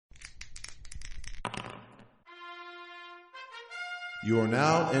You are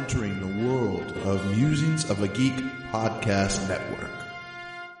now entering the world of Musings of a Geek podcast network.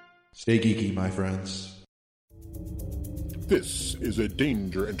 Stay geeky, my friends. This is a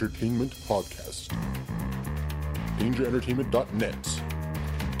Danger Entertainment podcast. DangerEntertainment.net.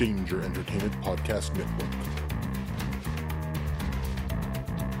 Danger Entertainment Podcast Network.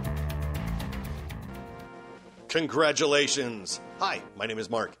 Congratulations! Hi, my name is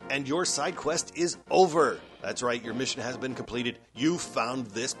Mark, and your side quest is over. That's right, your mission has been completed. You found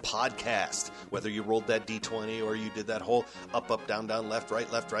this podcast. Whether you rolled that D20 or you did that whole up, down, left, right,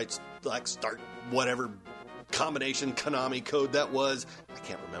 select, start, whatever combination Konami code that was. I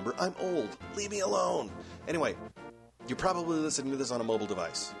can't remember. I'm old. Leave me alone. Anyway, you're probably listening to this on a mobile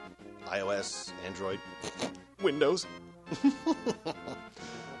device. iOS, Android, Windows.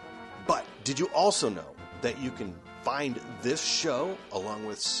 But did you also know that you can find this show along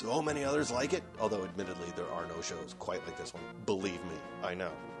with so many others like it? Although admittedly there are no shows quite like this one. Believe me, I know.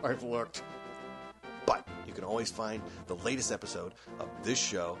 I've looked. But you can always find the latest episode of this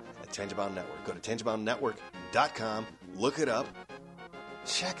show at Tangibound Network. Go to tangiboundnetwork.com, look it up,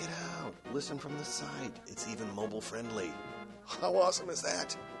 check it out, listen from the site. It's even mobile friendly. How awesome is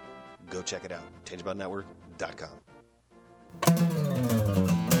that? Go check it out, tangiboundnetwork.com.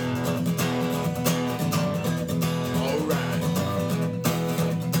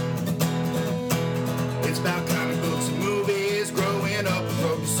 It's about comic books and movies, growing up with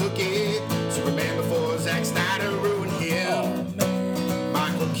Rokusuke, Superman before Zack Snyder ruined him.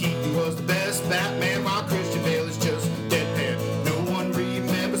 Michael Keaton was the best Batman, while Christian Bale is just deadpan. No one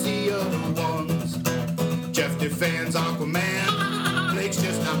remembers the other ones. Jeff defends Aquaman, Blake's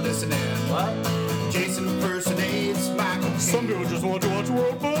just not listening. What? Jason impersonates Michael Keaton. Some people just want to watch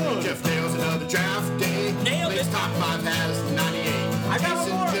World Buzz. Jeff nails another draft day. Nailed Blake's it. top 5 has 98. I got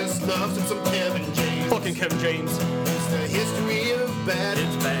Jason more. just loves him some Kevin James. Fucking Kevin James. It's the history of bad.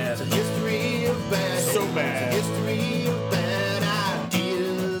 It's bad. It's a history of bad. So bad. It's a history of bad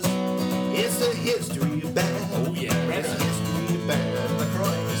ideas. It's a history of bad. Oh, yeah. It's a history of bad.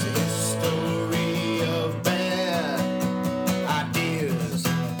 LaCroix. It's a history of bad ideas.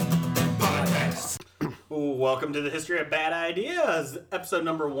 Podcast. Welcome to the History of Bad Ideas, episode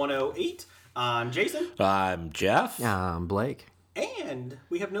number 108. I'm Jason, I'm Jeff. I'm Blake. and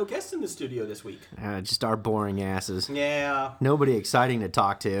we have no guests in the studio this week. Just our boring asses. Yeah, Nobody exciting to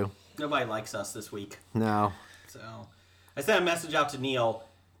talk to. nobody likes us this week. No. So I sent a message out to Neil,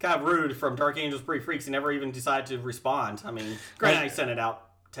 kind of rude, from Dark Angels Pretty Freaks, and never even decided to respond. I mean, granted, I sent it out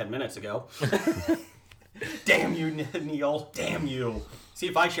 10 minutes ago. Damn you, Neil. Damn you. See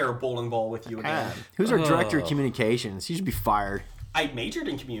if I share a bowling ball with you again. Who's our director of communications? He should be fired. I majored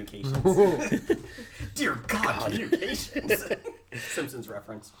in communications. Dear God, communications. Simpsons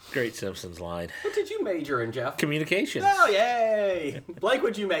reference. Great Simpsons line. What did you major in, Jeff? Communications. Oh, yay. Blake,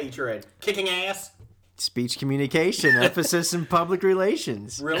 what'd you major in? Kicking ass? Speech communication, emphasis in public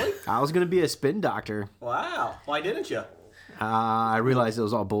relations. Really? I was going to be a spin doctor. Wow. Why didn't you? I realized it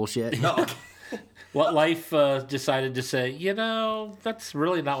was all bullshit. Oh, okay. What life decided to say, that's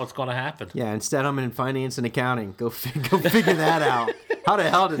really not what's going to happen. Yeah, instead I'm in finance and accounting. Go figure that out. How the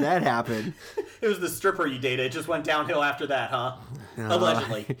hell did that happen? It was the stripper you dated. It just went downhill after that, huh?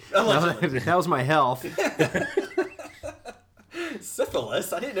 Allegedly. Allegedly. That was my health.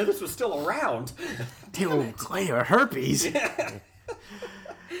 Syphilis? I didn't know this was still around. Damn it. Herpes?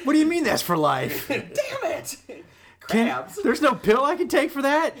 What do you mean that's for life? Damn it. Crabs. There's no pill I can take for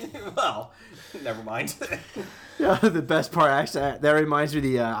that? Well, never mind. The best part, actually, that reminds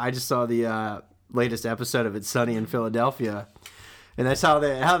me of I just saw the latest episode of It's Sunny in Philadelphia. And that's how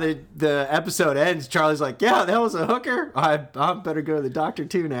the episode ends. Charlie's like, yeah, that was a hooker. I better go to the doctor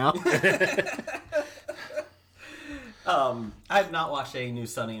too now. I have not watched any new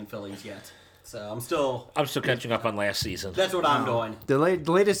Sunny in Phillies yet. So I'm still catching up on last season. That's what I'm doing. The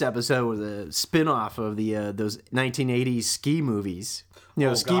latest episode was a spin-off of those 1980s ski movies.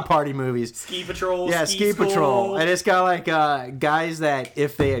 Ski God. party movies. Ski Patrol. Yeah, Ski School. Patrol. And it's got like guys that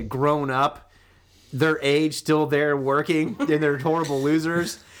if they had grown up, their age still there working, and they're horrible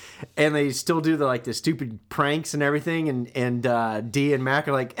losers. And they still do the stupid pranks and everything. And Dee and Mac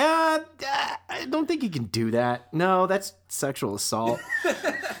are like, I don't think you can do that. No, that's sexual assault.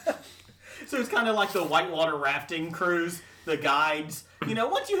 So it's kind of like the whitewater rafting cruise, the guides.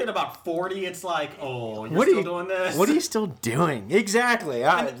 Once you hit about 40, it's like, oh, you're still doing this? What are you still doing? Exactly.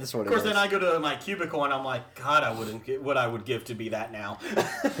 That's what Of course, it is. then I go to my cubicle and I'm like, God, I wouldn't get what I would give to be that now.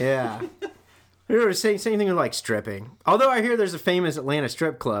 Yeah. Same thing with like stripping. Although I hear there's a famous Atlanta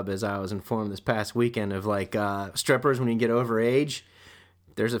strip club, as I was informed this past weekend, of like strippers when you get over age.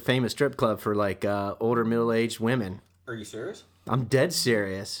 There's a famous strip club for like older middle-aged women. Are you serious? I'm dead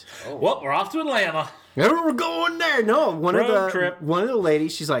serious. Well, we're off to Atlanta. We're going there. No, one of Road the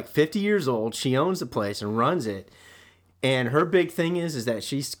ladies, she's like 50 years old. She owns the place and runs it. And her big thing is that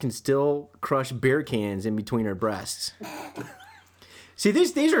she can still crush beer cans in between her breasts. See,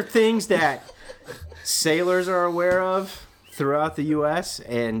 these are things that sailors are aware of throughout the U.S.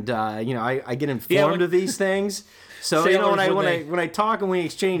 And I get informed of these things. So when I talk and we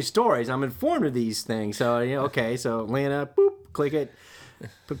exchange stories, I'm informed of these things. So okay, so Atlanta, boop, click it,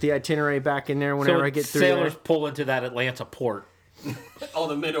 put the itinerary back in there whenever I get through. Sailors there. pull into that Atlanta port. All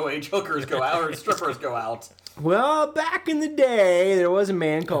the middle-aged hookers go out or strippers go out. Well, back in the day, there was a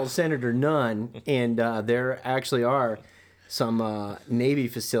man called Senator Nunn, and there actually are some Navy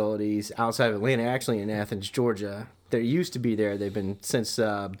facilities outside of Atlanta, actually in Athens, Georgia. There used to be there. They've been since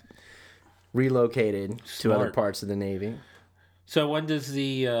relocated to other parts of the Navy. So when does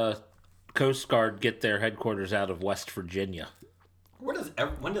the Coast Guard get their headquarters out of West Virginia?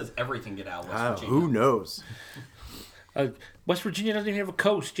 When does everything get out of West Virginia? Who knows? West Virginia doesn't even have a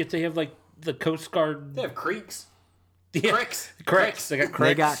coast, yet they have like the Coast Guard. They have creeks. Yeah. Cricks. They got cricks.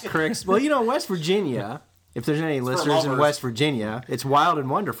 They got cricks. Well, West Virginia, if there's any listeners in lovers. West Virginia, it's wild and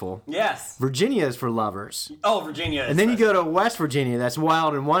wonderful. Yes. Virginia is for lovers. Oh, Virginia. And then you go to West Virginia, that's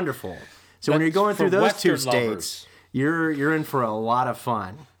wild and wonderful. So when That's you're going through for those two Western states, lovers. you're in for a lot of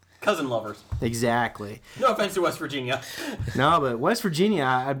fun. cousin lovers. Exactly. No offense to West Virginia. No, but West Virginia,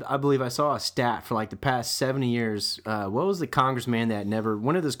 I believe I saw a stat for like the past 70 years. What was the congressman that never,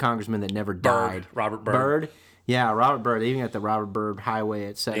 one of those congressmen that never died? Robert Byrd. Byrd? Yeah, Robert Byrd. They even got the Robert Byrd Highway,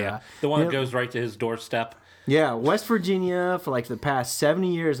 etc. Yeah, the one that goes right to his doorstep. Yeah, West Virginia for like the past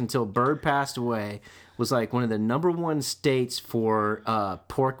 70 years until Byrd passed away was like one of the #1 states for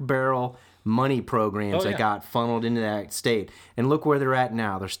pork barrel money programs that got funneled into that state. And look where they're at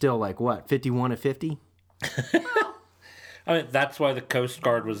now. They're still like, what, 51 to 50? I mean, that's why the Coast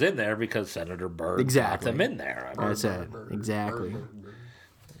Guard was in there, because Senator Byrd got them in there. I mean, That's it. Exactly.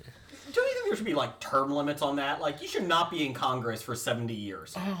 Do you think there should be like term limits on that? Like, you should not be in Congress for 70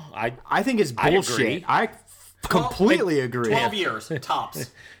 years. I think it's bullshit. agree. I completely agree. 12 years,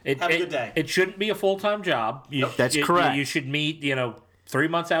 tops. Have a good day. It shouldn't be a full-time job. That's correct. You should meet, 3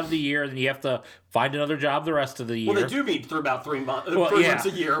 months out of the year, and then you have to find another job the rest of the year. Well, they do meet through about 3 months a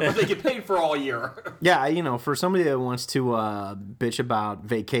year, but they get paid for all year. Yeah, for somebody that wants to bitch about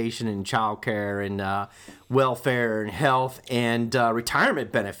vacation and childcare and welfare and health and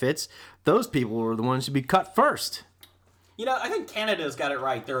retirement benefits, those people are the ones to be cut first. I think Canada's got it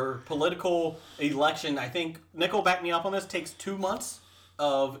right. Their political election, I think, Nick will back me up on this, takes 2 months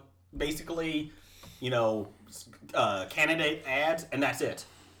of basically, candidate ads, and that's it.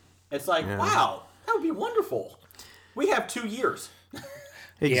 It's like, wow, that would be wonderful. We have 2 years.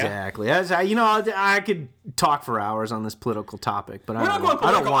 Exactly. As I could talk for hours on this political topic, but I don't want to.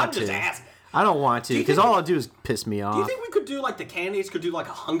 I don't want to, because all I'll do is piss me off. Do you think we could do, like, the candidates could do, like,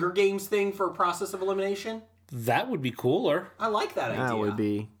 a Hunger Games thing for a process of elimination? That would be cooler. I like that idea. That would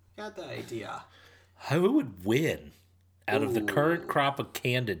be. Got that idea. Who would win out of the current crop of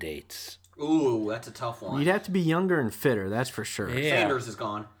candidates? Ooh, that's a tough one. You'd have to be younger and fitter, that's for sure. Yeah. Sanders is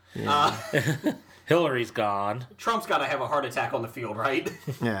gone. Hillary's gone. Trump's got to have a heart attack on the field, right?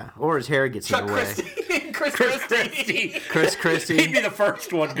 Yeah, or his hair gets in the way. Chris Christie. Chris Christie. He'd be the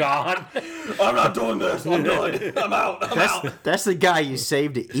first one gone. I'm not doing this. I'm done. I'm out. That's the guy you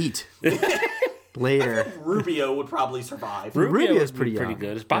save to eat later. Rubio would probably survive. Rubio's would pretty be pretty young.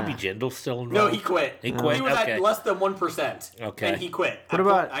 good. Is Bobby Jindal still involved? No, he quit. He quit? He was Okay. at less than 1%. Okay. And he quit. What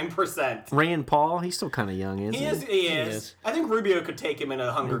about- I'm percent. Rand Paul, he's still kind of young, isn't he? He is. I think Rubio could take him in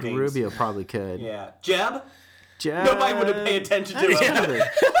a Hunger Games. Rubio probably could. Yeah. Jeb? Jeb, Nobody would have paid attention to him.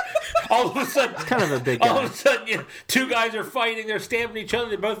 All of a sudden, kind of a big guy. all of a sudden, two guys are fighting. They're stabbing each other.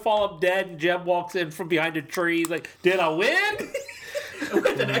 They both fall up dead. And Jeb walks in from behind a tree. He's like, "Did I win?"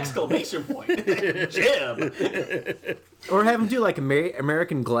 With an exclamation point. Jeb. Or have him do like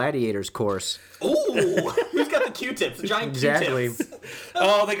American Gladiators course. Ooh. Who's got the Q-tips? The giant Exactly. Q-tips.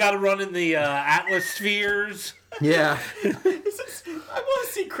 Oh, they got to run in the Atlas spheres. Yeah. I want to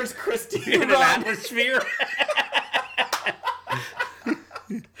see Chris Christie In an run. atmosphere.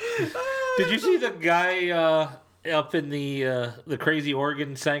 Did you see the guy up in the Crazy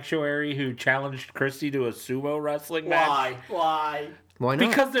Oregon Sanctuary who challenged Christie to a sumo wrestling match? Why? Why not?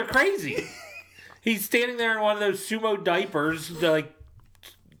 Because they're crazy. He's standing there in one of those sumo diapers, like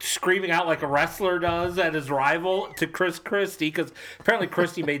screaming out like a wrestler does at his rival to Chris Christie. Because apparently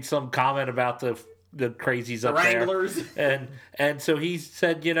Christie made some comment about the crazies up Wranglers. there, and so he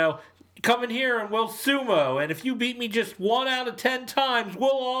said, come in here and we'll sumo, and if you beat me just 1 out of 10 times,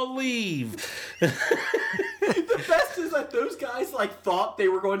 we'll all leave. The best is that those guys like thought they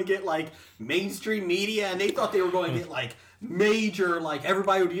were going to get like mainstream media, and they thought they were going to get like major, like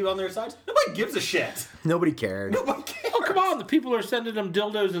everybody would be on their sides. Nobody gives a shit. Nobody cared. Nobody cares. Oh, come on. The people who are sending them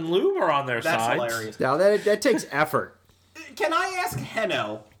dildos and lube are on their That's sides. hilarious. Now that takes effort. Can I ask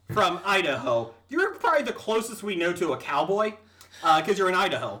Heno from Idaho? You're probably the closest we know to a cowboy, because you're in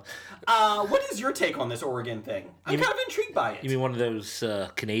Idaho. What is your take on this Oregon thing? I'm kind of intrigued by it. You mean one of those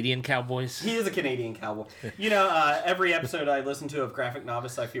Canadian cowboys? He is a Canadian cowboy. You know, every episode I listen to of Graphic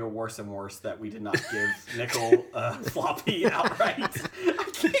Novice, I feel worse and worse that we did not give Nickel floppy outright. I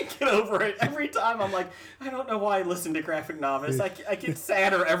can't get over it. Every time I'm like, I don't know why I listen to Graphic Novice. I get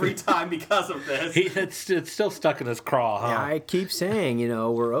sadder every time because of this. It's still stuck in his craw, huh? I keep saying,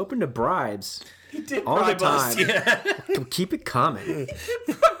 we're open to bribes. He did All the bribe us. time. Yeah. Keep it coming.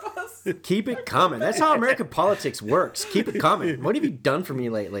 Keep it coming. That's how American politics works. Keep it coming. What have you done for me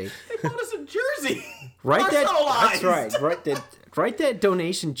lately? They bought us a jersey. Write that. Personalized. That's right. Write that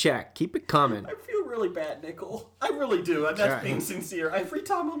donation check. Keep it coming. I feel really bad, Nickel. I really do. And that's being sincere. Every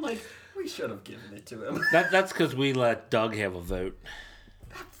time I'm like, we should have given it to him. That's because we let Doug have a vote.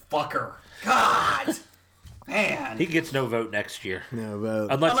 Fucker. God. Man. He gets no vote next year. No vote.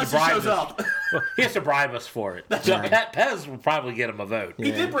 Unless he shows up. Well, he has to bribe us for it. Pez will probably get him a vote.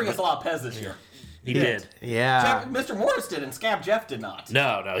 He did bring us a lot of Pez this year. He did. Yeah. Mr. Morris did, and Scab Jeff did not.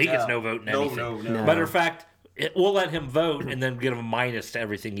 No, he gets no vote in anything. No. Matter of fact, we'll let him vote and then give him a minus to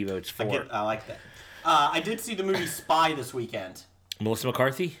everything he votes for. I like that. I did see the movie Spy this weekend. Melissa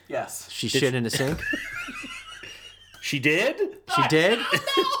McCarthy? Yes. She shit in a sink? She did? She did?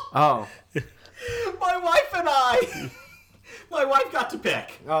 Oh. My wife got to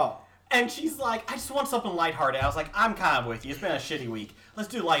pick. Oh. And she's like, I just want something lighthearted. I was like, I'm kind of with you. It's been a shitty week. Let's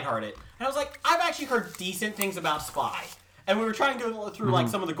do lighthearted. And I was like, I've actually heard decent things about Spy. And we were trying to go through like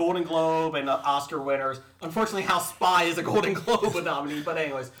some of the Golden Globe and Oscar winners. Unfortunately, how Spy is a Golden Globe nominee. But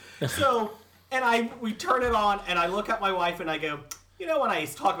anyways, so we turn it on, and I look at my wife and I go, you know, when I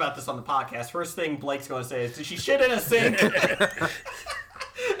talk about this on the podcast, first thing Blake's going to say is, did she shit in a sink?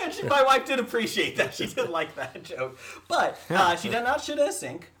 And my wife did appreciate that. She did like that joke. But she did not shit in a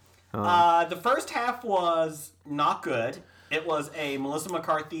sink. The first half was not good. It was a Melissa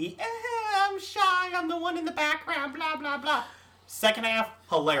McCarthy, I'm shy, I'm the one in the background, blah, blah, blah. Second half,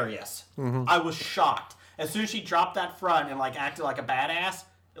 hilarious. I was shocked. As soon as she dropped that front and like acted like a badass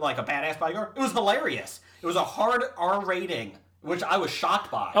bodyguard, it was hilarious. It was a hard R rating, which I was shocked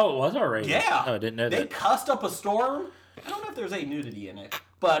by. Oh, it was already. Yeah. Oh, I didn't know They that. cussed up a storm. I don't know if there's any nudity in it.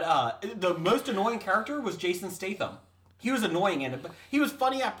 But the most annoying character was Jason Statham. He was annoying in it, but he was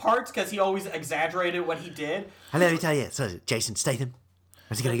funny at parts because he always exaggerated what he did. And let me tell you, so Jason Statham.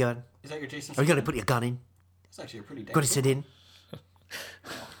 Where's he got a gun? Is that your Jason Are Statham? you going to put your gun in? That's actually a pretty damn Got to good sit one. in?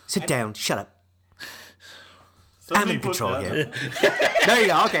 Sit down. Shut up. So I'm he in put control that- here. There you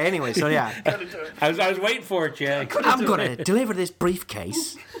go. Okay, anyway, so yeah. I was waiting for it, Jay. I'm going to deliver this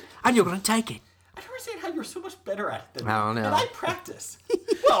briefcase, and you're going to take it. I don't understand how you're so much better at it than I don't me. know. And I practice.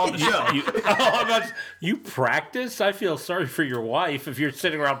 Well, on the show. You practice? I feel sorry for your wife if you're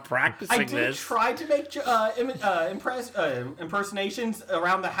sitting around practicing I did this. try to make impersonations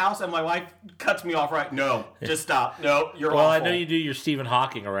around the house, and my wife cuts me off right. No, just stop. No, you're Well, awful. I know you do your Stephen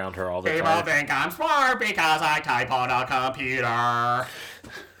Hawking around her all the People time. think I'm smart because I type on a computer.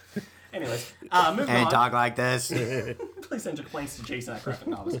 Anyways, moving And on. talk like this. Please send your complaints to Jason at Graphic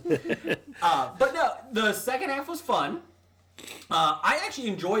Novels. But no, the second half was fun. I actually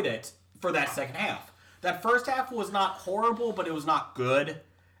enjoyed it for that second half. That first half was not horrible, but it was not good.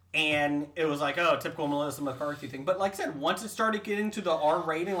 And it was like, oh, typical Melissa McCarthy thing. But like I said, once it started getting to the R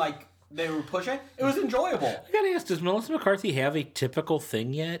rating, like they were pushing, it was enjoyable. I gotta ask, does Melissa McCarthy have a typical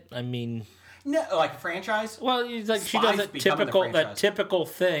thing yet? I mean, No, like a franchise? well, it's like she Spy's does that becoming the franchise. typical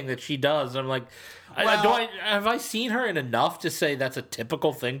thing that she does. I'm like, Well- have I seen her in enough to say that's a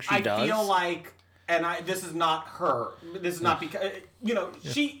typical thing she does? I feel like, and this is not her. This is not because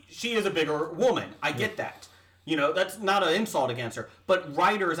she is a bigger woman. I get that. That's not an insult against her. But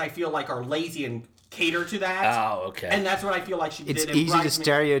writers, I feel like, are lazy and cater to that. Oh, okay. And that's what I feel like she It's did. In easy to Bridesmaids.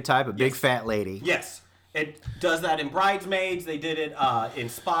 stereotype a big fat lady. Yes, it does that in Bridesmaids. They did it in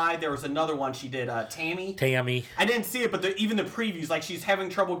Spy. There was another one she did, Tammy. Tammy. I didn't see it, but even the previews, like she's having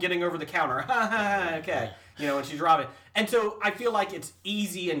trouble getting over the counter. Okay. When she's robbing. And so I feel like it's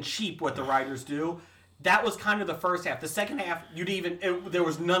easy and cheap what the writers do. That was kind of the first half. The second half, there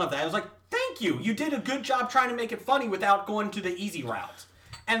was none of that. I was like, thank you. You did a good job trying to make it funny without going to the easy route.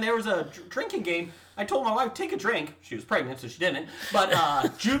 And there was a drinking game. I told my wife, take a drink. She was pregnant, so she didn't.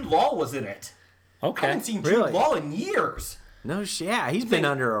 But Jude Law was in it. Okay. I haven't seen Really? Jude Law in years. No, yeah, he's been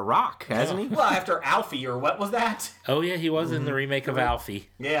under a rock, hasn't he? Well, after Alfie, or what was that? Oh, yeah, he was in the remake of Alfie.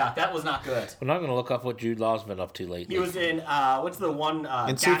 Yeah, that was not good. I'm not going to look up what Jude Law's been up to lately. He was in, what's the one,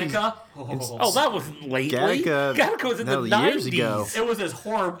 Suki's- Gattaca? Oh, that was lately? Gattaca was in no, the 90s. years ago.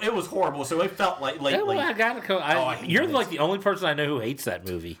 It was horrible, so it felt like lately. Yeah, Gattaca. I hate You're it. like the only person I know who hates that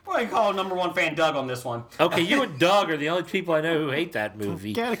movie. Well, I call number one fan Doug on this one. Okay, you and Doug are the only people I know who hate that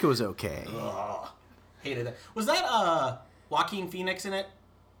movie. Gattaca was okay. Hated it. Was that, Joaquin Phoenix in it?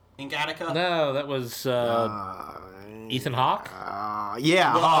 In Gattaca? No, that was Ethan Hawke.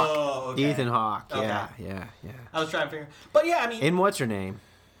 Yeah, Whoa, Hawk. okay. Ethan Hawke. Yeah, Okay. yeah. I was trying to figure. But yeah, I mean. And what's her name?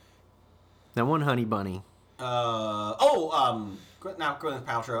 That one honey bunny. Now Gwyneth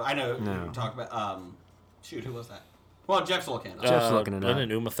Paltrow. I know No. you talk about. Shoot, who was that? Well, Jeff's looking it up. Jeff's looking it up.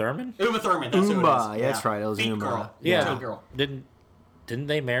 Wasn't it Uma Thurman? Uma Thurman. That's who it Oomba, is. yeah, that's right, it was Feet Oomba. Girl. Yeah. Feet girl. Didn't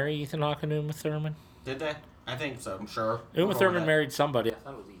they marry Ethan Hawke and Uma Thurman? Did they? I think so. I'm sure. Uma Before Thurman that. married somebody. I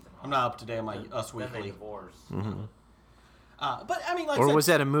thought it was Ethan Hawke. I'm not up to date on my Us Then they Weekly. divorced. But I mean, like, I Or said, was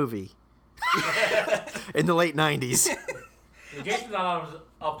that a movie? In the late 90s. Jason thought I was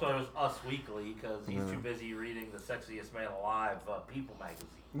up to Us Weekly because he's too busy reading The Sexiest Man Alive People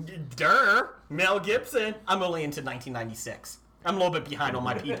magazine. Durr, Mel Gibson. I'm only into 1996. I'm a little bit behind on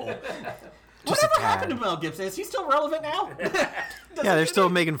my people. Just a Whatever happened to tad. Mel Gibson? Is he still relevant now? Yeah, they're still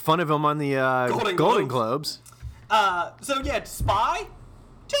making fun of him on the Golden Globes. So yeah, Spy.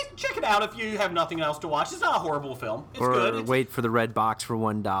 Check it out if you have nothing else to watch. It's not a horrible film. It's Or good. It's, wait for the red box for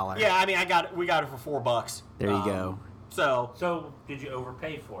 $1. yeah, I mean, we got it for $4. There you go. So So, did you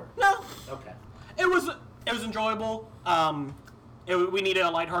overpay for it? no, Okay. it was enjoyable. We needed a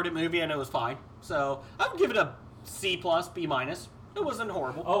lighthearted movie, and it was fine. So I would give it a C+, B-. It wasn't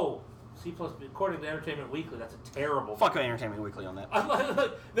horrible. Oh, C+, according to Entertainment Weekly, that's a terrible. Fuck Entertainment Weekly on that.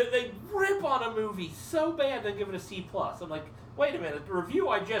 They rip on a movie so bad they give it a C+. I'm like, wait a minute, the review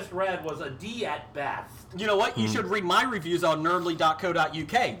I just read was a D at best. You know what? You should read my reviews on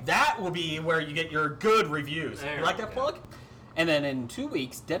nerdly.co.uk. That will be where you get your good reviews. There You like we that go. plug? And then in 2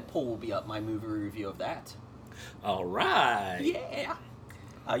 weeks, Deadpool will be up, my movie review of that. All right. Yeah.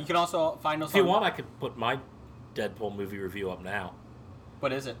 You can also find us If you on... want, I could put my Deadpool movie review up now.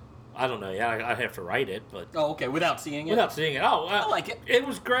 What is it? I don't know. Yeah, I'd have to write it, but Oh, okay, without seeing it? without seeing it. Oh, I like it. It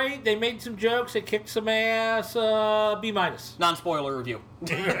was great. They made some jokes. They kicked some ass. B-. Non-spoiler review.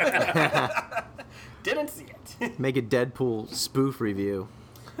 Didn't see it. Make a Deadpool spoof review.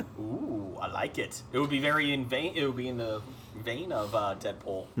 Ooh, I like it. It would be it would be in the vein of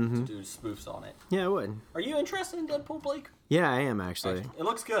Deadpool to do spoofs on it. Yeah, it would. Are you interested in Deadpool, Blake? Yeah, I am actually. It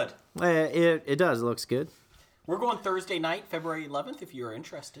looks good. It does. It looks good. We're going Thursday night, February 11th, if you're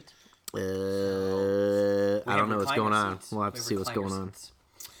interested. I We don't have know what's recliner going on. seats. We'll have We to have see what's recliner going on. seats.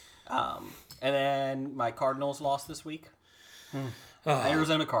 And then my Cardinals lost this week.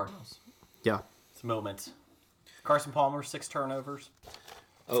 Arizona Cardinals. Yeah. It's a moment. Carson Palmer, 6 turnovers,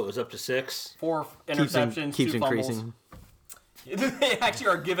 Oh, it was up to 6. 4 interceptions, Keeps 2 fumbles. increasing. They actually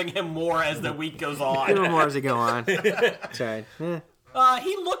are giving him more as the week goes Give on. him more as it go on. Sorry.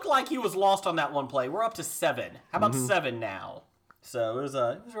 He looked like he was lost on that one play. We're up to 7. How about 7 now? So it was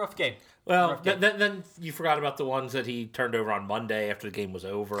a rough game. Well, Rough game. then you forgot about the ones that he turned over on Monday after the game was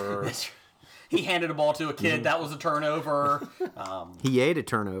over. He handed a ball to a kid. That was a turnover. He ate a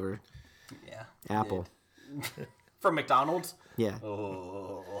turnover. Yeah. Apple. From McDonald's. Yeah.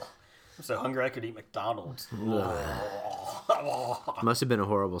 Oh, I'm so hungry I could eat McDonald's. Must have been a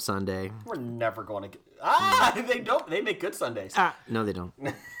horrible Sunday. We're never going to get... They don't. They make good Sundays. No, they don't.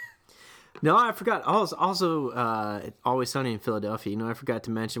 No, I forgot. Also, Always Sunny in Philadelphia. You know, I forgot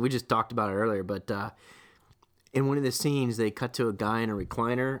to mention. We just talked about it earlier, but in one of the scenes, they cut to a guy in a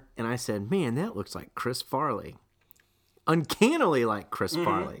recliner, and I said, "Man, that looks like Chris Farley, uncannily like Chris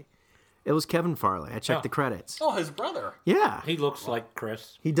Farley." It was Kevin Farley. I checked the credits. Oh, his brother. Yeah, He looks like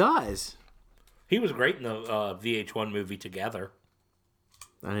Chris. he does. He was great in the VH1 movie Together.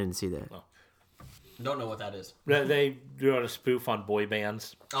 I didn't see that. Don't know what that is. They doing a spoof on boy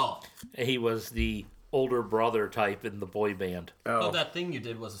bands. Oh. He was the older brother type in the boy band. Oh, that thing you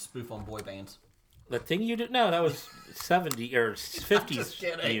did was a spoof on boy bands. The thing you did? No, that was 70 or 50s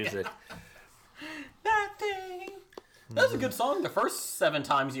kidding. music. That thing. That was a good song the first 7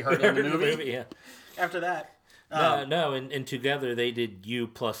 times you heard it in the movie. Yeah. After that. No, in Together they did You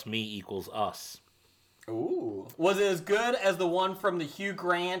plus Me equals Us. Ooh. Was it as good as the one from the Hugh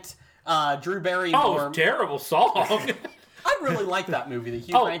Grant, Drew Barrymore? Oh, it was a terrible song. I really like that movie, the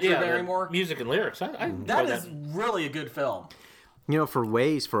Hugh Grant, Drew the Barrymore. music and lyrics. I That enjoy is really a good film. You know, for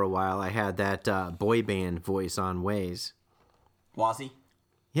Waze for a while, I had that boy band voice on Waze. Wazzy.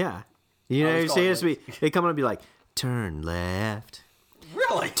 Yeah. You know, it's you called see, it used to be, they come on and be like, Turn left.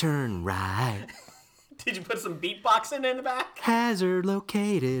 Really? Turn right. Did you put some beatboxing in the back? Hazard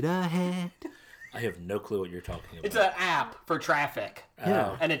located ahead. I have no clue what you're talking about. It's an app for traffic.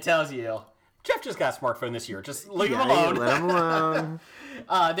 Yeah. And it tells you. Jeff just got a smartphone this year. Just leave him Yeah, alone. let him alone.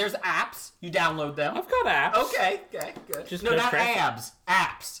 There's apps. You download them. I've got apps. Okay, good. Just no, no not traffic. abs.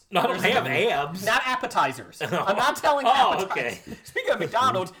 Apps. No, I don't There's have a- abs. Not appetizers. I'm not telling Oh, appetizers. okay. Speaking of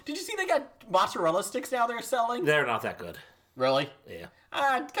McDonald's, did you see they got mozzarella sticks now they're selling? They're not that good. Really? Yeah.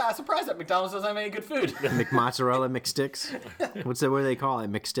 I'm kind of surprised that McDonald's doesn't have any good food. McMozzarella, McSticks. What do they call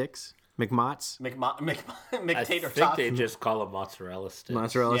it? McSticks? McMots? I McTater think tots. they just call them mozzarella sticks.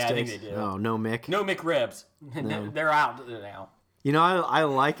 Mozzarella Yeah, I think sticks? they do. Oh, no Mick. No McRibs. They're out now. You know, I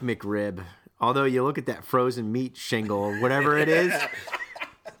like McRib. Although you look at that frozen meat shingle or whatever it is,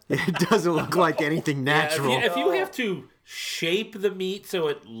 it doesn't look like anything natural. If you have to shape the meat so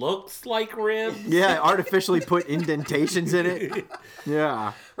it looks like ribs. Yeah, artificially put indentations in it.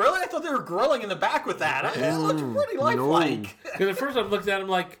 Yeah. Really? I thought they were grilling in the back with that. It looked pretty lifelike. Because at first I looked at them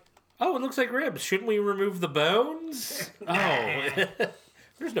like, oh, it looks like ribs. Shouldn't we remove the bones? Oh.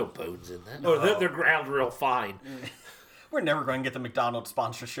 There's no bones in that. Oh, they're ground real fine. We're never going to get the McDonald's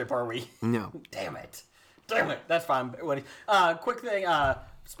sponsorship, are we? No. Damn it. That's fine. Quick thing.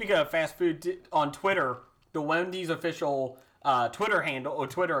 Speaking of fast food, on Twitter, the Wendy's official Twitter handle or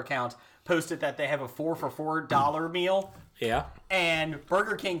Twitter account posted that they have a 4 for $4 meal, Yeah. and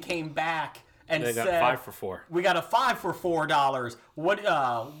Burger King came back and They said got 5 for $4. we got a 5 for $4. What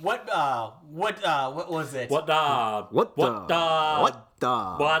was it?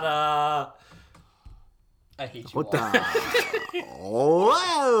 I hate you What all. the?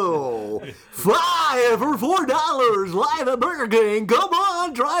 Whoa! 5 for $4 live at Burger King. Come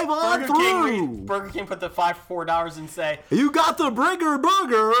on, drive on through. Burger King put the 5 for $4 and say You got the Burger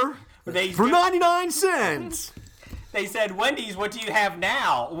they for 99 cents. They said, Wendy's, what do you have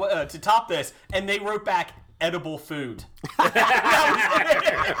now to top this? And they wrote back, edible food.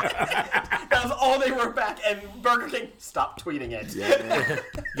 That was all they wrote back, and Burger King stopped tweeting it.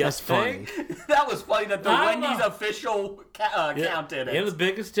 That's funny. That was funny that the I don't Wendy's know. official account did it. Yeah, the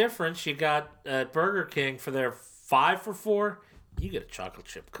biggest difference you got at Burger King for their 5 for $4, you get a chocolate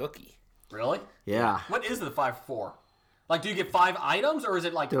chip cookie. Really? Yeah. What is the 5 for? Like, do you get 5 items, or is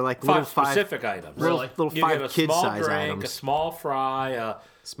it like... They're like little 5 specific items. Really? little You 5 get a kid small size drink, items. a small fry, a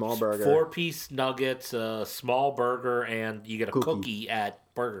Small burger. 4-piece nuggets, a small burger, and you get a cookie at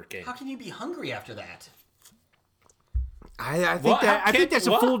Burger King. How can you be hungry after that? I think What? I think that's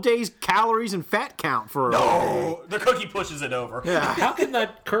a What? full day's calories and fat count for. Oh, the cookie pushes it over. Yeah. How can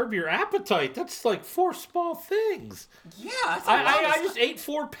that curb your appetite? That's like 4 small things. Yeah, that's a lot I of just ate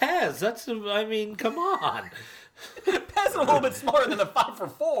 4 Pez. That's, I mean, come on. That's a little bit smaller than the 5 for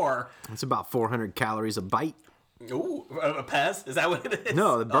 $4. It's about 400 calories a bite. Ooh, a Pez? Is that what it is?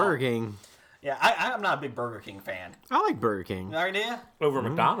 No, the Burger Oh. King. Yeah, I'm not a big Burger King fan. I like Burger King. No idea? Over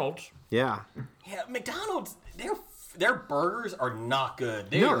McDonald's. Yeah. Yeah, McDonald's, their burgers are not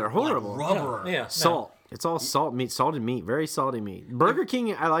good. No, are they're horrible. Like rubber. Yeah. Salt. It's all salt meat, salted meat, very salty meat. Burger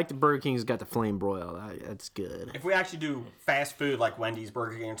King, I like the Burger King's got the flame broil. That's good. If we actually do fast food like Wendy's,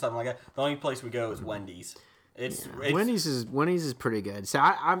 Burger King, or something like that, the only place we go is Wendy's. It's Wendy's is pretty good. So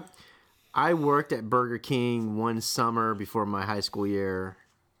I worked at Burger King one summer before my high school year.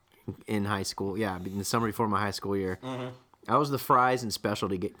 In high school, yeah, in the summer before my high school year. Mm-hmm. I was the fries and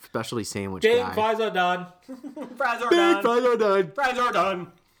specialty sandwich Ding, guy. fries are done. fries are Big done. fries are done. Fries are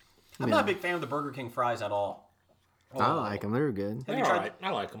done. I'm not a big fan of the Burger King fries at all. I like them. They're good. Have They're you tried? alright. I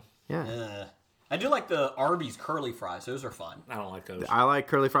like them. Yeah. I do like the Arby's curly fries. Those are fun. I don't like those. I like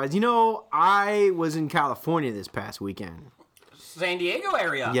curly fries. You know, I was in California this past weekend. San Diego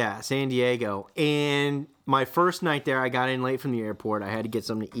area. Yeah, San Diego. And my first night there, I got in late from the airport. I had to get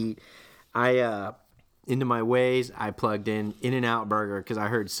something to eat. Into my Waze, I plugged in In-N-Out Burger because I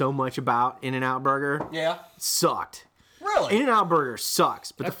heard so much about In-N-Out Burger. Yeah. Sucked. Really? In-N-Out Burger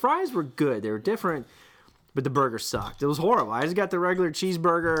sucks, but the fries were good. They were different, but the burger sucked. It was horrible. I just got the regular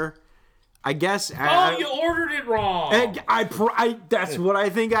cheeseburger. I guess. you ordered it wrong. And that's what I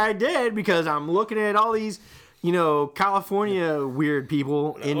think I did because I'm looking at all these, California weird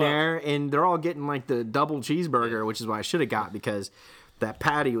people in there, and they're all getting like the double cheeseburger, which is what I should have got because that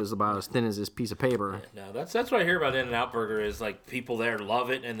patty was about as thin as this piece of paper. No, that's what I hear about In-N-Out Burger is like people there love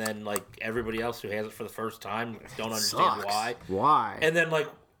it, and then like everybody else who has it for the first time don't understand Sucks. why. Why? And then like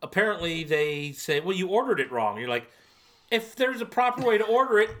apparently they say, well, you ordered it wrong. You're like, if there's a proper way to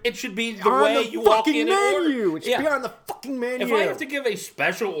order it, it should be the on way the you walk fucking in and order. menu. It should be on the fucking menu. If I have to give a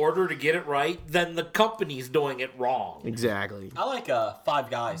special order to get it right, then the company's doing it wrong. Exactly. I like Five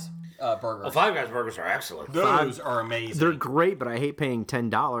Guys. burger. Well, Five Guys burgers are excellent. Those are amazing. They're great, but I hate paying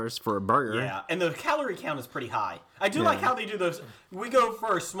 $10 for a burger. Yeah, and the calorie count is pretty high. I do like how they do those. We go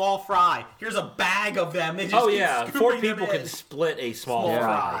for a small fry. Here's a bag of them. They just keep scooping 4 them people in. can split a small Small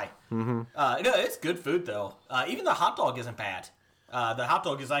fry. fry. No, it's good food though. Even the hot dog isn't bad. The hot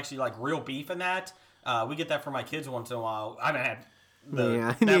dog is actually like real beef in that. We get that for my kids once in a while. I haven't had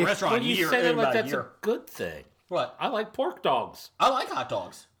that restaurant When you year, say that like about that's a year. a good thing. What? I like pork dogs. I like hot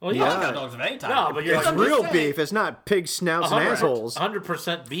dogs. Well, I yeah. like hot dogs of any type. No, but you're It's like real beef. It's not pig snouts and assholes.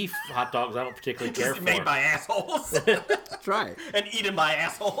 100% beef hot dogs. I don't particularly care Just for. made by assholes That's right. and eaten by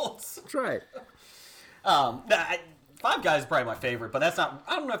assholes. That's right. Five Guys is probably my favorite, but that's not.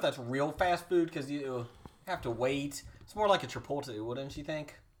 I don't know if that's real fast food because you have to wait. It's more like a Chipotle, wouldn't you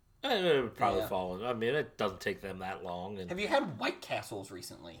think? It would probably fall in. I mean, it doesn't take them that long. And Have you had White Castles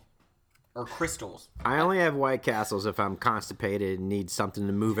recently? Or Crystals? I only have White Castles if I'm constipated and need something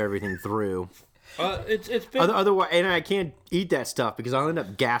to move everything through. it's been Otherwise, and I can't eat that stuff because I'll end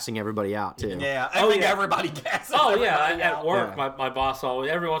up gassing everybody out too. Yeah, I think everybody gasses. at work, Yeah. my boss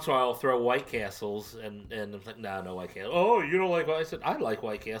always every once in a while will throw White Castles, and I'm like, no White Castles. Oh, you don't like? I said I like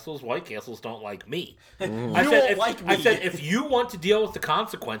White Castles. White Castles don't like me. I said, I said if you want to deal with the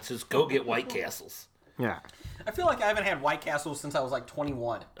consequences, go get White Castles. Yeah. I feel like I haven't had White Castles since I was like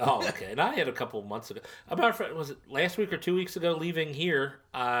 21. Oh, okay. And I had a couple of months ago. About was it last week or 2 weeks ago? Leaving here,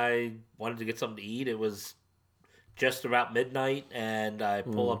 I wanted to get something to eat. It was just about midnight, and I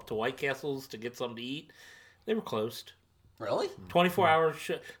pull up to White Castles to get something to eat. They were closed. Really? 24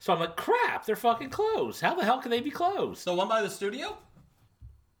 hours. So I'm like, crap, they're fucking closed. How the hell can they be closed? The one by the studio?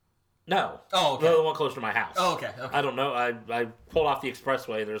 No. Oh, okay. The one close to my house. Oh, okay. I don't know. I pulled off the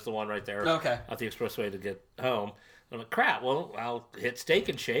expressway. There's the one right there. Okay. Off the expressway to get home. I'm like, crap. Well, I'll hit Steak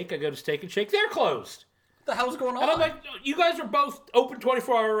and Shake. I go to Steak and Shake. They're closed. What the hell's going on? And I'm like, you guys are both open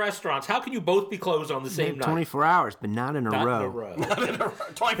 24-hour restaurants. How can you both be closed on the same night? 24 hours, but not in a Not row. in a row.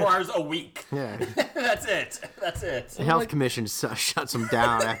 24 hours a week. Yeah. That's it. That's it. The health commission shuts them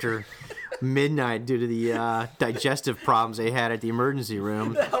down after midnight due to the digestive problems they had at the emergency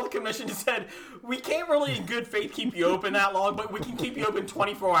room. The health commission said, we can't really in good faith keep you open that long, but we can keep you open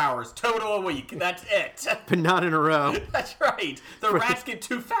 24 hours total a week. That's it. But not in a row. That's right. The rats get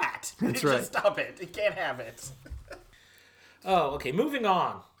too fat. That's Just right. stop it. You can't have it. Oh, okay. Moving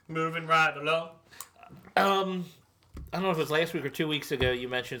on. Moving right along. I don't know if it was last week or 2 weeks ago. You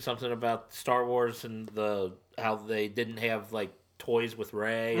mentioned something about Star Wars and how they didn't have like toys with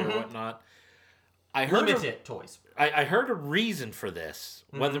Rey or whatnot. I heard Limited toys. I heard a reason for this.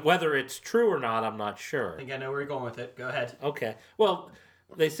 Whether it's true or not, I'm not sure. I think I know where you're going with it. Go ahead. Okay. Well,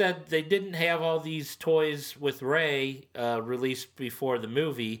 they said they didn't have all these toys with Rey released before the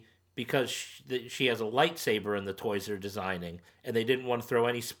movie because she has a lightsaber in the toys they're designing, and they didn't want to throw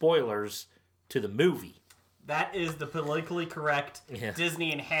any spoilers to the movie. That is the politically correct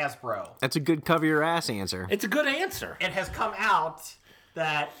Disney and Hasbro. That's a good cover your ass answer. It's a good answer. It has come out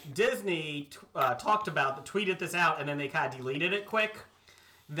that Disney talked about, tweeted this out, and then they kind of deleted it quick.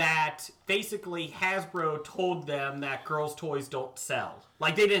 That basically Hasbro told them that girls' toys don't sell.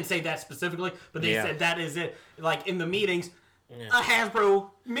 Like, they didn't say that specifically, but they said that is it. Like, in the meetings, a Hasbro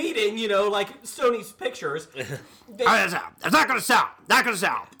meeting, like Sony's pictures. It's not going to sell. Not going to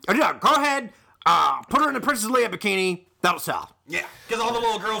sell. Go ahead, put her in the Princess Leia bikini. That'll sell. Yeah, because all the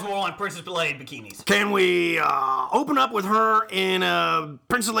little girls will want Princess Leia bikinis. Can we open up with her in a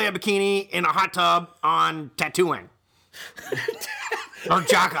Princess Leia bikini in a hot tub on Tatooine? Or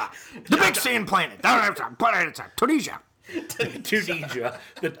Jaka. The big sand planet. Tunisia. Tunisia.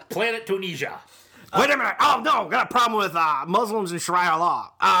 The planet Tunisia. Wait a minute. Oh, no. Got a problem with Muslims and Sharia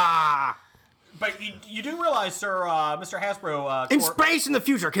law. But you do realize, sir, Mr. Hasbro... In space in the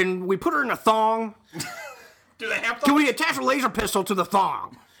future, can we put her in a thong? Do they have Can we attach a laser pistol to the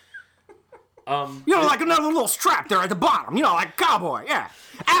thong? Like another little strap there at the bottom. Like a cowboy, yeah.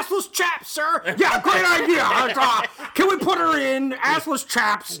 Assless chaps, sir. Yeah, great idea. Can we put her in assless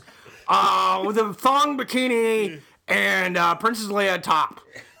chaps with a thong bikini and Princess Leia top?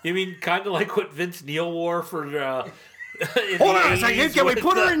 You mean kind of like what Vince Neil wore for... Hold on a second. Can we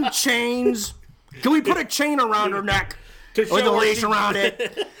put her in chains? Can we put a chain around her neck with a leash around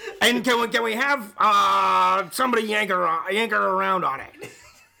it? And can we have somebody yank her around on it?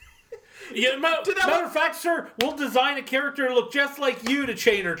 Yeah, matter of fact, sir, we'll design a character to look just like you to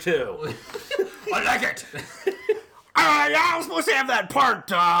chain her to. I like it. I was supposed to have that part,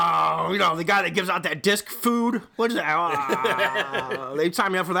 the guy that gives out that disc food. What is that? They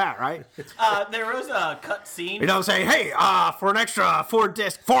signed me up for that, right? There was a cut scene. Say, hey, for an extra 4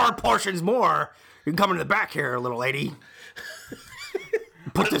 portions more, you can come into the back here, little lady.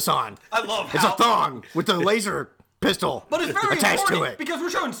 Put this on. I love It's a thong with a laser pistol But it's very attached to important it. because we're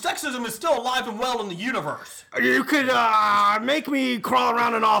showing sexism is still alive and well in the universe. You could make me crawl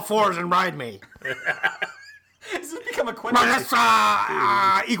around on all fours and ride me. Does this become a Well, Quentin?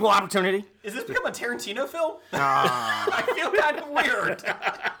 that's equal opportunity. Is this become a Tarantino film? I feel kind of weird.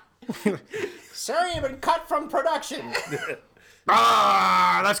 Sir, you've been cut from production.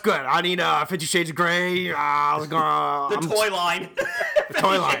 That's good. I need 50 Shades of Grey. The toy line.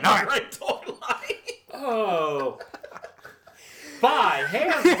 toy line. All right. Great toy line. Oh. Buy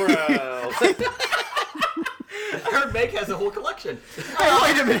Hasbro. I heard Meg has a whole collection. Hey,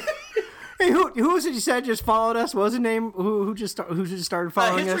 wait a minute. Hey, who was it you said just followed us? What was his name? Who just started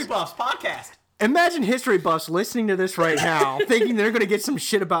following History us? Buffs podcast. Imagine history buffs listening to this right now, thinking they're going to get some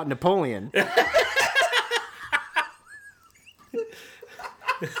shit about Napoleon. We're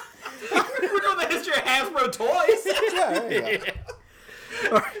doing the history of Hasbro toys.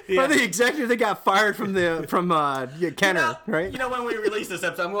 Or the executive that got fired from Kenner, right? You know, when we release this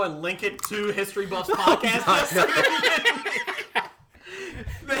episode, I'm going to link it to History Buffs podcast.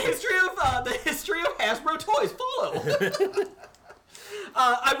 The history of Hasbro toys. Follow.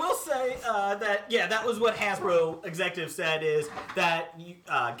 I will say that was what Hasbro executive said is that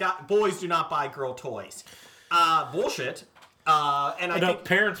boys do not buy girl toys. Bullshit. And I think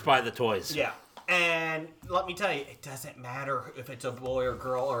Parents buy the toys. yeah. And let me tell you, it doesn't matter if it's a boy or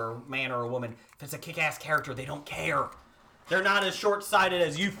girl or man or a woman. If it's a kick-ass character, they don't care. They're not as short-sighted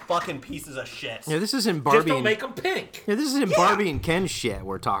as you fucking pieces of shit. Yeah, this isn't Just Barbie. don't make them pink. Yeah, this isn't Barbie and Ken shit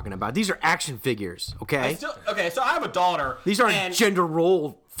we're talking about. These are action figures, okay? So I have a daughter. These aren't and gender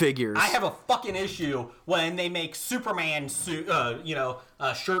role figures. I have a fucking issue when they make Superman suit,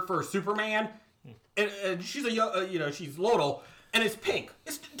 a shirt for Superman, and she's she's little, and it's pink.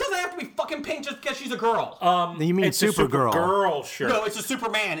 It doesn't have to be fucking pink just because she's a girl. You mean It's a Supergirl? Supergirl shirt. No, it's a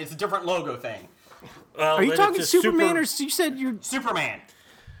Superman. It's a different logo thing. Well, Are you then talking it's a Superman or you said you're... Superman.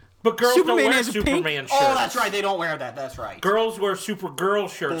 But girls Superman don't wear has a pink- Superman shirts. Oh, that's right. They don't wear that. That's right. Girls wear Supergirl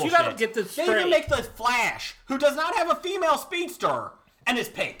shirts. Bullshit. You gotta get this They straight. even make the Flash, who does not have a female speedster, and is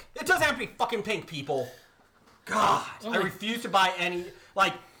pink. It doesn't have to be fucking pink, people. God, I refuse to buy any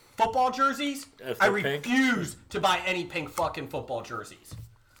football jerseys. If I they're pink? refuse to buy any pink fucking football jerseys.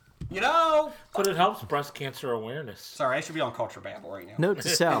 You know? But it helps breast cancer awareness. Sorry, I should be on Culture Babble right now. Note to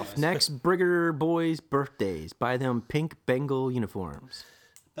self, next Brigger boys' birthdays, buy them pink Bengal uniforms.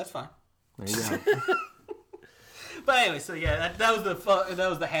 That's fine. There you go. But anyway, so yeah, that was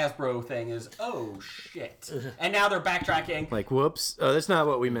the Hasbro thing. Is oh shit, and now they're backtracking. Like, whoops. Oh, that's not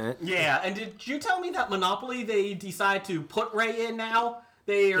what we meant. Yeah, and did you tell me that Monopoly they decide to put Ray in now?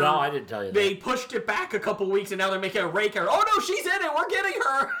 No, I didn't tell you that. They pushed it back a couple weeks, and now they're making a Ray character. Oh no, she's in it. We're getting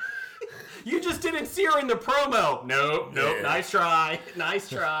her. You just didn't see her in the promo. Nope. Yeah. Nice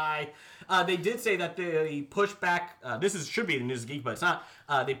try. They did say that they pushed back. Should be the News Geek, but it's not.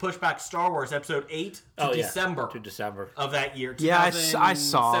 They pushed back Star Wars Episode 8 to December. To December Of that year. Yeah, I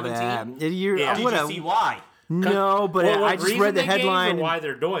saw that. Did you see why? No, but I just read the headline. Why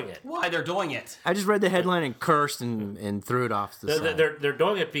they're doing it? Why they're doing it? I just read the headline and cursed and threw it off the side. They're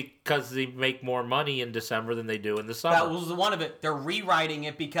doing it because they make more money in December than they do in the summer. That was one of it. They're rewriting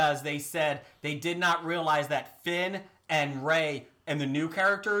it because they said they did not realize that Finn and Rey and the new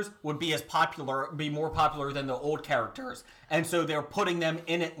characters would be more popular than the old characters. And so they're putting them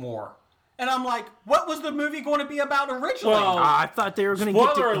in it more. And I'm like, what was the movie going to be about originally? Well, I thought they were going to get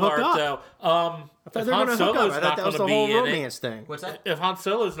to Spoiler hook alert, up. though. I thought they were going to hook up. I thought that was the whole romance thing. What's that? If Han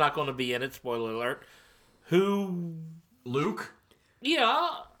Solo's not going to be in it, spoiler alert, who... Luke? Yeah.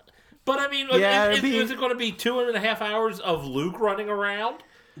 But I mean, is it going to be 2.5 hours of Luke running around?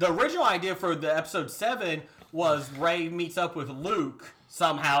 The original idea for the episode 7 was Rey meets up with Luke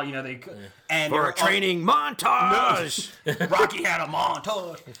somehow, and For a training montage. Rocky had a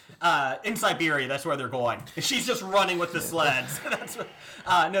montage in Siberia. That's where they're going. She's just running with the sleds. That's what,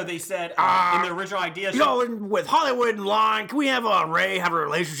 no, they said in the original idea. With Hollywood in line, can we have Ray have a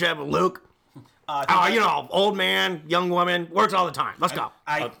relationship with Luke? Old man, young woman, works all the time. Let's go.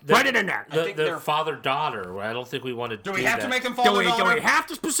 Write it in there. The father-daughter. I don't think we want to do that. Do we have to make them Do father-daughter? we have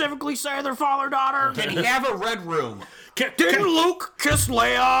to specifically say their father-daughter? Can he have a red room? Didn't Luke kiss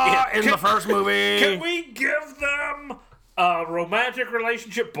Leia in the first movie? Can we give them a romantic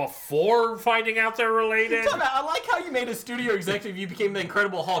relationship before finding out they're related? I like how you made a studio executive. You became the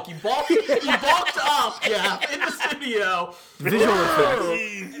Incredible Hulk. You bulked up, in the studio. Visual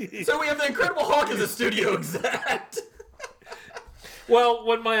effects. So we have the Incredible Hulk as a studio exec. Well,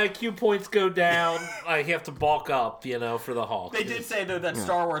 when my IQ points go down, I have to bulk up, for the Hulk. They did say, though, that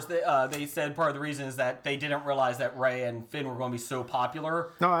Star Wars, they said part of the reason is that they didn't realize that Rey and Finn were going to be so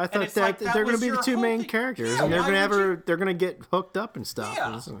popular. No, I thought that they're going to be the two main characters, and they're going to get hooked up and stuff.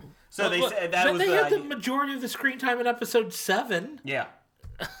 Yeah. So they said that was they had the majority of the screen time in Episode 7. Yeah.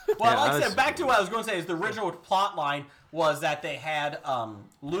 Well, like I said, back to what I was going to say is the original plot line was that they had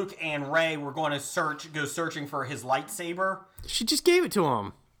Luke and Rey were going to go searching for his lightsaber. She just gave it to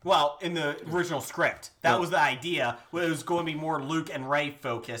him. Well, in the original script, that was the idea. It was going to be more Luke and Rey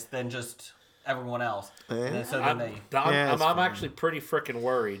focused than just everyone else. And so then I'm actually pretty freaking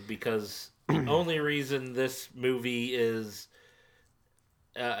worried because the only reason this movie is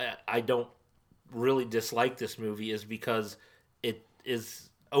I don't really dislike this movie is because it is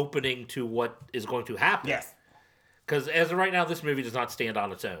opening to what is going to happen. Yes. Because as of right now, this movie does not stand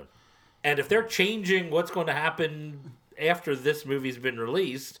on its own. And if they're changing what's going to happen after this movie's been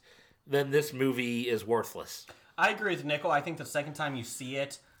released, then this movie is worthless. I agree with Nickel. I think the second time you see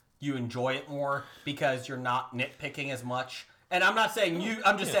it, you enjoy it more because you're not nitpicking as much. And I'm not saying you.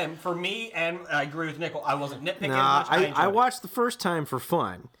 I'm just saying for me, and I agree with Nickel. I wasn't nitpicking as much. I watched the first time for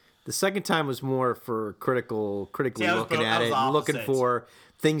fun. The second time was more for critically looking at it, and looking for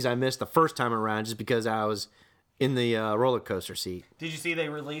things I missed the first time around, just because I was in the roller coaster seat. Did you see they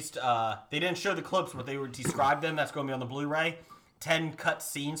released? They didn't show the clips, but they would describe them. That's going to be on the Blu-ray. 10 cut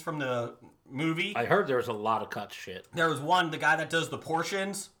scenes from the movie. I heard there was a lot of cut shit. There was one, the guy that does the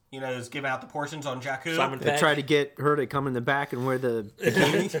portions. Is giving out the portions on Jakku. They tried to get her to come in the back and wear the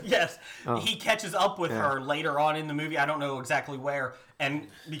bikini. Yes. Oh. He catches up with her later on in the movie. I don't know exactly where. And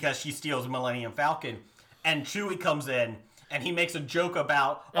because she steals Millennium Falcon. And Chewie comes in and he makes a joke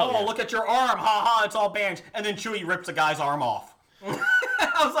about, look at your arm. Ha ha, it's all bandaged. And then Chewie rips a guy's arm off.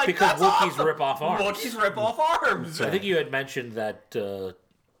 I was like, because that's Wookiees awesome. rip off arms. Wookiees rip off arms. So I think you had mentioned that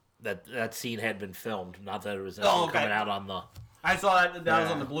that scene had been filmed, not that it was coming out on the... I saw that was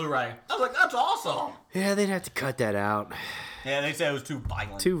on the Blu-ray. I was like, that's awesome. Yeah, they'd have to cut that out. Yeah, they said it was too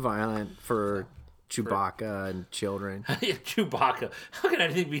violent. Too violent for Chewbacca and children. Chewbacca. How can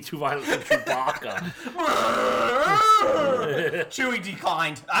anything be too violent for Chewbacca? Chewie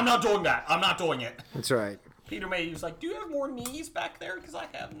declined. I'm not doing that. I'm not doing it. That's right. Peter Mayhew was like, do you have more knees back there? Because I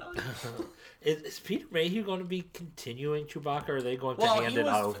have none. Is Peter Mayhew going to be continuing Chewbacca, or are they going to hand it over?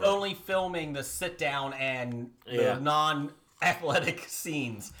 Well, he was only filming the sit-down and the non-athletic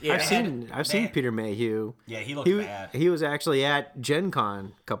scenes. Yeah. I've seen Peter Mayhew. Yeah, he looked bad. He was actually at Gen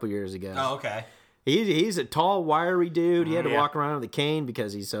Con a couple years ago. Oh, okay. He's a tall, wiry dude. He had to walk around with a cane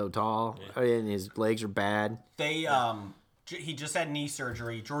because he's so tall, and his legs are bad. He just had knee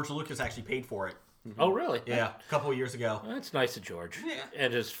surgery. George Lucas actually paid for it. Oh, really? Yeah, a couple of years ago. That's nice of George. Yeah.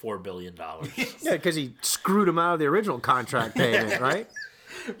 And his $4 billion. Yeah, because he screwed him out of the original contract payment, right?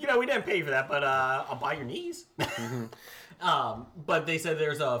 We didn't pay for that, but I'll buy your knees. But they said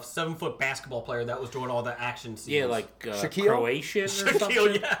there's a 7-foot basketball player that was doing all the action scenes. Yeah, like Shaquille? Croatian or something?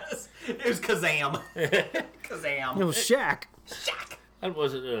 Shaquille, yes. It was Kazam. Kazam. It was Shaq. And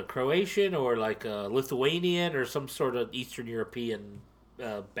was it a Croatian or like a Lithuanian or some sort of Eastern European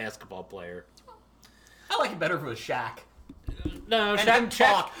basketball player? I like it better if it was Shaq. No, and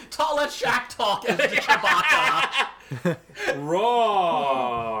Shaq. Let Shaq talk as Chewbacca.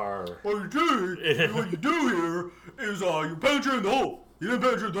 Roar. What you do here is you penetrate the hole. You didn't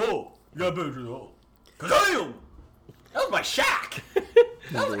penetrate the hole. You gotta penetrate the hole. Kazam! That was my Shaq.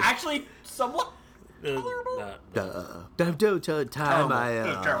 That was actually somewhat tolerable.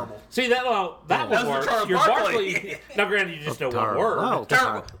 Terrible. See, that would work. Charles Your Barkley. Now, granted, you just know one word. Oh,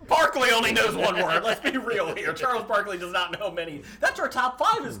 Terrible. Barkley only knows one word. Let's be real here. Charles Barkley does not know many. That's our top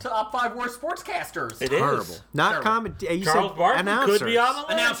 5 is top 5 worst sportscasters. It terrible. is. Not commentators. Charles Barkley could be on the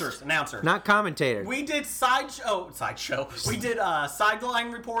list. Announcer. Not commentators. We did sideshow. We did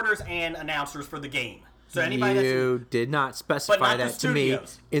sideline reporters and announcers for the game. So anybody you did not specify that to me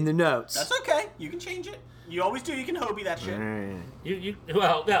in the notes. That's okay. You can change it. You always do. You can Hobie that shit.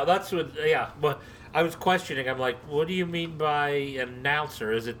 Well, no, that's what. Yeah, but I was questioning. I'm like, what do you mean by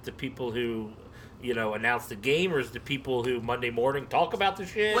announcer? Is it the people who, announce the game, or is it the people who Monday morning talk about the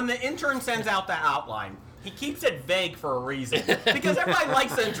shit? When the intern sends out the outline, he keeps it vague for a reason because everybody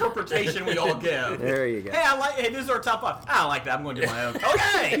likes the interpretation we all give. There you go. Hey, this is our top 5. I don't like that. I'm going to do my own.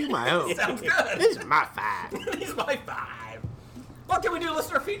 Okay. Do my own. Sounds good. This is my 5. These are my 5. Well, can we do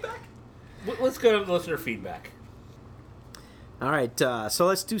listener feedback? Let's go to listener feedback. All right, so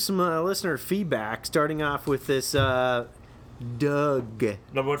let's do some listener feedback, starting off with this Doug.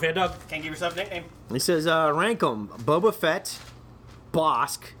 Number 1 fan, Doug. Can't give yourself a nickname. He says, rank 'em: Boba Fett,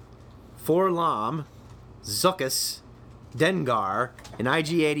 Bosk, Forlam, Zuckus, Dengar, and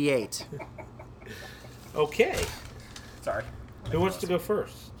IG-88. Okay. Sorry. Who wants to go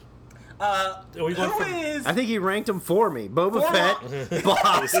first? Are we going Who from- is... I think he ranked them for me. Boba Fett,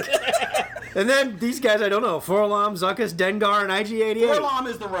 Bosk. And then these guys I don't know. Forlom, Zuckuss, Dengar, and IG-88. Forlom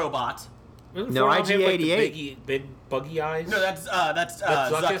is the robot. Doesn't No, Forlom have, like, the IG-88. big buggy eyes? No, that's Zuckuss?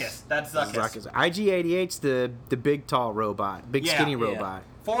 Zuckuss. That's Zuckuss. Zuckuss. IG-88's the big tall robot. Big Yeah, skinny yeah. robot.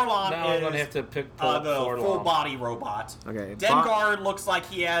 Forlom Now is I'm going to have to pick the Forlom. full body robot. Okay. Dengar looks like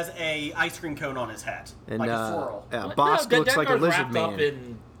he has a ice cream cone on his head, And like a swirl. yeah, No, Bosk looks like a Dengar's lizard wrapped up man.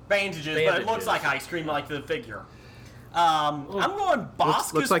 in... Bandages, but it looks Bandages. like ice cream, like the figure. I'm going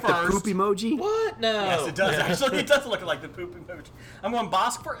Bosk Looks is like first. the poop emoji. What? No. Yes, it does actually. It does look like the poop emoji. I'm going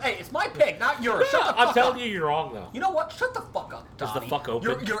Bosk first. Hey, it's my pick, not yours. Shut the fuck I'm up. telling you, you're wrong, though. You know what? Shut the fuck up, Is the Donnie. fuck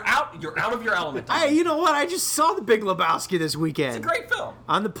open? You're out. You're out of your element. Donnie. Hey, you know what? I just saw The Big Lebowski this weekend. It's a great film.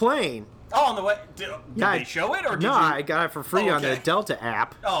 On the plane. Oh, on the way. Did Yeah, they show it or did no, you? I got it for free Oh, on the okay. Delta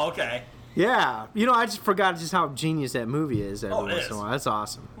app. Oh, okay. Yeah. You know, I just forgot just how genius that movie is every Oh, it once in is. a while. That's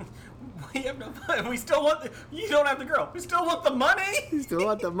awesome. We have no money. We still want. You don't have the girl. We still want the money. Still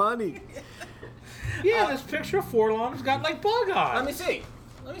want the money. Yeah, this picture of Forlom's got, like, bug eyes. Let me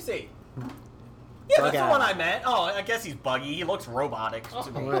see. Yeah, that's the Bug one eye. I meant. Oh, I guess he's buggy. He looks robotic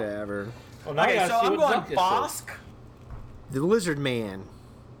to me. Whatever. Well, now I Okay, gotta so see I'm what going Zuckuss is. Bosk, The Lizard Man.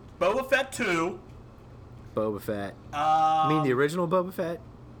 Boba Fett 2. Boba Fett. I mean the original Boba Fett?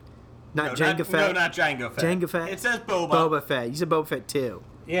 Not Jango Fett? No, not Jango Fett. Jango Fett? It says Boba. Boba Fett. You said Boba Fett 2.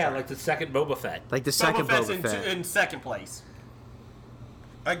 Yeah, like the second Boba Fett. Like the second Boba Fett's Boba Fett. in second place.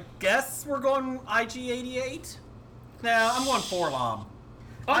 I guess we're going IG-88. No, I'm going Forlom.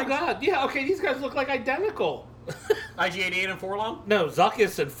 Oh, God. Yeah, okay, these guys look like identical. IG-88 and Forlom. No,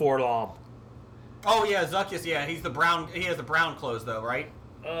 Zuckuss and Forlom. Oh yeah, Zuckuss. Yeah, he's the brown. He has the brown clothes though, right?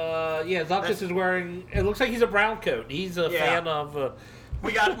 Yeah, Zuckuss is wearing... It looks like he's a brown coat. He's a Yeah. fan of...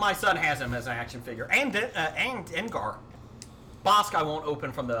 We got. My son has him as an action figure, and Dengar. Bosk, I won't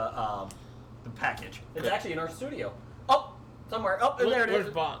open from the package. It's actually in our studio. Oh, somewhere. Oh, and there it Where's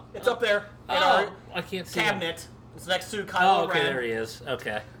is. Bosk? It's up there in Oh, our I can't see him. cabinet. It's next to Kylo Oh, okay, Ren. there he is.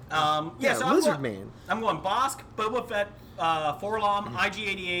 Okay. Yeah, So I'm Lizard going- Man. I'm going Bosk, Boba Fett, Forlom, Mm-hmm.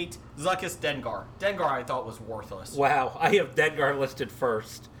 IG-88, Zuckuss, Dengar. Dengar I thought was worthless. Wow, I have Dengar listed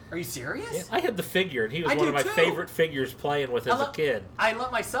first. Are you serious? I had the figure, and he was I one do of my too. favorite figures playing with as a kid. I let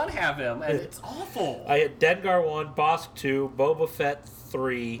my son have him, and it's awful. I had Dengar 1, Bosk 2, Boba Fett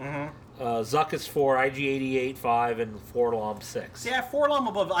 3, Zuckuss 4, IG-88 5, and Forlom 6. Yeah, Forlom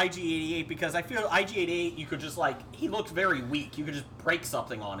above IG-88 because I feel IG-88 you could just he looks very weak. You could just break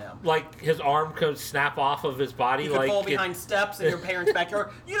something on him. Like his arm could snap off of his body. You could like fall it- behind steps in your parents'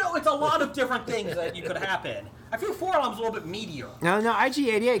 backyard. You know, it's a lot of different things that you could happen. I feel Forlom's a little bit meatier. No,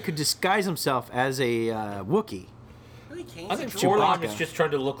 IG-88 could disguise himself as a Wookiee. Really can't I think see Forlom Chewbacca. is just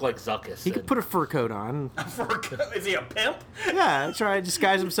trying to look like Zuckuss. He could put a fur coat on. Is he a pimp? Yeah, try to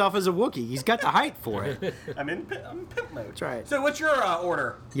disguise himself as a Wookiee. He's got the height for it. I'm in pimp mode. That's right. So what's your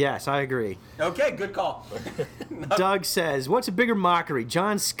order? Yes, I agree. Okay, good call. Doug says, what's a bigger mockery?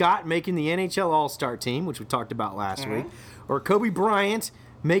 John Scott making the NHL All-Star team, which we talked about last week, or Kobe Bryant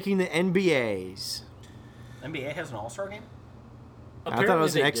making the NBAs? NBA has an All-Star game? I thought it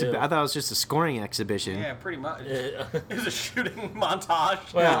was an Apparently they I thought it was just a scoring exhibition. Yeah, pretty much. It was a shooting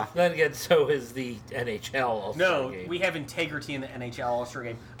montage. Well, Yeah. then again, so is the NHL All-Star No, game. we have integrity in the NHL All-Star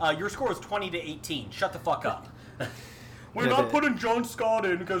game. Your score was 20-18. Shut the fuck up. We're Yeah, not but- putting John Scott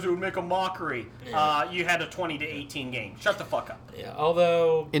in because it would make a mockery. You had a 20-18 game. Shut the fuck up. Yeah,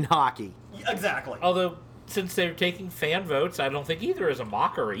 although In hockey. Exactly. since they're taking fan votes, I don't think either is a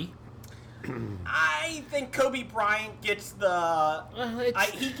mockery. I think Kobe Bryant gets the. It's-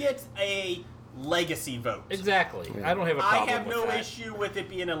 he gets a legacy vote. Exactly. I don't have a I problem have with no that. issue with it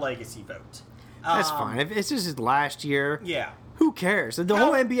being a legacy vote. That's fine. If it's just his last year, Yeah. who cares? The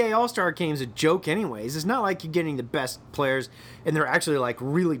whole NBA All-Star game is a joke anyways. It's not like you're getting the best players and they're actually like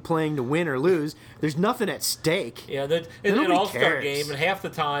really playing to win or lose. There's nothing at stake. Yeah, in an Nobody All-Star cares. game, and half the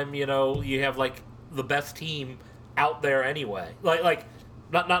time, you know, you have like the best team out there anyway. Like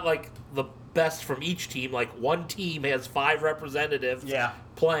not like the best from each team. Like one team has 5 representatives Yeah.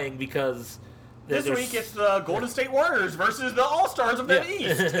 playing because This there's- week it's the Golden State Warriors versus the All-Stars of the Yeah.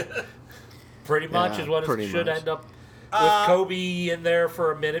 East. pretty much Yeah, is what it pretty should much. end up with Kobe in there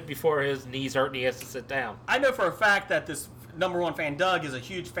for a minute before his knees hurt and he has to sit down. I know for a fact that this #1 fan, Doug, is a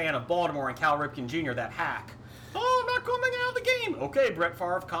huge fan of Baltimore and Cal Ripken Jr., that hack. Oh, I'm not coming out of the game. Okay, Brett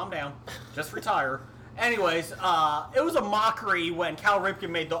Favre, calm down. Just retire. Anyways, it was a mockery when Cal Ripken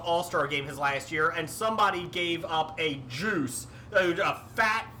made the All-Star game his last year, and somebody gave up a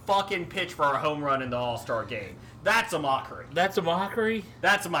fat fucking pitch for a home run in the All-Star game. That's a mockery. That's a mockery?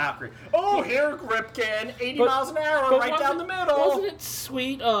 That's a mockery. Oh, here, Ripken, 80 miles an hour, right down the middle. Wasn't it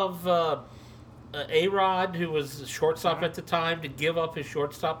sweet of A-Rod, who was shortstop at the time, to give up his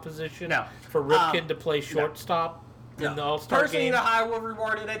shortstop position for Ripken to play shortstop in the All-Star Person game? in Ohio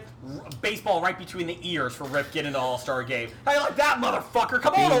rewarded it. Baseball right between the ears for Ripken in the All-Star game. How you like that, motherfucker?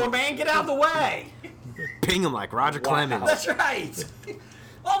 Come on, old man, get out of the way. Ping him like Roger Clemens. That's right.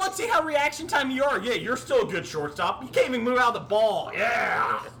 Oh, let's see how reaction time you are. Yeah, you're still a good shortstop. You can't even move out of the ball.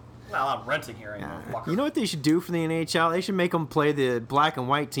 Yeah. Well, I'm renting here. You know what they should do for the NHL? They should make them play the black and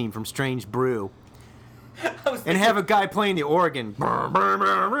white team from Strange Brew. And have a guy playing the organ.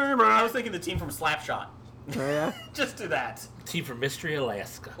 I was thinking the team from Slapshot. Oh, yeah? Just do that. Team from Mystery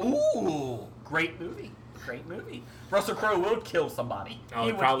Alaska. Ooh, great movie. Great movie. Russell Crowe would kill somebody.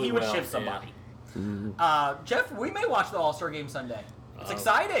 Oh, he would shift somebody. Yeah. Jeff, we may watch the All-Star game Sunday. It's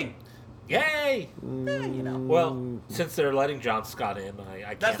exciting. Yay! You know. Well, since they're letting John Scott in, I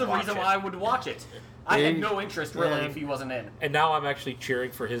can't That's the watch reason it. why I would watch it. I had no interest, really, if he wasn't in. And now I'm actually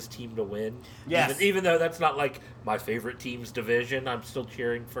cheering for his team to win. Yes. Even though that's not like my favorite team's division, I'm still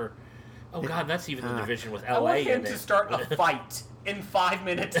cheering for... Oh, God, that's even the division with I LA want in him it. to start a fight in 5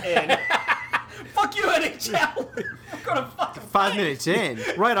 minutes in. Fuck you, NHL. I'm going to fucking 5 minutes in,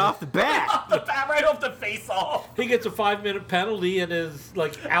 right off the bat. right off the face off. He gets a 5-minute penalty and is,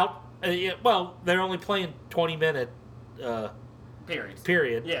 like, out... well, they're only playing 20-minute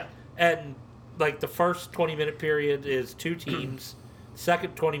period. Yeah. And, like, the first 20-minute period is 2 teams.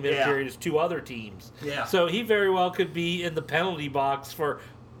 Second 20-minute period is 2 other teams. Yeah. So he very well could be in the penalty box for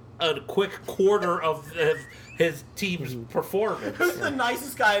a quick quarter of his team's performance. Who's the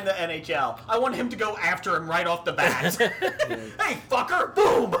nicest guy in the NHL? I want him to go after him right off the bat. Hey, fucker!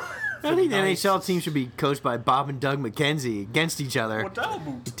 Boom! I think the NHL team should be coached by Bob and Doug McKenzie against each other. What that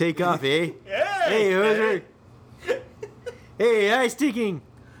boot? Take off, eh? Hey, Hoser. Hey, ice sticking.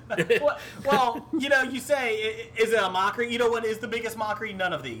 Well, you know, you say, is it a mockery? You know what is the biggest mockery?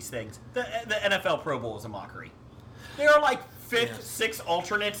 None of these things. The NFL Pro Bowl is a mockery. There are like 5th, 6th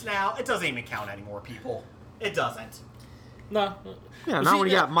alternates now. It doesn't even count anymore, people. It doesn't. No. Yeah, not when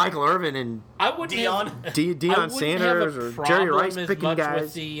you got Michael Irvin and Deion Sanders or Jerry Rice picking guys.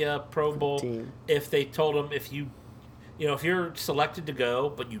 With the Pro Bowl, if they told them if you're selected to go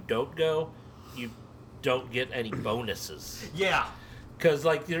but you don't go, you don't get any bonuses. Yeah. Because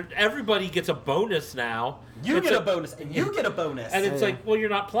like everybody gets a bonus now. You get a bonus, and you get a bonus. And it's like, well, you're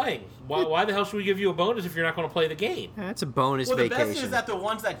not playing. Why the hell should we give you a bonus if you're not going to play the game? That's a bonus vacation. vacation. Well, the best is that the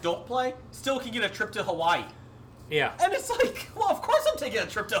ones that don't play still can get a trip to Hawaii. Yeah. And it's like, well, of course I'm taking a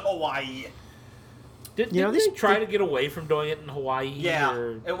trip to Hawaii. Did they try to get away from doing it in Hawaii? Yeah.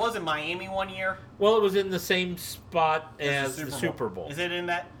 Or... It was in Miami one year. Well, it was in the same spot as the Super Bowl. Is it in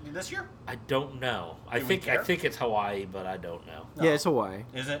that this year? I don't know. I think it's Hawaii, but I don't know. No. Yeah, it's Hawaii.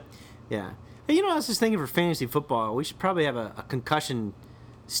 Is it? Yeah. Hey, I was just thinking for fantasy football, we should probably have a concussion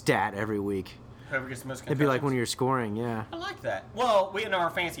stat every week. Whoever gets the most concussions. It'd be like when you're scoring, yeah. I like that. Well, in our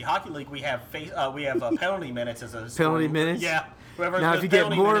fantasy hockey league, we have penalty minutes as a penalty minutes. Yeah. Now, if you get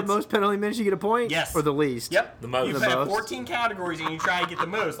most penalty minutes, you get a point. Yes. Or the least. Yep. The most. You have 14 categories, and you try to get the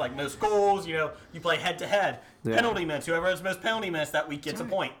most, like most goals. You play head to head. Penalty minutes. Whoever has the most penalty minutes that week gets a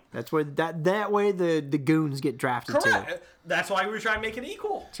point. That's where that way the goons get drafted. Correct. Too. That's why we try to make it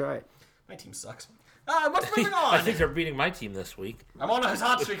equal. That's right. My team sucks. What's moving on? I think they're beating my team this week. I'm on a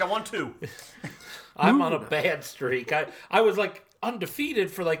hot streak. I won 2. I'm on a bad streak. I was like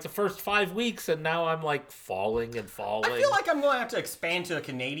undefeated for like the first 5 weeks, and now I'm like falling and falling. I feel like I'm going to have to expand to a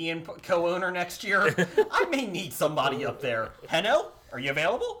Canadian co-owner next year. I may need somebody up there. Heno, are you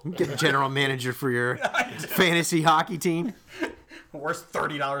available? Get a general manager for your fantasy hockey team. Worst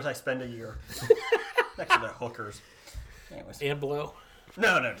 $30 I spend a year. Next to the hookers. Anyways. And below?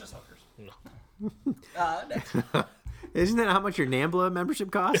 No, just hookers. No. Next. Isn't that how much your NAMBLA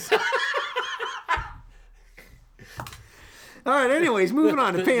membership costs? All right, anyways, moving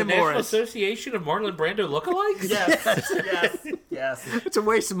on to Pam the Morris. National Association of Marlon Brando lookalikes? Yes. It's a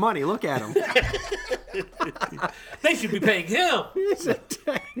waste of money. Look at him. They should be paying him.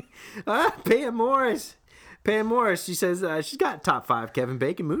 Pam Morris. Pam Morris, she says she's got top 5 Kevin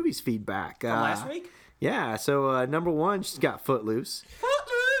Bacon movies feedback. From last week? Yeah, so number 1, she's got Footloose.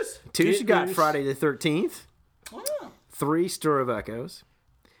 Footloose! 2, she got Friday the 13th. Oh. 3, Stir of Echoes.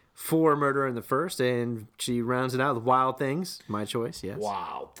 4, Murder in the First, and she rounds it out with Wild Things. My choice, yes.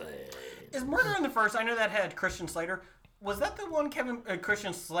 Wild Things. Is Murder in the First? I know that had Christian Slater. Was that the one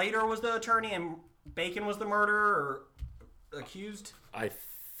Christian Slater was the attorney and Bacon was the murderer or accused? I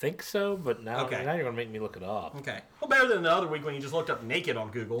think so, but now you're going to make me look it up. Okay. Well, better than the other week when you just looked up naked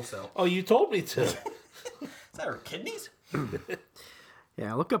on Google, so. Oh, you told me to. Is that her kidneys?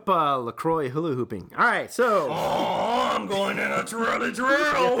 Yeah, look up LaCroix hula hooping. All right, so Oh, I'm going in a twirly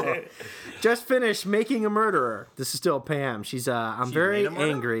twirl. just finished Making a Murderer. This is still Pam. She's I'm very made a murderer?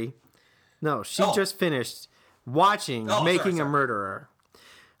 angry. No, she Oh. just finished watching Making sorry. a Murderer.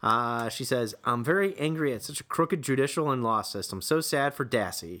 She says, I'm very angry at such a crooked judicial and law system. So sad for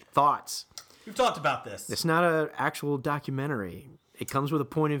Dassey. Thoughts? We've talked about this. It's not an actual documentary. It comes with a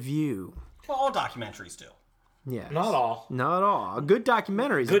point of view. Well, all documentaries do. Yeah. Not all. Not at all. A good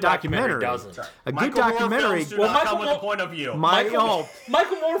documentary is Good a documentary. documentary doesn't. A good Michael Moore documentary. films do Well, not Michael come with a Moore- point of view.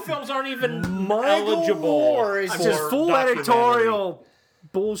 Michael Moore films aren't even eligible. Moore is for just full documentary. editorial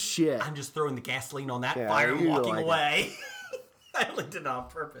bullshit. I'm just throwing the gasoline on that Yeah, fire and you walking like it. away. I only did it on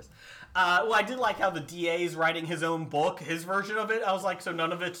purpose. Well, I did like how the DA is writing his own book, his version of it. I was like, so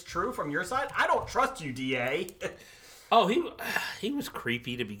none of it's true from your side? I don't trust you, DA. Oh, he was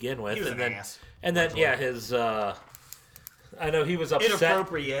creepy to begin with. He was and an then, ass. And then, yeah, his... I know he was upset.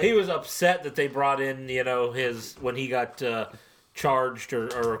 Inappropriate. He was upset that they brought in, his... When he got charged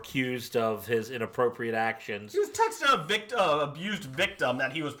or accused of his inappropriate actions. He was texting a abused victim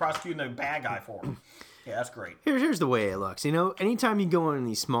that he was prosecuting a bad guy for. Yeah, that's great. Here's the way it looks. Anytime you go in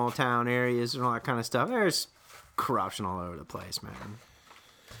these small town areas and all that kind of stuff, there's corruption all over the place, man.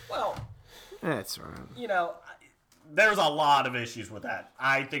 Well, That's right. There's a lot of issues with that.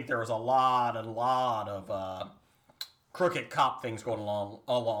 I think there was a lot of crooked cop things going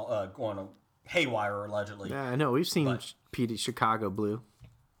going haywire allegedly. Yeah, I know. We've seen Chicago Blue.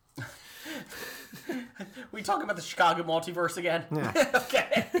 We talking about the Chicago multiverse again? Yeah.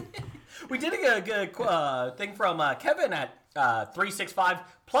 Okay. We did a good thing from Kevin at 365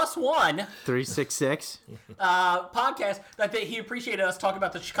 plus 1 366. podcast that he appreciated us talking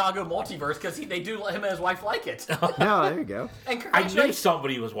about the Chicago multiverse because they do let him and his wife like it. No, there you go. And I congratulations. knew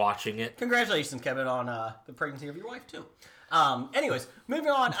somebody was watching it. Congratulations, Kevin, on the pregnancy of your wife, too. Anyways, moving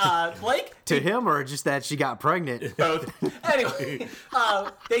on. Blake? To him or just that she got pregnant? Both. Anyway,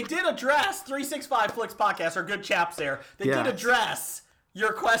 they did address 365 Flicks podcast, our good chaps there. They did Yes. address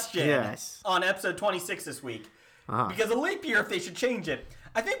your question Yes. on episode 26 this week. Uh-huh. Because a leap year, if they should change it.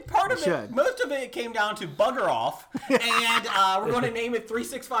 I think part of it, should. most of it came down to bugger off. And we're going to name it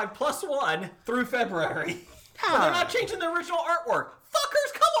 365 plus 1 through February. But they're not changing the original artwork.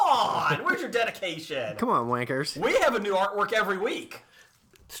 Fuckers, come on! Where's your dedication? Come on, wankers. We have a new artwork every week.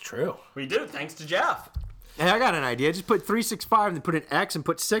 It's true. We do, thanks to Jeff. Hey, I got an idea. Just put 365 and then put an X and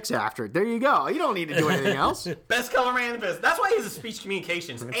put 6 after it. There you go. You don't need to do anything else. Best color man in the business. That's why he has a speech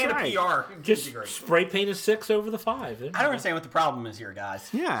communications and right. a PR Just degree. spray paint a 6 over the 5. I don't understand what the problem is here, guys.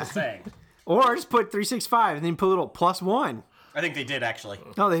 Yeah. Just saying. Or just put 365 and then put a little plus 1. I think they did, actually.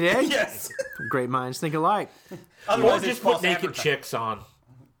 Oh, they did? Yes. Great minds think alike. Or Otherwise, it's just put false naked advertising. chicks on.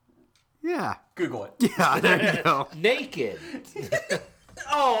 Yeah. Google it. Yeah, there you go. Naked.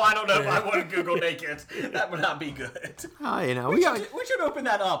 Oh, I don't know if I want to Google naked. That would not be good. Oh, we We got. should open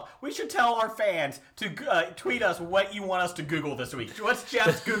that up. We should tell our fans to tweet us what you want us to Google this week. What's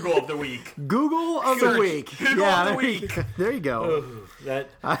Jeff's Google of the week? Google of the Search. week. Google yeah, of the there you week. go. There you go. That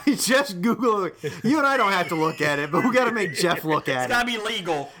I just Google. You and I don't have to look at it, but we got to make Jeff look at It's got it. to be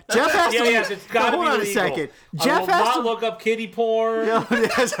legal. Jeff has to. yes, it's got to be Hold on legal. a second. I Jeff will has not to look up kitty porn. No,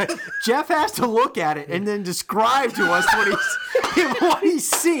 yes, Jeff has to look at it and then describe to us what he's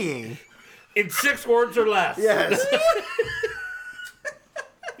seeing. In 6 words or less. Yes.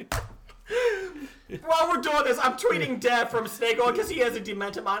 While we're doing this, I'm tweeting Dev from Snake Oil because he has a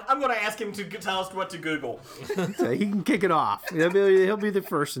demented mind. I'm going to ask him to tell us what to Google. So he can kick it off. He'll be the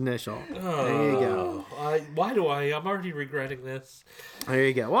first initial. There you go. Why do I? I'm already regretting this. There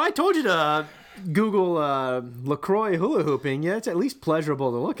you go. Well, I told you to Google LaCroix hula hooping. Yeah, it's at least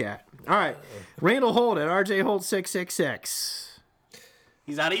pleasurable to look at. All right. Randall Holt at RJ Holt 666.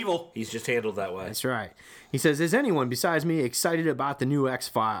 He's not evil. He's just handled that way. That's right. He says, is anyone besides me excited about the new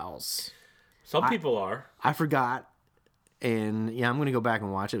X-Files? Some people are. I forgot. And, yeah, I'm going to go back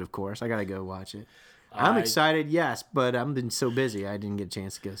and watch it, of course. I got to go watch it. I'm excited, yes, but I've been so busy I didn't get a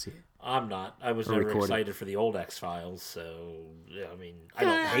chance to go see it. I'm not. I was never record it. excited for the old X-Files, so, yeah, I mean, I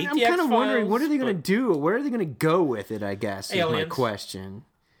don't hate I'm the kind X-Files. of wondering, what are they going to but do? Where are they going to go with it, I guess, is my Aliens. question.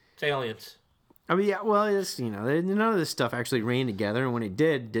 It's aliens. I mean, yeah, well, it's, none of this stuff actually ran together, and when it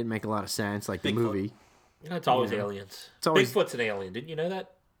didn't make a lot of sense, like the Bigfoot. movie. It's always aliens. It's always- Bigfoot's an alien. Didn't you know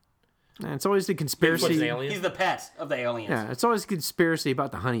that? And it's always the Bigfoot's conspiracy. an alien. He's the pet of the aliens. Yeah, it's always a conspiracy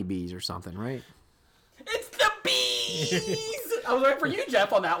about the honeybees or something, right? It's the bees! I was waiting for you,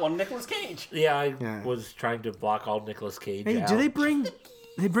 Jeff, on that one. Nicolas Cage. Yeah, I Yeah. was trying to block all Nicolas Cage Hey, out. do they bring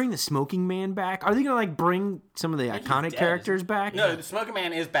the Smoking Man back? Are they gonna bring some of the iconic dead. characters back? No, the Smoking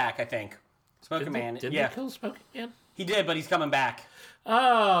Man is back, I think. Smoking Man. Didn't Yeah, they kill Smoking Man? he did, but he's coming back.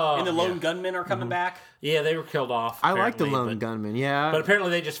 Oh. And the lone gunmen are coming back. Yeah, they were killed off. I like the apparently, lone gunman. Yeah, But apparently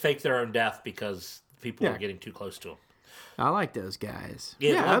they just faked their own death because people Yeah. were getting too close to them. I like those guys.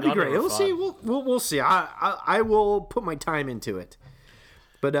 Yeah, Yeah, the that'd be Lone Gunmen great. were We'll see. fun. We'll see. I will put my time into it.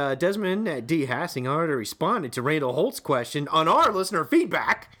 But Desmond at D. Hassing already responded to Randall Holt's question on our listener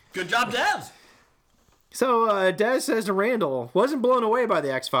feedback. Good job, Des. So Des says to Randall, wasn't blown away by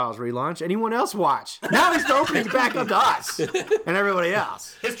the X-Files relaunch. Anyone else watch? Now he's opening it back up to us and everybody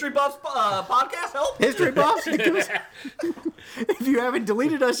else. History Buffs podcast help? History buffs, if you haven't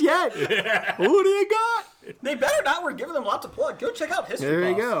deleted us yet, what do you got? They better not. We're giving them lots of plug. Go check out History There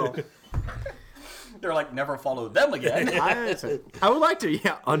you Buffs. go. They're like, never follow them again. I would like to,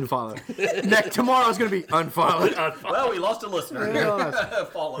 unfollow. Tomorrow's going to be unfollowed. Well, we lost a listener.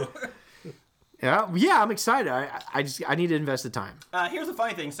 Follow. Yeah, I'm excited. I need to invest the time. Here's the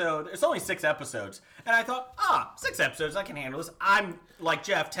funny thing. So there's only 6 episodes, and I thought, 6 episodes, I can handle this. I'm like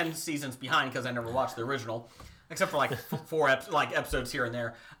Jeff, 10 seasons behind because I never watched the original, except for like 4 episodes here and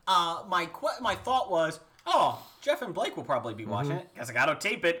there. My thought was, Jeff and Blake will probably be watching it. Guess I gotta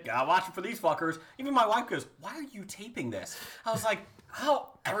tape it. Gotta watch it for these fuckers. Even my wife goes, "Why are you taping this?" I was like, "Oh,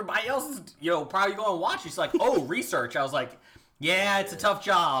 everybody else is, probably going to watch." She's like, "Oh, research." I was like, yeah, it's a tough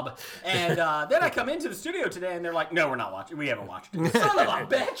job. And then I come into the studio today, and they're like, "No, we're not watching. We haven't watched it." Son of a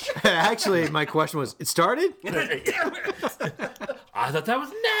bitch! Actually, my question was, it started? Damn it! I thought that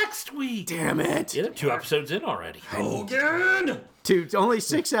was next week. Damn it. Yeah, 2 episodes in already. Hogan! Only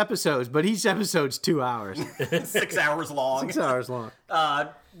 6 episodes, but each episode's 2 hours. 6 hours long. 6 hours long.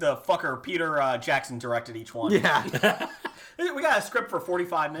 The fucker Peter Jackson directed each one. Yeah, We got a script for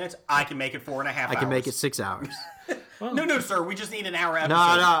 45 minutes. I can make it 4.5 hours. I can make it 6 hours. No, sir. We just need an hour episode.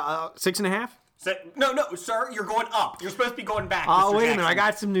 No, 6.5? No, sir. You're going up. You're supposed to be going back. Oh, Mr. wait a Jackson. minute. I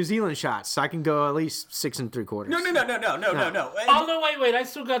got some New Zealand shots, so I can go at least 6 3/4. No. Oh, no, wait. I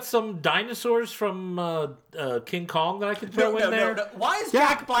still got some dinosaurs from King Kong that I can throw in there. No. Why is Yeah,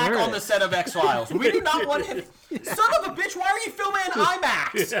 Jack Black there it on the is. set of X-Files? We do not want him. Son of a bitch, why are you filming in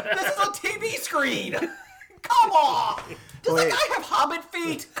IMAX? This is a TV screen. Come on. Does that guy have hobbit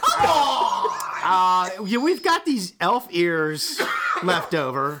feet? Come on. Yeah, we've got these elf ears left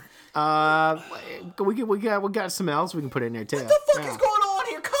over. We got some else we can put in there too. What the fuck is going on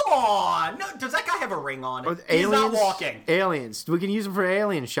here? Come on. No, does that guy have a ring on? He's not walking. Aliens. We can use them for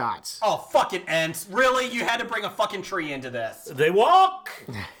alien shots. Oh, fucking ends. Really? You had to bring a fucking tree into this. They walk.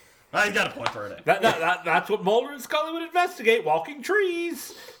 I got a point for it. That's what Mulder and Scully would investigate, walking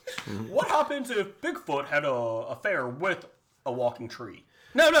trees. What happens if Bigfoot had an affair with a walking tree?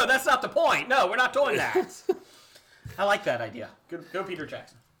 No, that's not the point. No, we're not doing that. I like that idea. Go Peter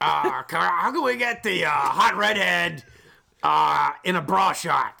Jackson. How can we get the hot redhead in a bra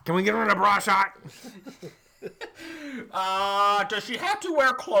shot? Can we get her in a bra shot? Does she have to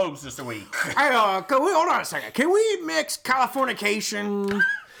wear clothes this week? Hey, hold on a second. Can we mix Californication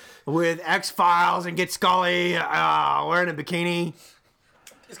with X-Files and get Scully wearing a bikini?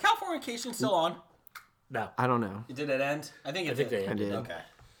 Is Californication still on? No. I don't know. Did it end? I think think they I did. Okay.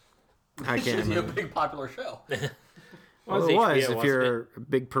 I It can't should be a remember. big popular show. Well, it was if you're a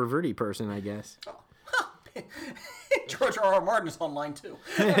big perverty person, I guess. George R.R. Martin is online too.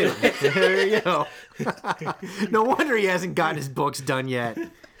 There you go. No wonder he hasn't gotten his books done yet.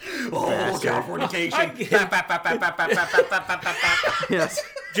 Oh, Californication. Yes.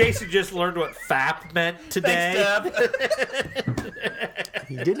 Jason just learned what FAP meant today. Thanks, Deb.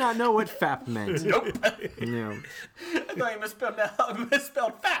 He did not know what FAP meant. Nope. No. I thought you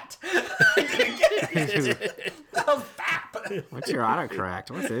misspelled fat. I didn't get it. That was fap. What's your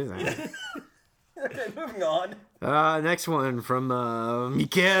autocorrect? What's his name? Okay, moving on. Next one from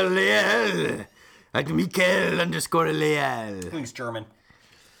Michael Leal. At Michael _ Leal. I think it's German.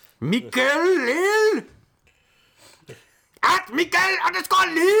 Michael Leal. At Michael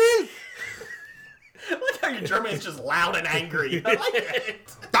 _ Leal. I like how your German is just loud and angry. I like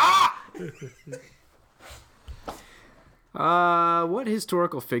it. What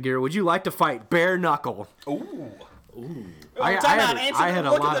historical figure would you like to fight bare knuckle? Ooh. I had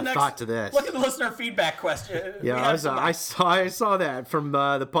a lot of thought to this. Look at the listener feedback question. Yeah, I saw that from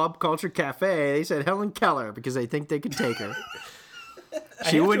the Pop Culture Cafe. They said Helen Keller because they think they could take her.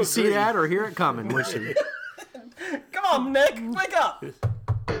 She wouldn't see that or hear it coming, would she? Come on, Nick, wake up.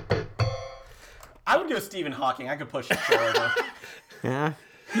 I would go Stephen Hawking. I could push his chair over. Yeah.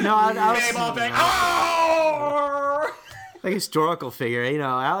 No, I was. Oh! Like historical figure. You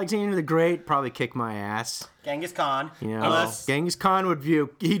know, Alexander the Great probably kicked my ass. Genghis Khan. You know, Unless, Genghis Khan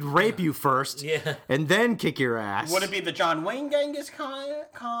he'd rape you first, and then kick your ass. would it be the John Wayne Genghis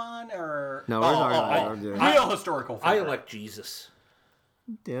Khan or No, we're talking about real historical figure? I elect Jesus.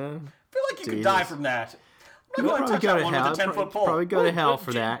 Yeah. I feel like you could Jesus. die from that. I'm You'll not going to touch that one with a 10-foot pole. Probably go to hell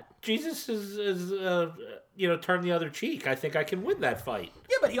for that. Jesus is turned the other cheek. I think I can win that fight.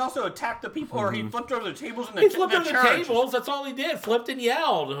 Yeah, but he also attacked the people, or he flipped over the tables in the He flipped in over the the church. tables. That's all he did. Flipped and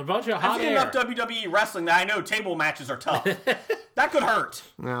yelled. A bunch of I've hot seen air. enough WWE wrestling that I know table matches are tough. That could hurt.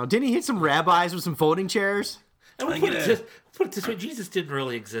 No, didn't he hit some rabbis with some folding chairs? And we'll put it this way: Jesus didn't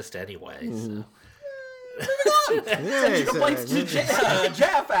really exist anyway. So. Send your complaints to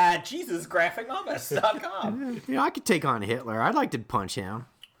Jeff at JesusGraphicNovice.com. You know, I could take on Hitler. I'd like to punch him.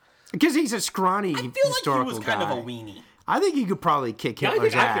 Because he's a scrawny I feel like historical he was kind guy. of a weenie. I think you could probably kick Yeah, I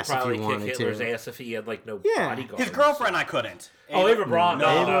Hitler's think I could ass if probably you kick wanted Hitler's to. ass if he had like no Yeah. bodyguard. His girlfriend, I couldn't. Oh, Ava Braun.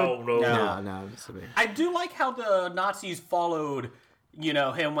 No. No. I do like how the Nazis followed,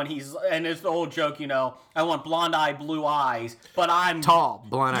 him when he's, and it's the old joke, I want blonde-eyed, blue eyes, but I'm Tall,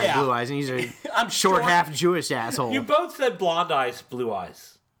 blonde-eyed, Yeah. blue eyes, and he's a I'm short, half Jewish asshole. You both said blonde eyes, blue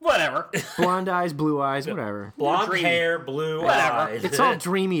eyes. Whatever. Blonde eyes, blue eyes, whatever. Blonde dreamy. hair, blue Whatever. eyes. It's all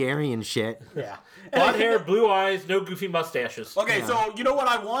dreamy Aryan shit. Yeah. Blonde hair, blue eyes, no goofy mustaches. Okay, so you know what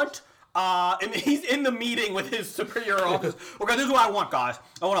I want? And he's in the meeting with his superior office. Okay, this is what I want, guys.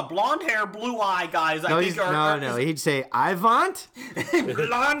 I want a blonde hair, blue eye guys. No, he'd say, I want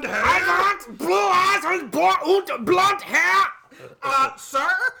blonde hair. I want blue eyes and blonde hair. Sir?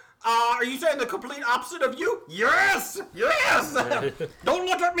 Are you saying the complete opposite of you? Yes! Yes! Don't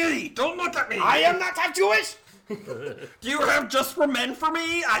look at me! Don't look at me! I am not half Jewish. Do you have just for men for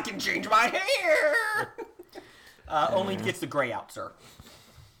me? I can change my hair! Only gets the gray out, sir.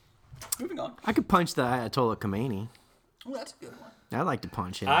 Moving on. I could punch the Ayatollah Khomeini. Oh, that's a good one. I'd like to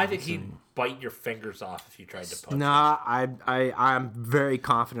punch him. I think he'd bite your fingers off if you tried to punch him. Nah, I'm very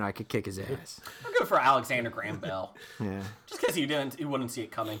confident I could kick his ass. I'm good for Alexander Graham Bell. Yeah, Just because he wouldn't see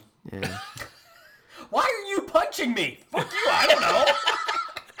it coming. yeah. Why are you punching me? Fuck you, I don't know.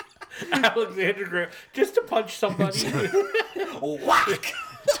 Alexander Graham, just to punch somebody. Whack!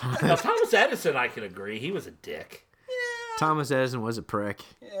 Now, Thomas Edison, I can agree. He was a dick. Thomas Edison was a prick.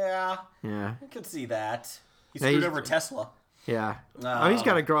 Yeah, Yeah, I could see that. He Yeah, screwed he's- over Tesla. yeah. Oh, he's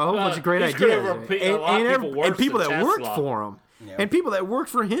got a whole bunch of great he screwed ideas. over a lot of people worse and people than that worked Tesla. for him. Yeah. And people that worked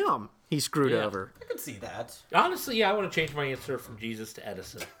for him, he screwed Yeah. over. I could see that. Honestly, yeah, I want to change my answer from Jesus to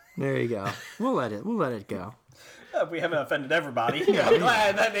Edison. There you go. We'll let it go. We haven't offended everybody. I'm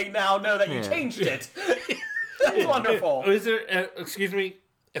glad that they now know that you Yeah. changed it. That's wonderful. Is there? Excuse me.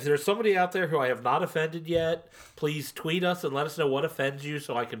 If there's somebody out there who I have not offended yet, please tweet us and let us know what offends you,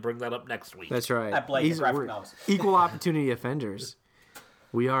 so I can bring that up next week. That's right. At Blake, the graphic we're novels. equal opportunity offenders.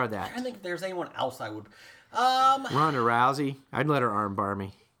 We are that. I don't think there's anyone else I would. Ronda Rousey, I'd let her armbar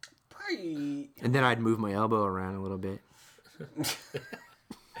me. Probably. And then I'd move my elbow around a little bit.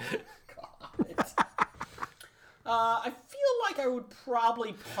 I feel like I would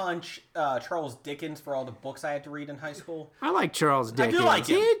probably punch Charles Dickens for all the books I had to read in high school. I like Charles Dickens. like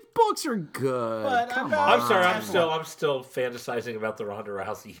him. His books are good. But Come I'm on. I'm sorry. I'm still fantasizing about the Ronda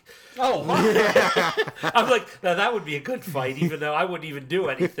Rousey. Oh, my. I'm like, now that would be a good fight, even though I wouldn't even do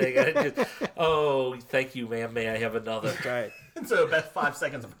anything. Oh, thank you, ma'am. May I have another? Right. So best 5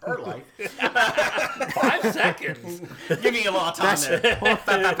 seconds of her life. 5 seconds. Give me a lot of time there.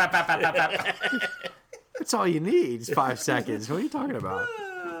 That's all you need is 5 seconds. What are you talking about?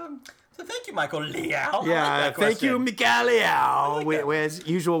 So thank you, Michael Liao. Yeah, I like that thank you, question. Miguel. As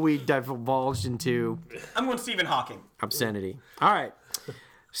usual, we divulged into I'm going Stephen Hawking. obscenity. All right.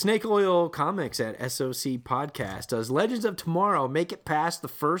 Snake Oil Comics at SOC Podcast. Does Legends of Tomorrow make it past the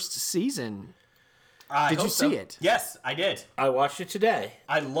first season? I Did you hope so. see it? Yes, I did. I watched it today.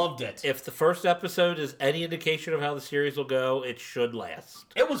 I loved it. If the first episode is any indication of how the series will go, it should last.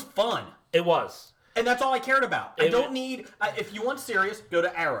 It was fun. It was. And that's all I cared about. I It- don't need... if you want serious, go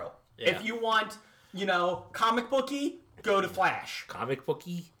to Arrow. Yeah. If you want, comic booky, go to Flash. Comic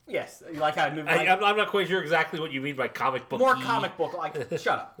booky? Yes, like how I moved... I'm not quite sure exactly what you mean by comic book. more comic book, like,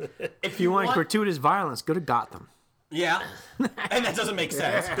 shut up. If you want gratuitous violence, go to Gotham. Yeah, and that doesn't make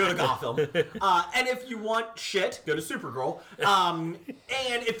sense. Go to Gotham. And if you want shit, go to Supergirl. And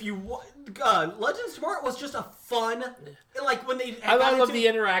if you want... Legends of Tomorrow was just a fun... Like, when they... I love the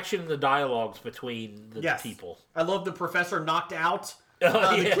interaction and the dialogues between the people. I love the professor knocked out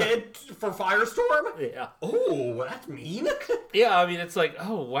Oh, the yeah. kid for Firestorm. Yeah. Oh, that's mean. Yeah, I mean, it's like,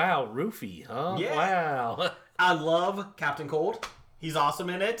 oh, wow, Roofy, huh? Yeah. Wow. I love Captain Cold. He's awesome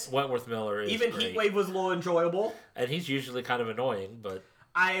in it. Wentworth Miller is Even great. Heatwave was a little enjoyable. And he's usually kind of annoying, but...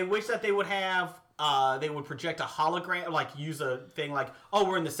 I wish that they would have, they would project a hologram, like use a thing like, oh,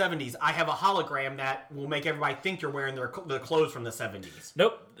 we're in the 70s. I have a hologram that will make everybody think you're wearing their clothes from the 70s.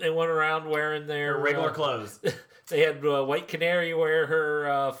 Nope, they went around wearing their... Regular clothes. They had White Canary wear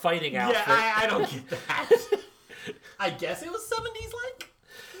her fighting outfit. Yeah, I don't get that. I guess it was 70s, like,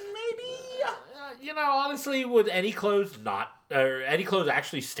 maybe. Honestly, would any clothes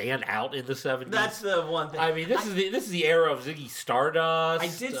actually stand out in the 70s? That's the one thing. I mean, this is the era of Ziggy Stardust. I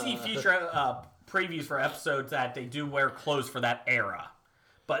did see future previews for episodes that they do wear clothes for that era.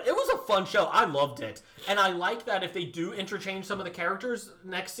 But it was a fun show. I loved it. And I like that if they do interchange some of the characters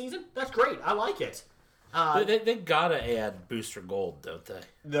next season, that's great. I like it. They gotta add Booster Gold, don't they?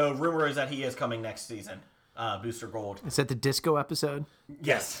 The rumor is that he is coming next season. Booster Gold. Is that the disco episode?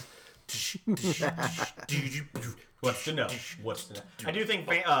 Yes. What's to know? I do think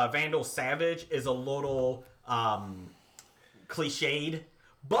Vandal Savage is a little cliched,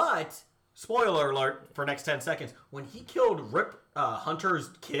 but spoiler alert for next 10 seconds. When he killed Rip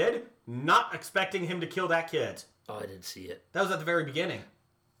Hunter's kid, not expecting him to kill that kid. Oh, I didn't see it. That was at the very beginning.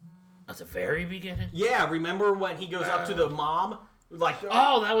 At the very beginning? Yeah, remember when he goes up to the mom?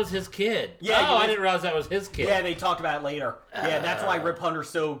 Oh, that was his kid. Yeah, I didn't realize that was his kid. Yeah, they talked about it later. Yeah, that's why Rip Hunter's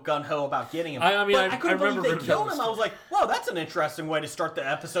so gun-ho about getting him. I couldn't remember believe Rip they killed Hunter's him. I was like, wow, that's an interesting way to start the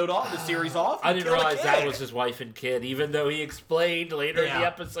episode off, the series off. I didn't Kill a realize that kid. was his wife and kid, even though he explained later in the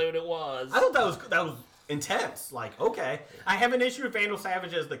episode it was. I thought that was intense. Like, okay. I have an issue with Vandal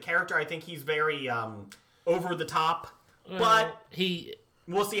Savage as the character. I think he's very over the top. But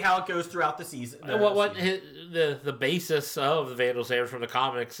we'll see how it goes throughout the season. The basis of the Vandal Savage from the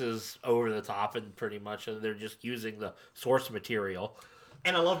comics is over the top, and pretty much they're just using the source material.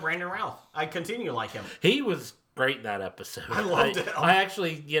 And I love Brandon Routh. I continue to like him. He was great in that episode. I loved it. I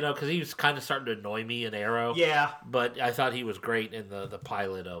actually, because he was kind of starting to annoy me in Arrow. Yeah. But I thought he was great in the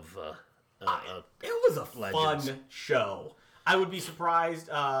pilot of it was a Legends. fun show. I would be surprised.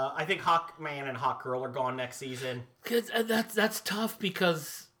 I think Hawkman and Hawkgirl are gone next season. Cause that's tough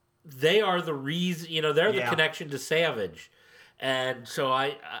because they are the reason. They're the connection to Savage, and so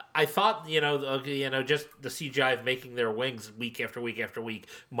I thought just the CGI of making their wings week after week after week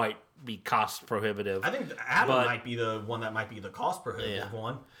might be cost prohibitive. I think Adam might be the one that might be the cost prohibitive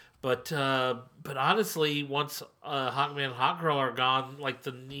one. But honestly, once Hawkman and Hawkgirl are gone, like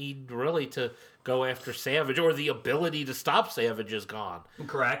the need really to go after Savage or the ability to stop Savage is gone.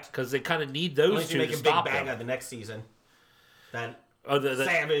 Correct. Because they kind of need those two to stop big bag him. of the next season.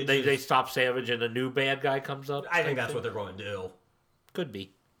 Savage. They stop Savage and a new bad guy comes up. I think that's what they're going to do. Could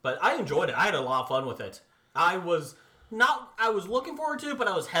be. But I enjoyed it. I had a lot of fun with it. I was looking forward to it, but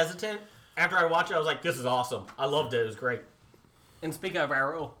I was hesitant. After I watched it, I was like, this is awesome. I loved it. It was great. And speaking of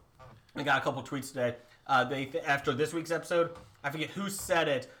Arrow, I got a couple tweets today. After this week's episode, I forget who said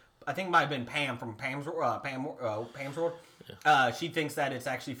it. I think it might have been Pam from Pam's World. Yeah. She thinks that it's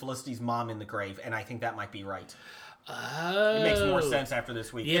actually Felicity's mom in the grave, and I think that might be right. It makes more sense after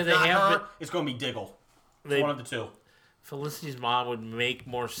this week. Yeah, if not her, it's going to be Diggle. One of the two. Felicity's mom would make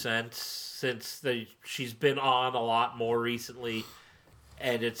more sense since she's been on a lot more recently,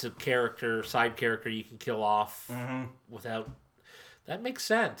 and it's a side character you can kill off without... That makes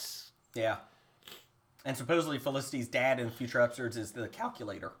sense. Yeah. And supposedly Felicity's dad in future episodes is the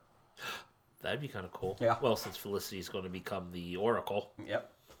calculator. That'd be kind of cool. Yeah. Well, since Felicity's going to become the Oracle.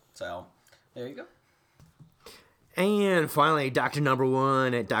 Yep. So, there you go. And finally, Dr. Number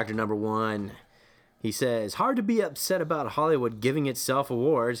One at Dr. Number One. He says, hard to be upset about Hollywood giving itself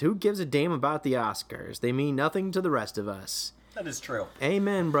awards. Who gives a damn about the Oscars? They mean nothing to the rest of us. That is true.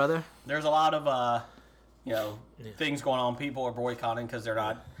 Amen, brother. There's a lot of, things going on. People are boycotting because they're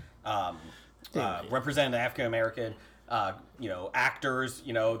not representing the African American, actors.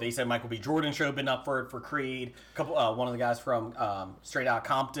 They said Michael B. Jordan should have been up for it for Creed. One of the guys from Straight Outta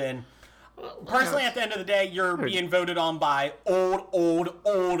Compton. Personally, at the end of the day, you're being voted on by old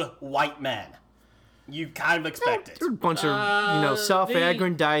white men. You kind of expect it. They're a bunch of,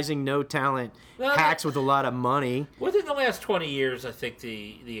 self-aggrandizing, no-talent hacks with a lot of money. Within the last 20 years, I think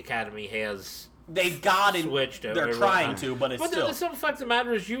the Academy has... They've got it. Switched. They're trying to, but it's still... The simple fact of the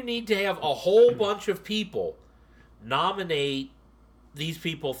matter is you need to have a whole bunch of people nominate these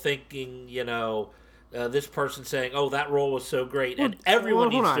people thinking, this person saying, oh, that role was so great, and everyone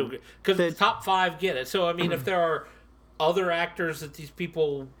needs to... Because the top 5 get it. So, I mean, if there are other actors that these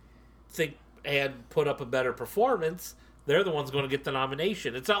people think had put up a better performance, they're the ones going to get the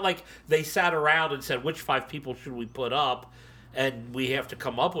nomination. It's not like they sat around and said, which 5 people should we put up, and we have to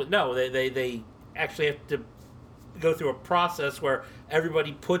come up with... No, they actually have to go through a process where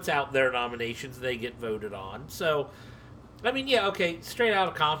everybody puts out their nominations, they get voted on. So, I mean, yeah, okay, Straight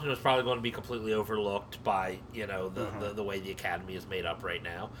Outta Compton was probably going to be completely overlooked by, the way the Academy is made up right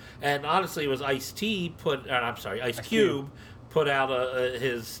now. And honestly, it was Ice Cube put out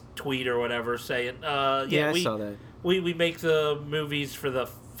his tweet or whatever saying, I saw that. We make the movies for the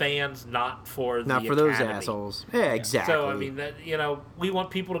fans, not for Not for Academy. those assholes. Yeah, exactly. So, I mean, that we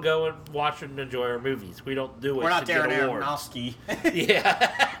want people to go and watch and enjoy our movies. We don't do it We're not to Darren get awards. Aronofsky.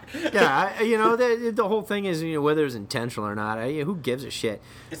 Yeah. Yeah, the whole thing is, whether it's intentional or not, who gives a shit?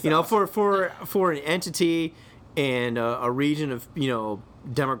 For an entity and a region of,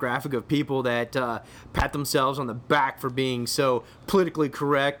 demographic of people that pat themselves on the back for being so politically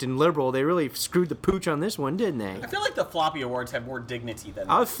correct and liberal, they really screwed the pooch on this one, didn't they? I feel like the Floppy Awards have more dignity than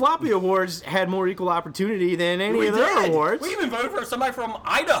Floppy Awards had more equal opportunity than any of their awards. We even voted for somebody from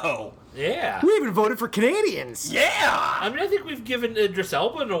Idaho. Yeah. We even voted for Canadians. Yeah! I mean, I think we've given Idris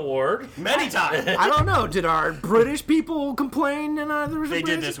Elba an award. Many times. I don't know. Did our British people complain? They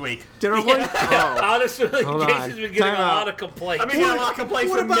did this week. Did our Honestly, Hold Casey's on. been getting Time a out. lot of complaints. I mean, got a lot of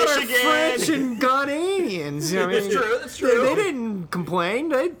complaints What from about Michigan. our French and Ghanaians? That's true. They didn't complain.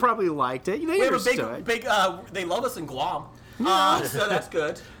 They probably liked it. They We have a understood. big, they love us in Guam. So that's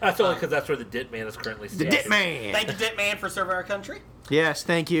good. That's only because that's where the Dit Man is currently The standing. Dit Man. Thank you, Dit Man, for serving our country. Yes,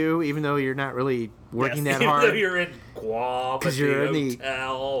 thank you. Even though you're not really working that Even hard. though you're in Guam, at you're in the the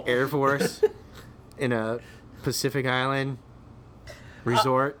hotel. Air Force in a Pacific Island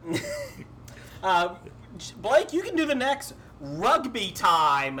resort. Blake, you can do the next rugby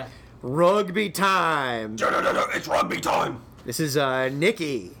time. Rugby time. It's rugby time. This is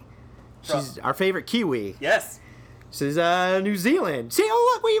Nikki. She's our favorite Kiwi. Yes. This is New Zealand. See,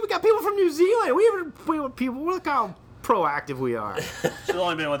 oh look, we got people from New Zealand. We have people. Look how proactive we are. She's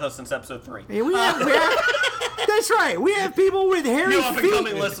only been with us since episode 3. And we have, that's right. We have people with hairy New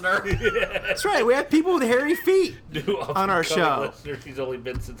up-and-coming feet. listener. That's right. We have people with hairy feet New on our show. listener. She's only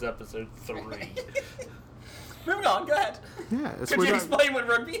been since episode 3. Moving on, go ahead. Yeah, that's Could where you the, explain what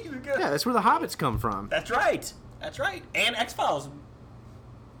rugby is? Good. yeah, that's where the hobbits come from. That's right. That's right. And X-Files.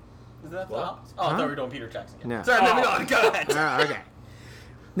 Is that the What? Hobbits? Oh, I thought we were doing Peter Jackson again. No. Sorry, moving on. Go ahead. Okay.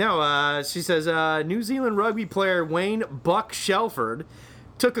 No, she says New Zealand rugby player Wayne Buck Shelford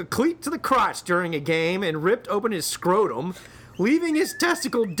took a cleat to the crotch during a game and ripped open his scrotum, leaving his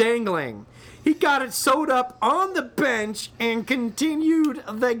testicle dangling. He got it sewed up on the bench and continued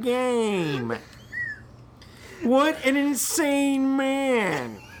the game. What an insane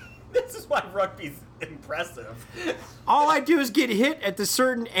man. This is why rugby's impressive. All I do is get hit at the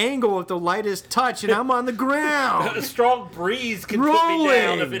certain angle at the lightest touch and I'm on the A ground. strong breeze can put me down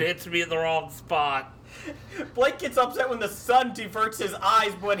Rolling. if it hits me in the wrong spot. Blake gets upset when the sun diverts his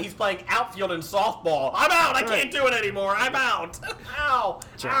eyes when he's playing outfield in softball. I'm out. I can't do it anymore. I'm out. Ow.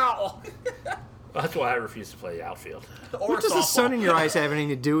 Ow. That's why I refuse to play outfield. Or What does the softball. sun in your eyes have anything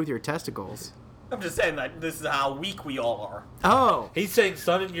to do with your testicles? I'm just saying that this is how weak we all are. Oh. He's saying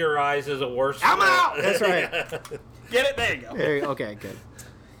sun in your eyes is a worse. I'm out! That's right. Get it? There you go. There you go. Okay, good.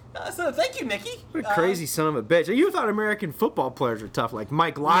 So thank you, Nikki. What a crazy son of a bitch. You thought American football players were tough, like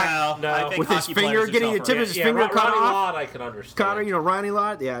Mike Lott. No, I think With his hockey finger players are getting the tougher. tip of his Yeah, finger cut Ronnie off. Lott, I can understand. Connor, Ronnie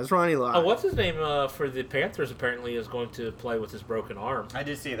Lott? Yeah, it's Ronnie Lott. Oh, what's his name for the Panthers? Apparently, is going to play with his broken arm. I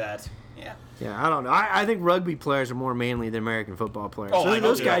did see that. Yeah. Yeah, I don't know. I think rugby players are more manly than American football players. Oh, I know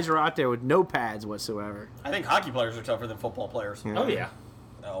Those that. guys are out there with no pads whatsoever. I think hockey players are tougher than football players. Oh yeah,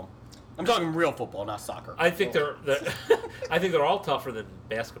 No. I'm talking real football, not soccer. I think they're I think they're all tougher than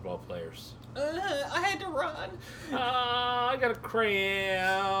basketball players. I had to run. I got a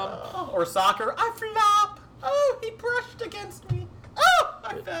cramp. Or soccer. I flop. Oh, he brushed against me. Oh,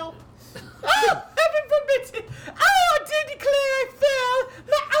 I fell. Oh, heaven forbid. Oh, I did declare I fell.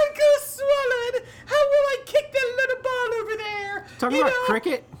 My ankle's swollen. How will I kick that little ball over there? Talking about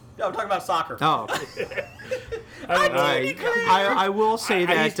cricket? No, I'm talking about soccer. Oh. I don't know. I will say I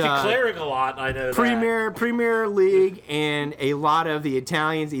that used declaring a lot. I know Premier League and a lot of the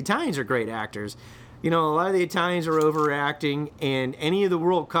Italians are great actors. You know, a lot of the Italians are overacting, and any of the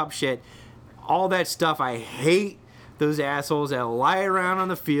World Cup shit, all that stuff, I hate those assholes that lie around on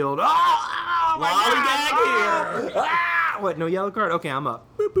the field. Oh my God. Lollygag here. Ah! What, no yellow card? Okay, I'm up.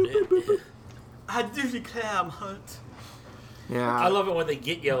 Boop, boop, boop, boop, boop. I do declare I'm hurt. Yeah. I love it when they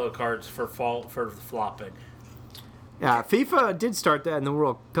get yellow cards for flopping. Yeah, FIFA did start that in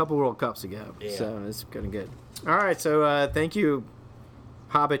the couple World Cups ago, Yeah. so it's kind of good. All right, so thank you,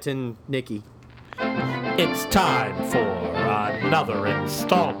 Hobbit and Nikki. It's time for another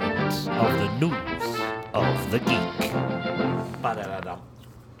installment of the News of the Geek. Ba-da-da-dum.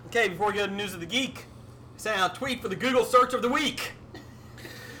 Okay, before we go to News of the Geek, Send out a tweet for the Google search of the week.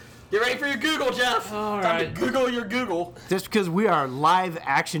 Get ready for your Google, Jeff. All Time right. to Google your Google. Just because we are a live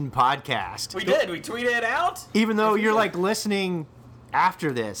action podcast. We did. We tweeted it out. Even though you're like listening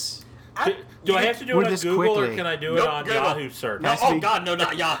after this. Do I have to do We're it on this Google quickly. or can I do Nope, it on Google. Yahoo search? No, Has to oh be- God, no,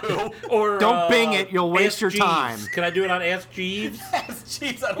 not Yahoo. Or Don't Bing it, you'll waste Ask your Jeeves. time. Can I do it on Ask Jeeves?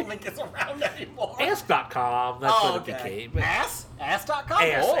 Jeez, I don't think it's around anymore. Ask.com. That's Oh, what it okay. became. Ass? Ass.com?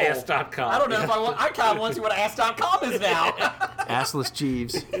 Ass, Oh. ass.com. I don't know if I want. I kind of want to see what ass.com is now. Assless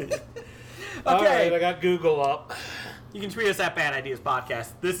Jeeves. Okay. All right, I got Google up. You can tweet us at Bad Ideas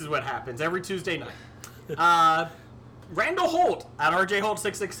Podcast. This is what happens every Tuesday night. Randall Holt at RJ Holt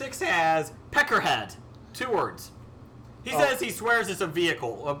 666 has Peckerhead. 2 words. He says he swears it's a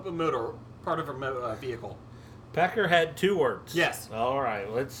vehicle, a motor, part of a vehicle. Pecker had 2 words. Yes. All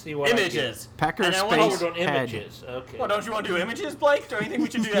right, let's see what Images. Pecker And I want I space get. Oh, we're doing head. images. Okay. Well, don't you want to do images, Blake? Don't you think we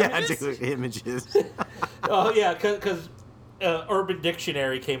should do Yeah, images? do images. Oh, yeah, because Urban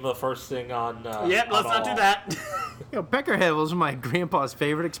Dictionary came the first thing on. Yep, let's on not do all. that. Peckerhead was my grandpa's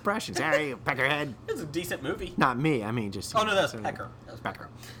favorite expressions. Hey, Peckerhead. It's a decent movie. Not me, I mean just... Oh, no, that's Pecker. That was Pecker.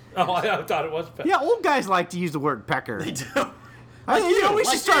 Oh, I thought it was Pecker. Yeah, old guys like to use the word pecker. They do. I think, we like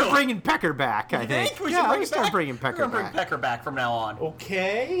should start you. bringing Pecker back, I think. We Yeah, should bring we it start back? bringing We're Pecker gonna bring back. Pecker back from now on.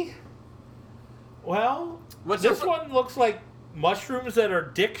 Okay. Well, What's this your- one looks like mushrooms that are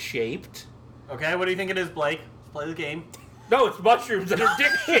dick-shaped. Okay, what do you think it is, Blake? Let's play the game. No, it's mushrooms that are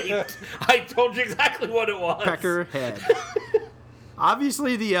dick-shaped. I told you exactly what it was. Peckerhead.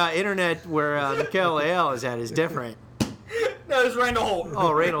 Obviously, the internet where Mikael Ale is at is different. No, it's Randall Holt.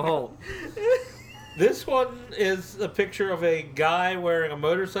 Oh, Randall Holt. This one is a picture of a guy wearing a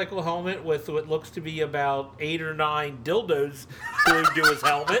motorcycle helmet with what looks to be about 8 or 9 dildos glued to his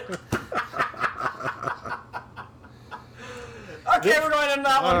helmet. Okay, we're going to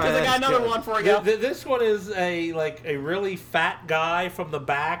that one because I got that's another good. one for you. This one is a really fat guy from the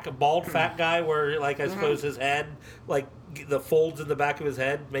back, a bald fat guy where I suppose his head, the folds in the back of his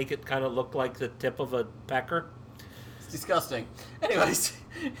head make it kind of look like the tip of a pecker. It's disgusting. Anyways,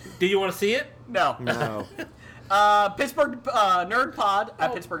 Do you want to see it? no. No. Pittsburgh Nerd Pod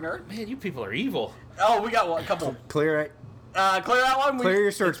at Pittsburgh Nerd. Man, you people are evil. Oh, we got one. A couple. Clear it. Clear that one. Clear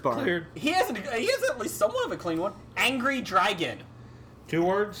your search bar. Cleared. He has at least somewhat of a clean one. Angry Dragon. 2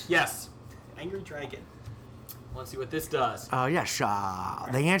 words? Yes. Angry Dragon. Let's see what this does. Yes,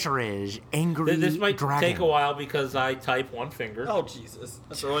 the answer is angry This might dragon. take a while because I type 1 finger. Oh, Jesus.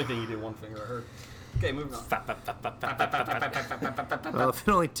 That's the only thing you do one finger, I heard. Okay, moving on. Well, if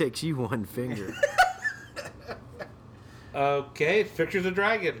it only takes you 1 finger. Okay, it's pictures of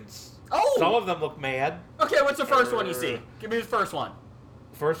dragons. Oh! Some of them look mad. Okay, what's the first one you see? Give me the first one.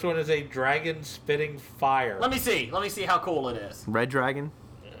 First one is a dragon spitting fire. Let me see. Let me see how cool it is. Red dragon.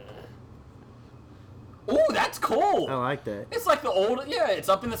 Ooh, that's cool. I like that. It's like the old, it's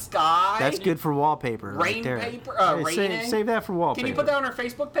up in the sky. That's good for wallpaper. right Rain there. paper, Hey, raining. save that for wallpaper. Can you put that on our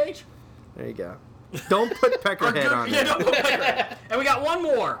Facebook page? There you go. Don't put Peckerhead on Yeah, there. don't put Pecker. And we got one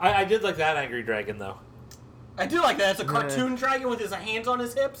more. I did like that angry dragon though. I do like that. It's a cartoon dragon with his hands on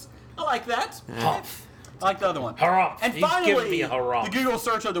his hips. I like that. Humph. I like the other one. Harumph. And He's giving finally, me a harumph. the Google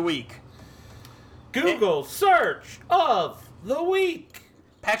search of the week. Google search of the week.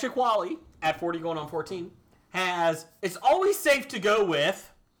 Patrick Wally, at 40 going on 14, has, it's always safe to go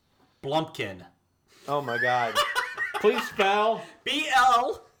with Blumpkin. Oh my God. Please spell.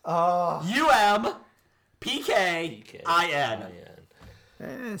 BLUMPKIN.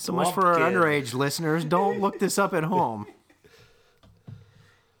 So much for our Lumpkin. underage listeners. Don't look this up at home.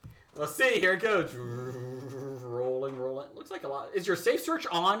 Let's see. Here it goes. Rolling. Looks like a lot. Is your safe search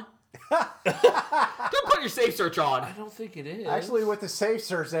on? Don't put your safe search on. I don't think it is. Actually, with the safe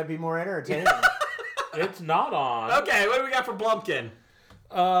search, that'd be more entertaining. it's not on. Okay, what do we got for Blumpkin?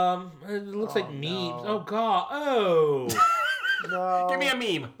 It looks like memes. Oh God. Oh. No. Give me a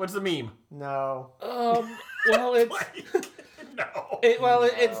meme. What's the meme? No. Well, it's No.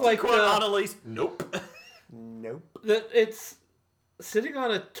 it's like Quote Annalise. Nope. Nope. it's sitting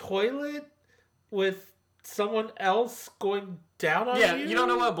on a toilet with someone else going down on Yeah, you. you don't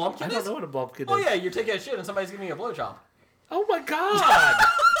know what a Blumpkin I is? don't know what a Blumpkin Oh is. yeah, you're taking a shit and somebody's giving you a blowjob. Oh my God.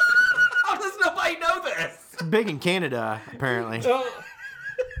 How does nobody know this? It's big in Canada, apparently.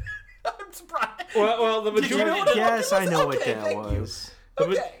 I'm surprised. well, the Did you know majority. what a Yes, I know what Okay, that thank you. was.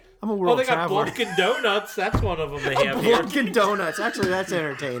 Okay. I'm a Oh, world they got traveler. Blumpkin donuts. That's one of them they have here. Blumpkin donuts. Actually, that's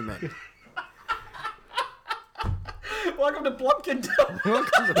entertainment. Welcome to Blumpkin Donuts.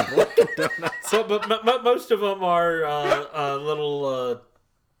 Welcome to Blumpkin donuts. So, but most of them are little.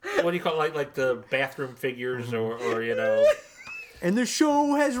 What do you call it? Like the bathroom figures, or you know. And the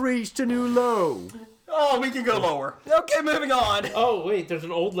show has reached a new low. Oh, we can go lower. Okay, moving on. Oh, wait, there's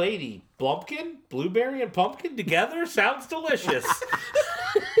an old lady. Blumpkin? Blueberry and pumpkin together? Sounds delicious.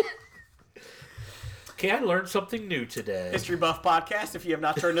 Okay, I learned something new today. History Buff Podcast, if you have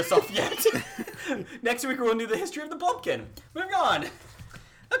not turned this off yet. Next week, we'll do the history of the Blumpkin. Moving on.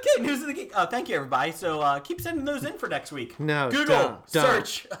 Okay, News of the Geek. Thank you, everybody. So keep sending those in for next week. No, Google don't,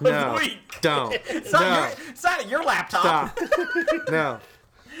 search of no, the week. Don't. It's not your laptop. Stop. No.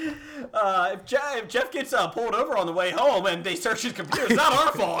 If Jeff gets pulled over on the way home and they search his computer, it's not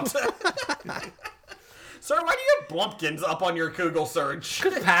our fault. Sir, why do you have Blumpkins up on your Google search?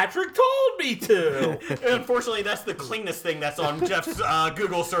 Because Patrick told me to. Unfortunately, that's the cleanest thing that's on Jeff's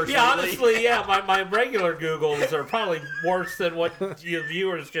Google search Yeah, lately. honestly, yeah, my regular Googles are probably worse than what the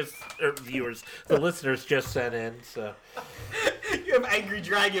listeners just sent in. So You have Angry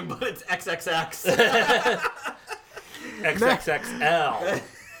Dragon, but it's XXX. XXXL.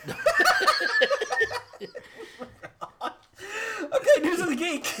 Okay, News of the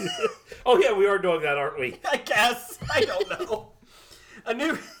Geek. Oh yeah, we are doing that, aren't we? I guess. I don't know. A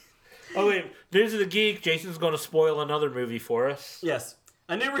new... Oh wait, News of the Geek. Jason's going to spoil another movie for us. Yes.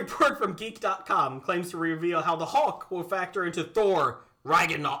 A new report from Geek.com claims to reveal how the Hulk will factor into Thor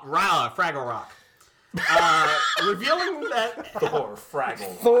Fraggle Rock. Revealing that... Thor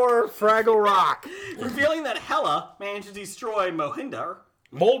Fraggle Rock. Revealing that Hela managed to destroy Mohinder.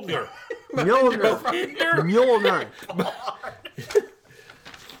 Mjolnir. Mjolnir.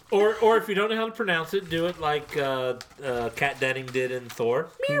 Or if you don't know how to pronounce it, do it like Kat Denning did in Thor.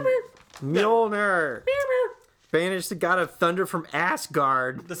 Mjolnir. Banished the god of thunder from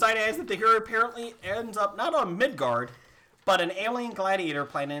Asgard. The site adds that the hero apparently ends up not on Midgard, but an alien gladiator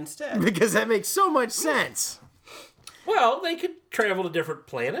planet instead. Because that makes so much sense. Well, they could travel to different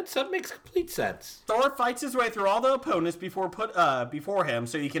planets. That makes complete sense. Thor fights his way through all the opponents before him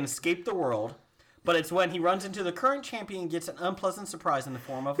so he can escape the world. But it's when he runs into the current champion and gets an unpleasant surprise in the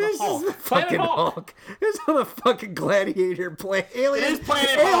form of the This Hulk. is the fucking Hulk. It's on a fucking gladiator planet. Alien, It is Planet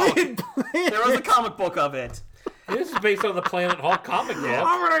Hulk. Alien planet. There was a comic book of it. This is based on the Planet Hulk comic book.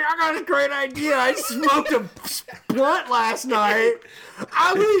 I got a great idea. I smoked a blunt last night.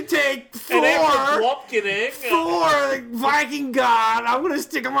 I'm going to take And after Thor, Blumpkining, the Viking god. I'm going to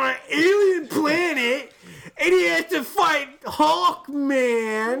stick him on an alien planet. And he has to fight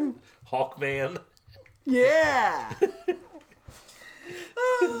Hawkman. Hawkman. Yeah.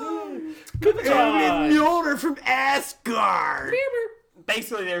 Good And time. Mjolnir from Asgard.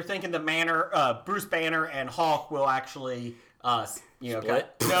 Basically, they're thinking Bruce Banner and Hulk will actually,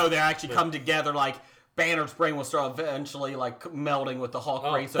 Split? no, they actually come together. Like Banner's brain will start eventually like melding with the Hulk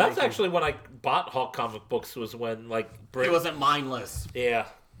brain. So That's they can- actually when I bought Hulk comic books, was when it wasn't mindless. Yeah.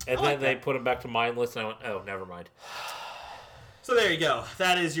 And like then they that. put him back to mindless, and I went, oh, never mind. So there you go.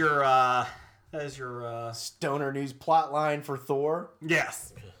 That is your Stoner News plotline for Thor.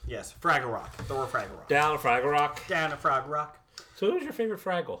 yes, Fraggle Rock, Thor Fraggle Rock. Down Fraggle Rock. Down at Fraggle Rock. So who's your favorite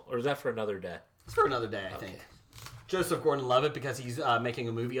Fraggle? Or is that for another day? It's for another day, I think. Joseph Gordon-Levitt because he's making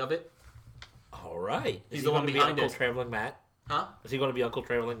a movie of it. All right. He's Is the he one going to be behind Uncle it. Traveling Matt? Huh? Is he going to be Uncle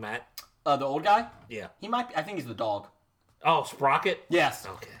Traveling Matt? The old guy? Yeah. He might be. I think he's the dog. Oh, Sprocket? Yes.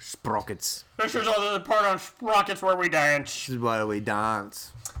 Okay. Sprockets. This is the part on Sprockets where we dance. This is why we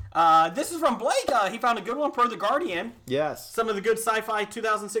dance. This is from Blake. He found a good one for The Guardian. Yes. Some of the good sci-fi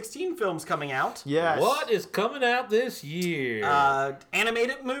 2016 films coming out. Yes. What is coming out this year?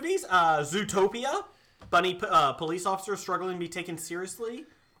 Animated movies. Zootopia. Bunny police officers struggling to be taken seriously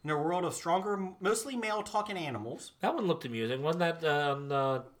in a world of stronger, mostly male talking animals. That one looked amusing. Wasn't that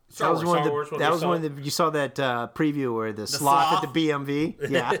on Star Wars. That when we was saw one of the. You saw that preview where the sloth at the BMV.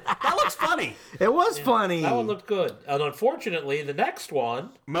 Yeah, That looks funny. it was funny. That one looked good. And unfortunately, the next one...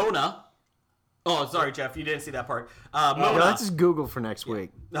 Mona. Oh, sorry, Jeff. You didn't see that part. No, Mona let's just Google for next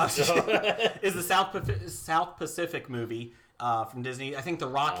week. is the South Pacific movie from Disney. I think The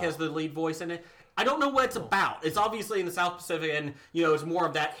Rock has the lead voice in it. I don't know what it's about. It's obviously in the South Pacific, and it's more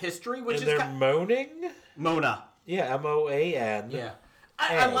of that history, which And they're moaning? Mona. Yeah, M-O-A-N. Yeah,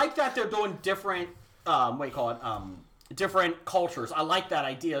 I like that they're doing different. Different cultures. I like that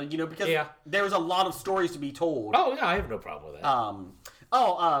idea. Because there's a lot of stories to be told. Oh, yeah, I have no problem with that.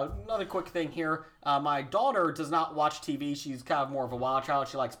 Another quick thing here. My daughter does not watch TV. She's kind of more of a wild child.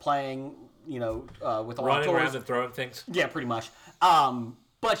 She likes playing, with a lot of Running toys. around and throwing things. Yeah, pretty much.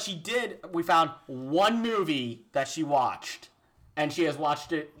 But we found one movie that she watched, and she has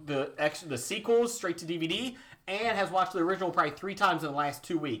watched it, the sequels straight to DVD, and has watched the original probably 3 times in the last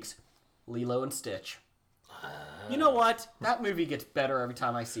 2 weeks. Lilo and Stitch. You know what? That movie gets better every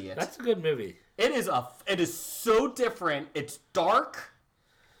time I see it. That's a good movie. It is so different. It's dark.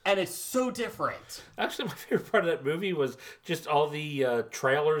 And it's so different. Actually, my favorite part of that movie was just all the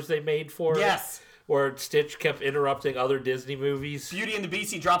trailers they made for it. Yes. Where Stitch kept interrupting other Disney movies. Beauty and the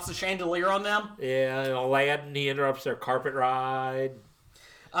Beast, he drops the chandelier on them. Yeah, and Aladdin, he interrupts their carpet ride.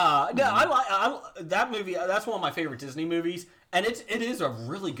 I like that movie. That's one of my favorite Disney movies. And it is a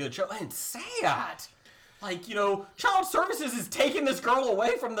really good show. And it's sad. Like, Child Services is taking this girl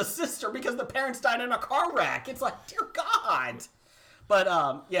away from the sister because the parents died in a car wreck. It's like, dear God.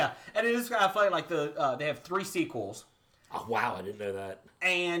 But, yeah. And it is kind of funny. Like, they have 3 sequels. Oh, wow. I didn't know that.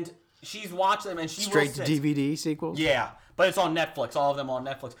 And she's watched them, and she Straight to DVD sequels? Yeah. But it's on Netflix. All of them on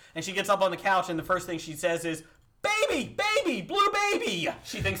Netflix. And she gets up on the couch, and the first thing she says is, baby, blue baby.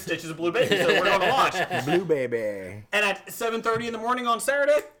 She thinks Stitch is a blue baby, so we're going to watch. Blue baby. And at 7:30 in the morning on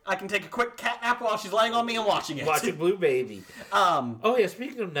Saturday, I can take a quick cat nap while she's laying on me and watching it. Watching Blue Baby. Oh, yeah,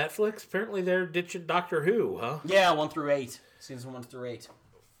 speaking of Netflix, apparently they're ditching Doctor Who, huh? Yeah, 1 through 8. Season 1 through 8.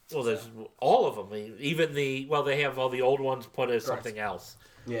 Well, there's all of them. Even they have all the old ones put as something else.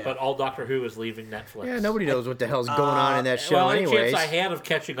 Yeah. But all Doctor Who is leaving Netflix. Yeah, nobody knows what the hell's going on in that show well, anyways. chance I had of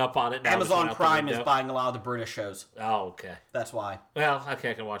catching up on it now. Amazon Prime is buying a lot of the British shows. Oh, okay. That's why. Well,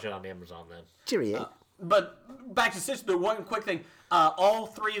 okay, I can watch it on Amazon then. Cheerio. But back to Stitch, the one quick thing. All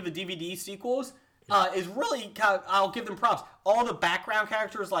 3 of the DVD sequels is really kind of, I'll give them props. All the background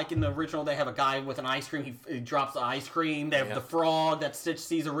characters, like in the original, they have a guy with an ice cream. He drops the ice cream. They have the frog that Stitch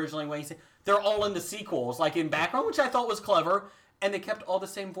sees originally when he's... They're all in the sequels, like in background, which I thought was clever. And they kept all the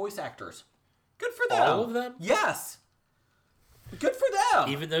same voice actors. Good for them. All of them? Yes. Good for them.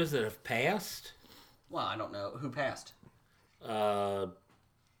 Even those that have passed? Well, I don't know. Who passed? Crap,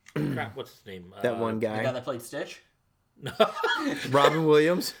 what's his name? That one The guy guy. that played Stitch? Robin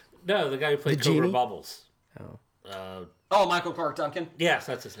Williams. No, the guy who played The Cobra genie? Bubbles. Oh, Michael Clark Duncan? Yes,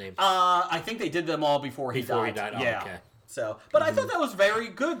 that's his name. I think they did them all before he died. Oh, yeah. okay. So, but I thought that was very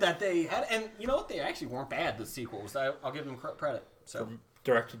good that they had, and you know what? They actually weren't bad, the sequels. I'll give them credit. So,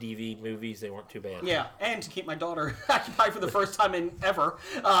 Direct-to-DVD movies, they weren't too bad. yeah, and to keep my daughter occupied for the first time in ever,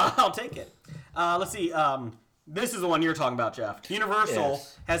 I'll take it. Let's see. This is the one you're talking about, Jeff. Universal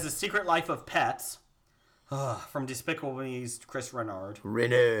has The Secret Life of Pets. From Despicable Me's Chris Renard.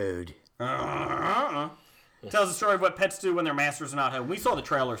 Renard. Tells the story of what pets do when their masters are not home. We saw the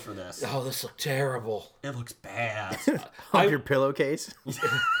trailers for this. Oh, this looked terrible. It looks bad. Your pillowcase.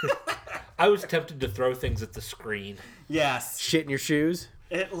 I was tempted to throw things at the screen. Yes. Shit in your shoes.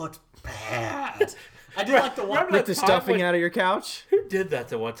 It looked bad. I did like the one. Remember Rip the stuffing out of your couch. Who did that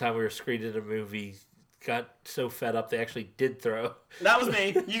the one time we were screening a movie? Got so fed up they actually did throw. That was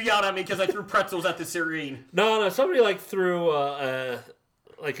me. You yelled at me because I threw pretzels at the screen. No, somebody threw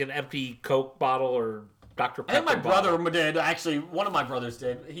like an empty Coke bottle or Dr. Pepper I think my bottle. brother did. Actually, one of my brothers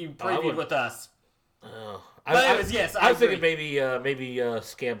did. He previewed with us. Oh. But it was, yes, I was agree. thinking maybe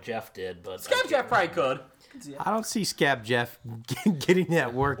Scab Jeff did, but Scab Jeff probably could. I don't see Scab Jeff getting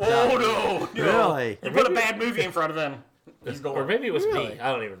that worked Oh, out. no. Really? You put a bad movie in front of him. He's going. or maybe it was Really? me.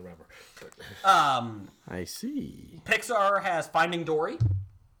 I don't even remember. I see. Pixar has Finding Dory.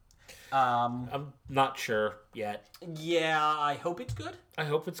 I'm not sure yet. Yeah, I hope it's good. I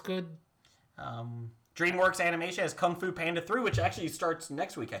hope it's good. DreamWorks Animation has Kung Fu Panda 3, which actually starts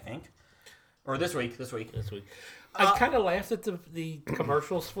next week, I think. Or this week. This week. I kind of laughed at the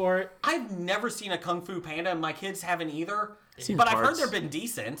commercials for it. I've never seen a Kung Fu Panda, and my kids haven't either. Seen But I've heard parts. they've been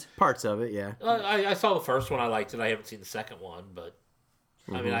decent. Parts of it, yeah. I saw the first one. I liked it. I haven't seen the second one, but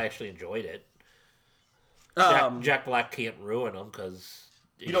I mean, I actually enjoyed it. Jack Black can't ruin them because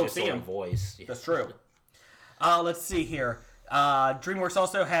you don't just see sort of him. voice. Yeah. That's true. Let's see here. DreamWorks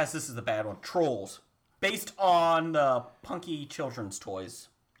also has, this is the bad one, Trolls. Based on the punky children's toys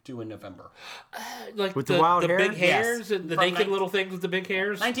due in November. Like With the wild hair? big hairs Yes. and the From naked little things with the big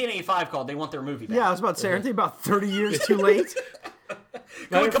hairs. 1985 called, they want their movie back. Yeah, I was about to say, aren't they about 30 years too late?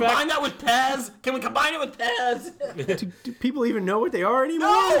 Can we combine that with Pez? Can we combine it with Pez? Do people even know what they are anymore?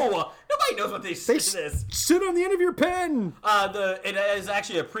 No! Nobody knows what they They say this. sit on the end of your pen. It is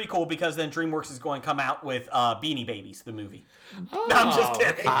actually a prequel because then DreamWorks is going to come out with Beanie Babies, the movie. No, I'm just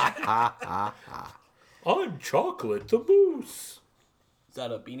kidding. I'm chocolate, the moose. Is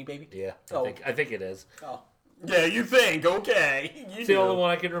that a Beanie Baby? Yeah, Oh. I think it is. Oh. Yeah, you think. Okay. You It's the do. only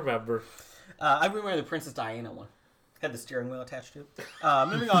one I can remember. I remember the Princess Diana one. Had the steering wheel attached to it.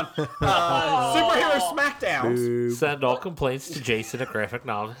 Moving on. Superhero Smackdowns. Send all complaints to Jason at Graphic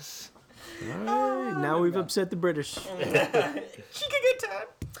Novice. Now we've upset the British. She could get time.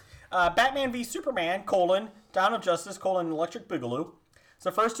 Batman v Superman, Dawn of Justice, Electric Boogaloo. It's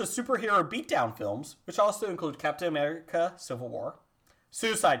the first of superhero beatdown films, which also include Captain America, Civil War,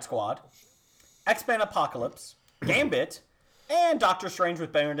 Suicide Squad, X-Men Apocalypse, Gambit, and Doctor Strange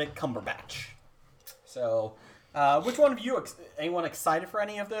with Benedict Cumberbatch. So, which one of you, anyone excited for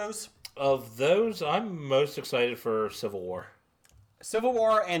any of those? Of those, I'm most excited for Civil War. Civil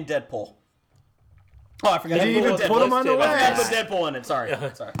War and Deadpool. Oh, I forgot. You didn't even put them on the I forgot to list. put Deadpool in it. Sorry.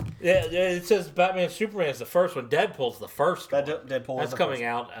 Yeah, it says Batman Superman is the first one. Deadpool's the first one. Deadpool That's is the coming first.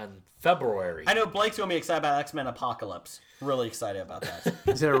 out in February. I know Blake's going to be excited about X-Men Apocalypse. Really excited about that.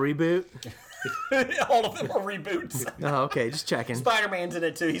 Is it a reboot? All of them are reboots. Oh, okay. Just checking. Spider-Man's in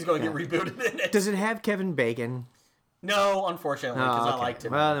it too. He's going to get rebooted in it. Does it have Kevin Bacon? No, unfortunately, because Oh, I liked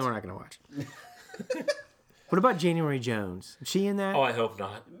him. Well, then we're not going to watch it. What about January Jones? Is she in that? Oh, I hope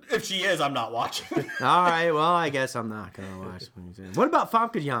not. If she is, I'm not watching. All right. Well, I guess I'm not going to watch it. What about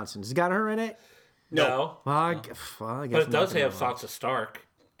Famke Janssen? Has it got her in it? No. Well, I guess But I'm it not does gonna have watch. Sansa Stark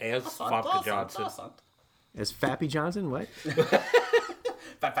as Famke Johnson. Is Fappy Johnson? What?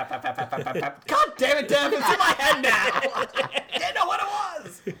 God damn it, Dev! It's in my head now. I didn't know what it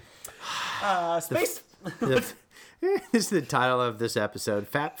was. Space. This is the title of this episode.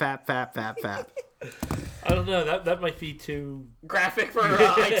 Fap, fap, fap, fap, fap. I don't know. That might be too... Graphic for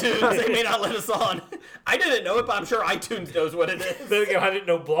iTunes. They may not let us on. I didn't know it, but I'm sure iTunes knows what it is. Then again, I didn't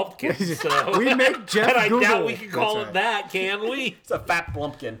know Blumpkin, so... We make Jeff And I Google. doubt we can call That's it that, can we? It's a fat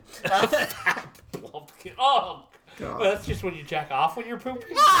blumpkin. Blumpkin. Oh, well, that's just when you jack off when you're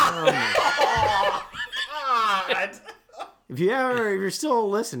pooping. God. If you're still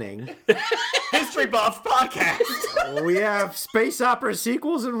listening, History Buff Podcast. we have space opera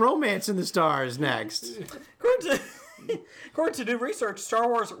sequels and Romance in the Stars next. According to new research, Star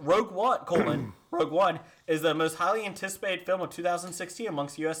Wars Rogue One is the most highly anticipated film of 2016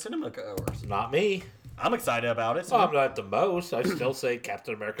 amongst U.S. cinemagoers. Not me. I'm excited about it. Well, I'm not the most. I still say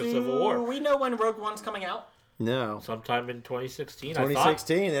Captain America Civil Do War. we know when Rogue One's coming out? No. Sometime in 2016.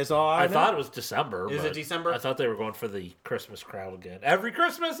 2016, that's all I I know. thought it was December. Is it but December? I thought they were going for the Christmas crowd again. Every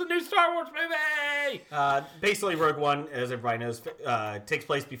Christmas, a new Star Wars movie! Basically, Rogue One, as everybody knows, takes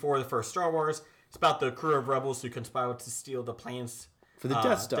place before the first Star Wars. It's about the crew of rebels who conspire to steal the plans For the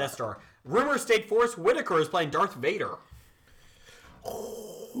Death Star. Death Star. Rumors state Forrest Whitaker is playing Darth Vader.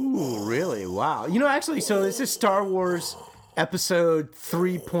 Ooh, really? Wow. You know, actually, so this is Star Wars episode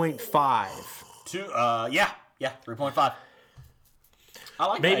 3.5. Yeah, 3.5. I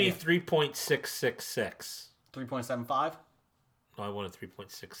like Maybe that. 3.666. 3.75. No, I wanted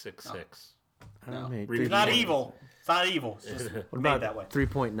 3.666. No. It's not evil. It's not evil. It's just What made about that way.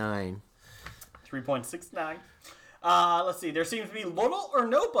 3.9? 3.69. Let's see. There seems to be little or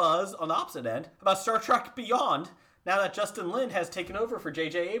no buzz on the opposite end about Star Trek Beyond now that Justin Lin has taken over for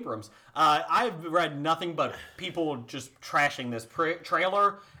J.J. Abrams. I've read nothing but people just trashing this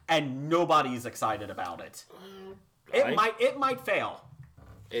trailer, and nobody's excited about it. It might fail.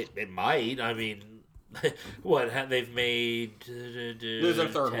 It might. I mean, they've made... There's a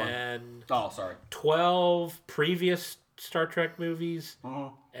third 10, one. Oh, sorry. 12 previous Star Trek movies,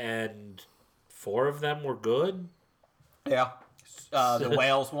 and 4 of them were good. Yeah. The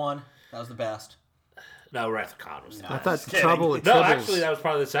Whales one. That was the best. No, Wrath of Khan was I thought kidding. Trouble with No, Tribbles. actually, that was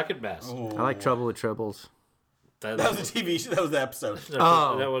probably the second best. I like Trouble with Tribbles. That was a TV show. That was the episode.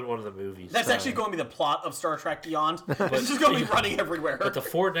 Oh. That was one of the movies. That's actually going to be the plot of Star Trek Beyond. It's just going to be running everywhere. But the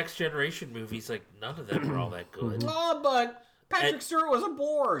 4 Next Generation movies, like, none of them were all that good. Oh, but Patrick And- Stewart was a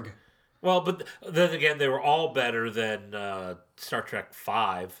Borg. Well, but then again, they were all better than Star Trek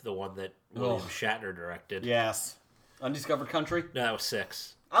V, the one that William Shatner directed. Yes. Undiscovered Country. No, that was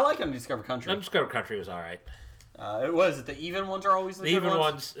 6. I like Undiscovered Country. Undiscovered Country was all right. Was it the even ones are always the The good even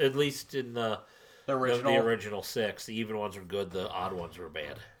ones? ones, at least in the original. the original 6, the even ones were good, the odd ones were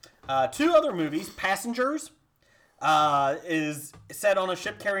bad. 2 other movies. Passengers is set on a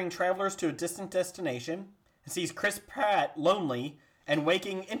ship carrying travelers to a distant destination. It sees Chris Pratt lonely and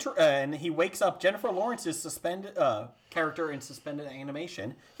and he wakes up Jennifer Lawrence's suspended character in suspended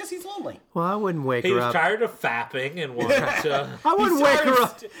animation because he's lonely. Well, I wouldn't wake He her was up. tired of fapping and wanted to... I wouldn't He's wake tired her of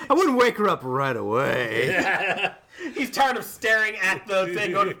up. I wouldn't wake her up right away. He's tired of staring at the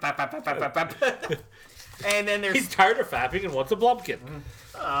thing going pap, pap, pap, pap, pap, pap. And then there's He's tired of fapping and wants a Blumpkin.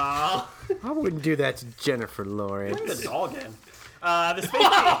 I wouldn't do that to Jennifer Lawrence. bring the dog in. The space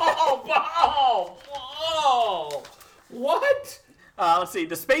Oh! What? let's see.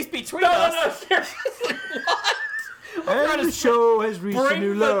 The space between No, us. seriously, what? And the show has reached a Bring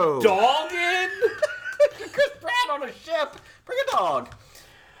new the low. dog in? Chris Pratt on a ship. Bring a dog.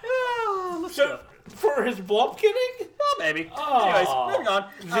 Let's go. For his Blumpkinning? Oh, maybe. Oh. Anyways, moving on.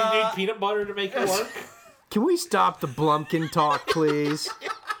 Does he need peanut butter to make it work? Can we stop the Blumpkin talk, please?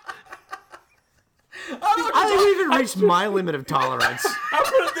 I think we even reached my limit of tolerance. I'll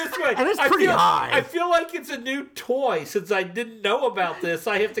put it this way. And it's pretty high. I feel like it's a new toy. Since I didn't know about this,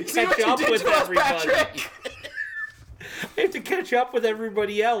 I have to See what catch you up did with to us, everybody. Patrick? I have to catch up with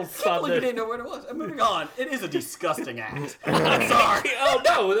everybody else. I On believe you the... didn't know what it was. And moving on. It is a disgusting act. I'm sorry. Oh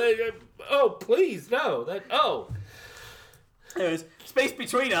no! Oh please no! Anyways, Space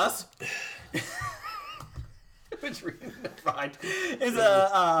Between Us, which we find is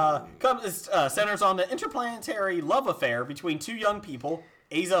centers on the interplanetary love affair between two young people,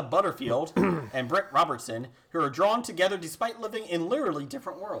 Asa Butterfield and Britt Robertson, who are drawn together despite living in literally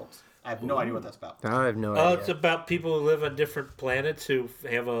different worlds. I have no idea what that's about. I have no Oh, idea. it's about people who live on different planets who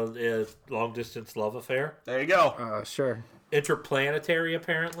have a long distance love affair. There you go. Sure. Interplanetary,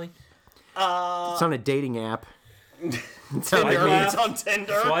 apparently. It's on a dating app. Tinder. It's on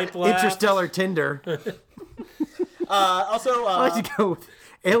Tinder. Swipe left. Interstellar Tinder. Also, I like to go with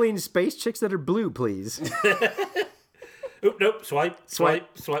alien space chicks that are blue, please. Oop, nope. Swipe.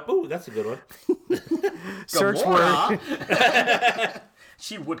 Ooh, that's a good one. Search word.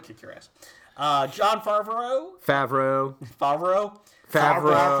 She would kick your ass. John Favreau.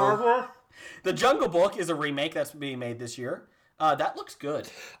 The Jungle Book is a remake that's being made this year. That looks good.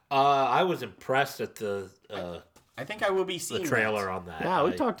 I was impressed at the I think I will be seeing trailer that. on that. Yeah,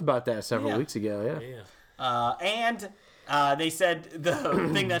 we talked about that several Yeah. weeks ago, yeah. And they said the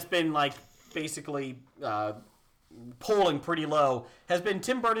thing that's been like basically polling pretty low has been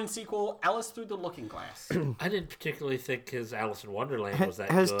Tim Burton's sequel, Alice Through the Looking Glass. I didn't particularly think his Alice in Wonderland was that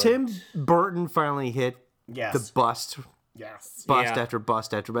Has good. Tim Burton finally hit Yes. the bust Yes. bust Yeah. after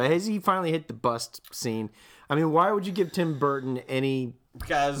bust after bust? Has he finally hit the bust scene? I mean, why would you give Tim Burton any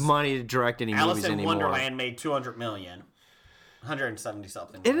Because money to direct any Alice movies in anymore? Wonderland made $200 million. 170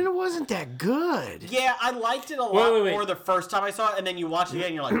 something. And it wasn't that good. Yeah, I liked it a lot wait. more the first time I saw it, and then you watch it again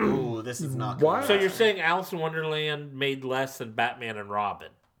and you're like, ooh, this is not good. Why? So you're saying Alice in Wonderland made less than Batman and Robin?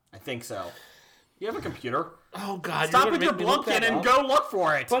 I think so. You have a computer. Oh God! Stop you're with gonna your make me look Blumpkin that and up? go look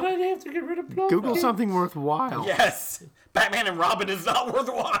for it. But I'd have to get rid of Blumpkin. Google something worthwhile. Yes. Batman and Robin is not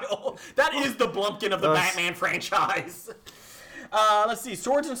worthwhile. That is the Blumpkin of the That's- Batman franchise. Let's see.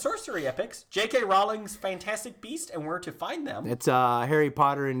 Swords and Sorcery epics. J.K. Rowling's Fantastic Beast and Where to Find Them. It's Harry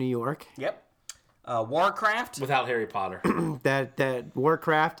Potter in New York. Yep. Warcraft. Without Harry Potter. That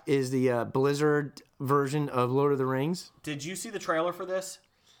Warcraft is the Blizzard version of Lord of the Rings. Did you see the trailer for this?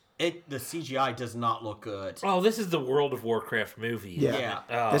 The CGI does not look good. Oh, this is the World of Warcraft movie. Yeah. Yeah.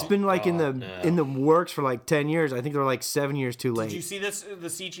 Oh, That's been like in the no. in the works for like 10 years. I think they're like 7 years too late. Did you see this? The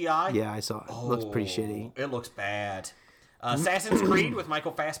CGI? Yeah, I saw it. It looks pretty shitty. It looks bad. Assassin's Creed with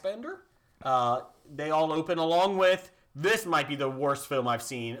Michael Fassbender. They all open along with, this might be the worst film I've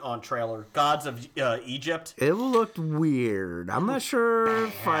seen on trailer, Gods of Egypt. It looked weird. I'm not sure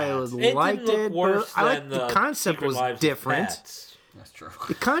if I It liked didn't look it, worse but I like than the concept Secret was Lives of different. Pets. That's true.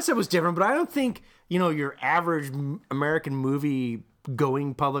 The concept was different, but I don't think, your average American movie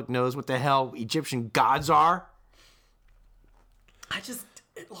going public knows what the hell Egyptian gods are.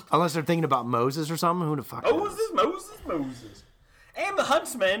 It looked Unless they're thinking about Moses or something. Who the fuck knows? Moses. And The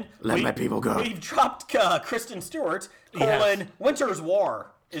Huntsman. Let my people go. We've dropped Kristen Stewart, Yes. Winter's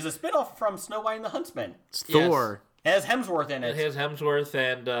War is a spinoff from Snow White and the Huntsman. It's Thor. It has Hemsworth in It it. has Hemsworth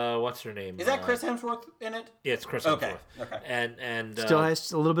and what's her name? Is that Chris Hemsworth in it? Yeah, it's Chris Okay, Hemsworth. okay. And Still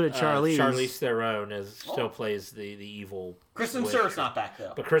has a little bit of Charlize. Charlize Theron still plays the evil. Kristen witch. Stewart's not back,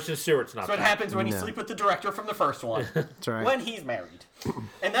 though. But Kristen Stewart's not. That's what back. happens when you sleep with the director from the first one. That's right. When he's married.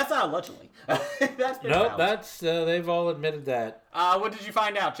 And that's not allegedly. That's been Nope, found. that's they've all admitted that. What did you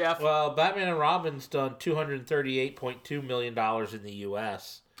find out, Jeff? Well, Batman and Robin's done $238.2 million in the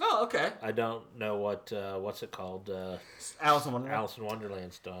U.S. Oh, okay. I don't know what's it called. Alice in Wonderland. Alice in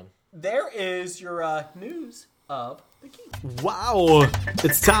Wonderland's done. There is your news of the geek. Wow,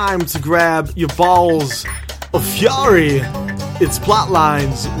 it's time to grab your balls of fury. It's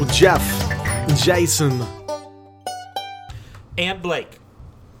Plotlines with Jeff and Jason. And Blake.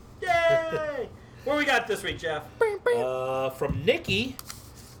 Yay! What we got this week, Jeff? From Nikki.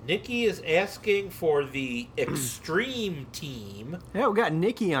 Nikki is asking for the Extreme Team Yeah, we got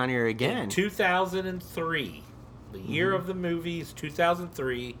Nikki on here in again. 2003. The year of the movie is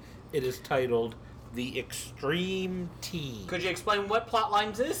 2003. It is titled The Extreme Team. Could you explain what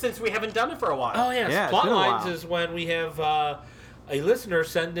Plotlines is, since we haven't done it for a while? Oh, yes. Yeah, it's been a Plotlines while. is when we have a listener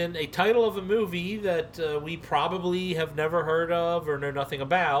send in a title of a movie that we probably have never heard of or know nothing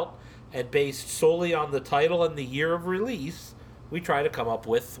about, and based solely on the title and the year of release, we try to come up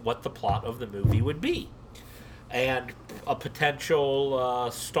with what the plot of the movie would be. And a potential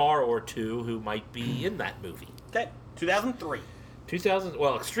star or two who might be in that movie. Okay, 2003.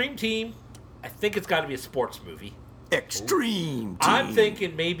 Extreme Team I think it's got to be a sports movie. Extreme. I'm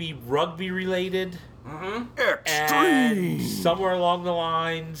thinking maybe rugby related. Extreme. And somewhere along the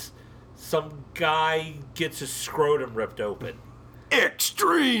lines, some guy gets his scrotum ripped open.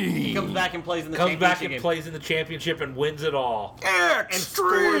 Extreme. He comes back and plays in the Comes championship back and game. plays in the championship and wins it all. And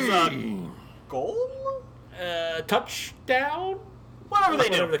scores a Extreme. goal? Touchdown? Whatever they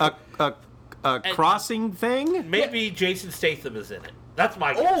do. A crossing thing? Maybe Jason Statham is in it. That's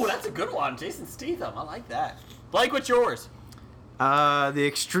my guess. Oh, that's a good one. Jason Statham. I like that. Blake, what's yours? The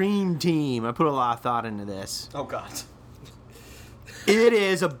Extreme Team. I put a lot of thought into this. Oh, God. It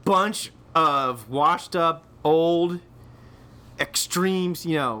is a bunch of washed up, old, extreme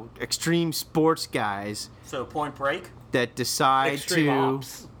sports guys So, Point Break? that decide Extreme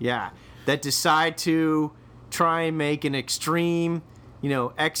Ops. that decide to try and make an extreme,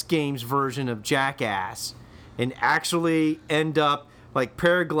 X Games version of Jackass, and actually end up like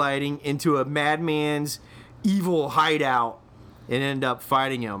paragliding into a madman's evil hideout and end up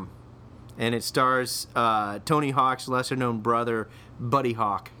fighting him. And it stars Tony Hawk's lesser-known brother, Buddy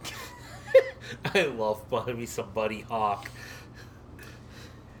Hawk. I love me some Buddy Hawk.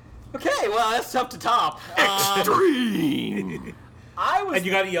 Okay, well, that's tough to top. Extreme! And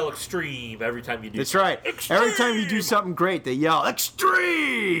you got to yell extreme every time you do That's something. right. Every time you do something great, they yell,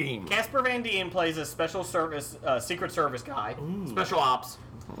 Extreme! Casper Van Dien plays a special service, Secret Service guy. Special ops.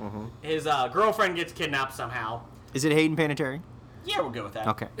 His girlfriend gets kidnapped somehow. Is it Hayden Panettiere? Yeah, we'll go with that.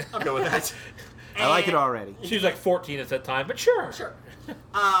 Okay. I'll go with that. I like it already. She was like 14 at that time, but sure. Sure.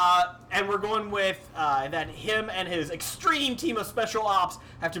 And we're going with that him and his extreme team of special ops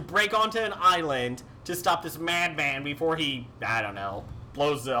have to break onto an island to stop this madman before he, I don't know,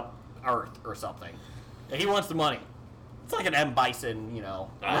 blows up Earth or something. He wants the money. It's like an M. Bison,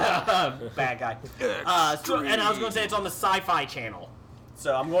 bad guy. And I was going to say it's on the Sci-Fi Channel.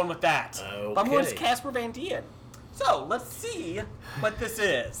 So I'm going with that. Okay. But I'm going with Casper Van Dien. So let's see what this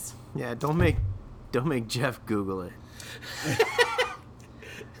is. Yeah, don't make Jeff Google it.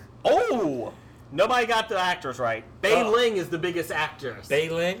 Oh! Nobody got the actors right. Bei Ling is the biggest actress. Bei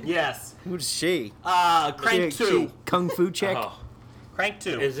Ling? Yes. Who's she? Crank 2. Kung Fu chick? Oh. Crank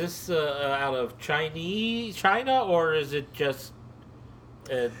 2. Is this out of China, or is it just...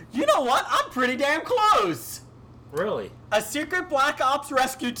 You know what? I'm pretty damn close. really? A secret Black Ops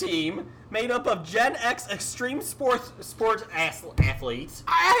rescue team made up of Gen X extreme sports athletes.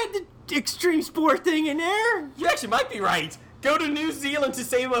 I had the extreme sport thing in there. You actually might be right. Go to New Zealand to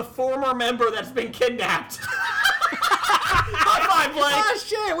save a former member that's been kidnapped. High five, Blake. Oh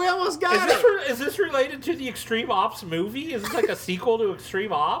shit, we almost got it. Is this related to the Extreme Ops movie? Is this like a sequel to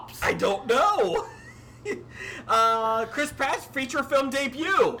Extreme Ops? I don't know. Chris Pratt's feature film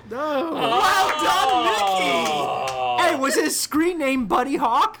debut. No. Well done, Mickey. Hey, was his screen name Buddy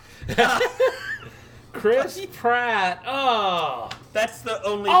Hawk? Chris Pratt. Oh. That's the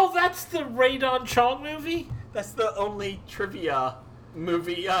only. Oh, that's the Radon Chong movie? That's the only trivia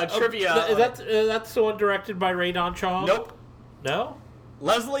movie. Trivia. That's the one directed by Radon Chong? Nope. No?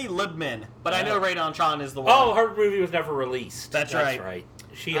 Leslie Libman, but I know Radon Chong is the one. Oh, her movie was never released. That's right.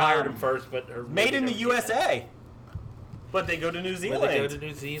 She hired him first, but her movie Made in the never came out. USA. But they go to New Zealand. But they go to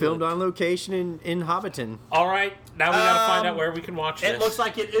New Zealand. Filmed on location in Hobbiton. All right, now we gotta find out where we can watch this. It looks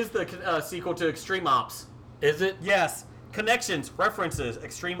like it is the sequel to Extreme Ops. Is it? Yes. Connections, references,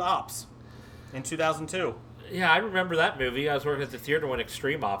 Extreme Ops in 2002. Yeah, I remember that movie. I was working at the theater when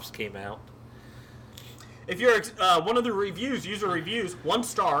Extreme Ops came out. If you're one of the user reviews, 1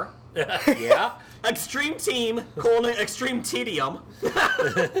 star. Yeah? Extreme Team, Extreme Tedium.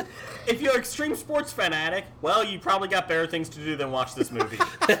 If you're extreme sports fanatic, well, you probably got better things to do than watch this movie.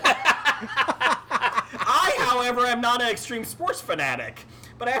 I, however, am not an extreme sports fanatic.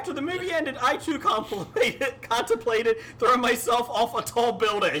 But after the movie ended, I too contemplated throwing myself off a tall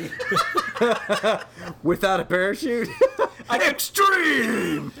building. Without a parachute?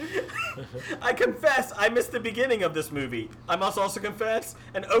 Extreme! I confess I missed the beginning of this movie. I must also confess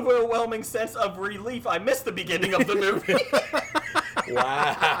an overwhelming sense of relief I missed the beginning of the movie.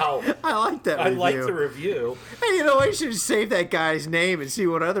 Wow. I like that I review. like the review. Hey, I should save that guy's name and see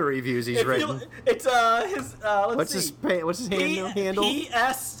what other reviews he's written. It's his let's see. What's his handle? P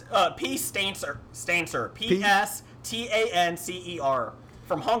Stancer. PSTANCER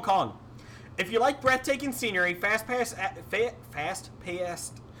from Hong Kong. If you like breathtaking scenery, fast-paced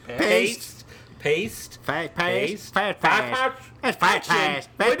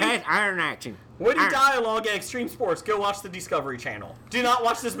iron action. witty dialogue and extreme sports, go watch the Discovery Channel. Do not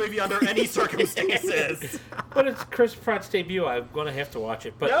watch this movie under any circumstances. But it's Chris Pratt's debut. I'm going to have to watch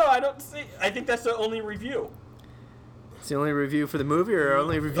it. But No, I don't see. I think that's the only review. It's the only review for the movie, or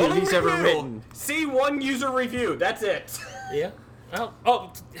only review he's ever written. See one user review. That's it. Yeah.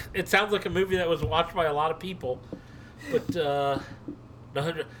 Oh, it sounds like a movie that was watched by a lot of people. But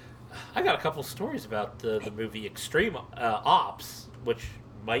I got a couple stories about the movie Extreme Ops, which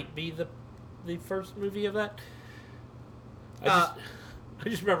might be the first movie of that. I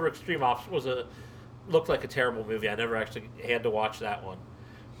just remember Extreme Ops looked like a terrible movie. I never actually had to watch that one,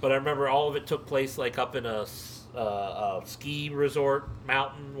 but I remember all of it took place like up in a ski resort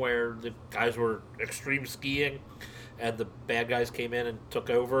mountain where the guys were extreme skiing, and the bad guys came in and took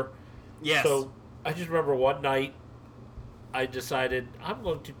over. Yes. So I just remember one night I decided I'm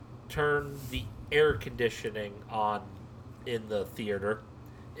going to turn the air conditioning on in the theater,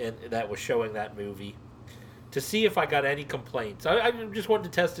 and that was showing that movie, to see if I got any complaints. I just wanted to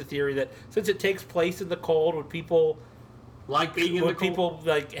test the theory that since it takes place in the cold, would people like being in the cold? People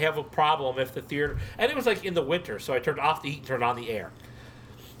like have a problem if the theater, and it was like in the winter, so I turned off the heat and turned on the air,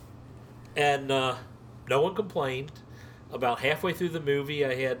 and no one complained. About halfway through the movie,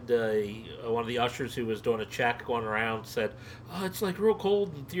 I had one of the ushers who was doing a check going around said, "Oh, it's like real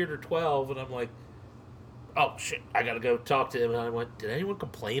cold in Theater 12," and I'm like, "Oh shit, I gotta go talk to him." And I went, "Did anyone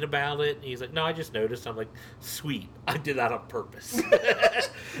complain about it?" And he's like, "No, I just noticed." I'm like, "Sweet, I did that on purpose."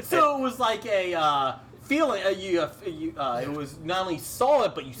 So it was like a feeling. It was not only saw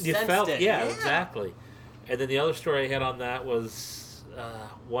it, but you sensed felt it. Yeah, exactly. And then the other story I had on that was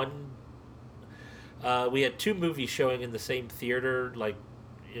we had two movies showing in the same theater, like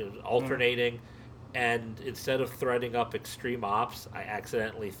alternating, and instead of threading up Extreme Ops, I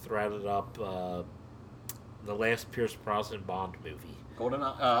accidentally threaded up the last Pierce Brosnan Bond movie. Golden.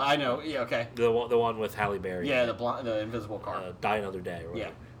 I know. Yeah. Okay. The one with Halle Berry. Yeah, the invisible car. Die Another Day. Or whatever. Yeah.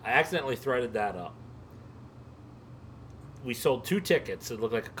 I accidentally threaded that up. We sold 2 tickets. It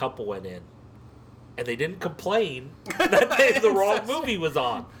looked like a couple went in, and they didn't complain that the wrong movie was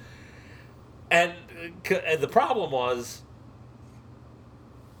on. And the problem was,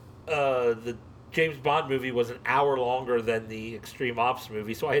 the James Bond movie was an hour longer than the Extreme Ops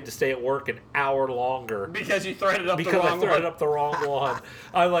movie, so I had to stay at work an hour longer. Because you threaded up because the wrong I threaded one. up the wrong one.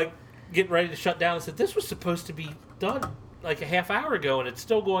 I like getting ready to shut down and said, "This was supposed to be done like a half hour ago, and it's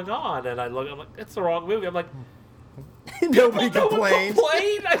still going on." And I'm like, "That's the wrong movie." I'm like, Nobody no complained. one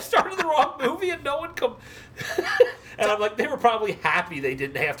complained. I started the wrong movie, and no one And I'm like, they were probably happy they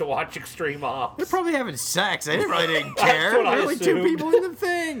didn't have to watch Extreme Ops. They're probably having sex. They really didn't That's care. what I There were 2 assumed. people in the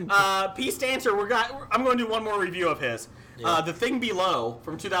thing. Peace Dancer. I'm going to do one more review of his. The Thing Below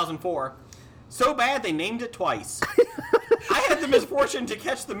from 2004. So bad they named it twice. I had the misfortune to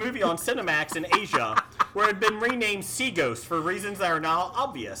catch the movie on Cinemax in Asia, where it had been renamed Sea Ghost for reasons that are now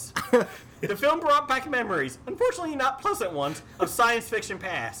obvious. The film brought back memories, unfortunately not pleasant ones, of science fiction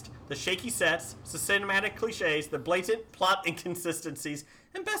past. The shaky sets, the cinematic cliches, the blatant plot inconsistencies,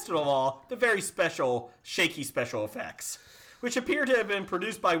 and best of all, the very special, shaky special effects, which appear to have been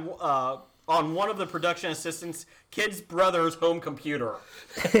produced by on one of the production assistant's kid's brother's home computer.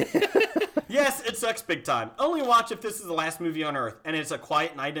 Yes, it sucks big time. Only watch if this is the last movie on Earth, and it's a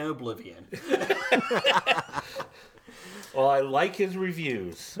quiet night in oblivion. Well, I like his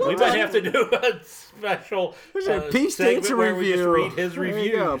reviews. We might have to do a special Peace segment Dancer where we just review. read his There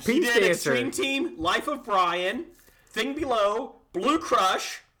you go. reviews. He Peace did Dancer. Extreme Team, Life of Brian, Thing Below, Blue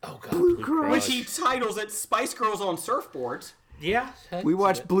Crush, Oh God, Blue Crush. which he titles it Spice Girls on Surfboards. Yeah, We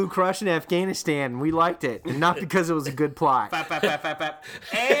watched Blue Crush in Afghanistan. We liked it, and not because it was a good plot. Fap, fap, fap, fap, fap.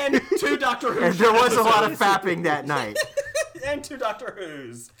 And 2 Doctor Who And there was a lot of episodes. fapping that night. And 2 Doctor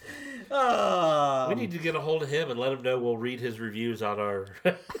Who's. We need to get a hold of him and let him know we'll read his reviews on our.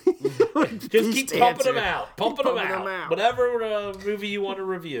 Just keep Dancer. pumping them out. Pumping them pumping out. them out. Whatever movie you want to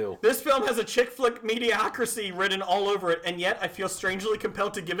review. This film has a chick flick mediocrity written all over it, and yet I feel strangely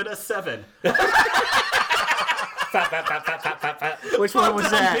compelled to give it a 7. Fat, fat, fat, fat, fat, fat, fat. Which one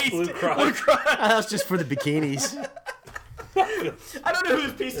was that? Blue Crush. Blue Crush. That's just for the bikinis. I don't know who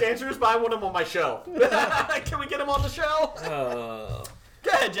this Peace Dancer is, but I want him on my show. Can we get him on the show?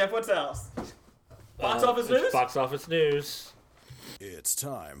 Go ahead, Jeff. What's else? Box office news? Box office news. It's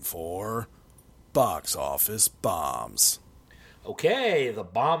time for Box Office Bombs. Okay, the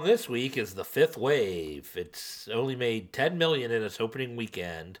bomb this week is The Fifth Wave. It's only made $10 million in its opening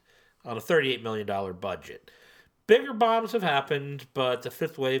weekend on a $38 million budget. Bigger bombs have happened, but The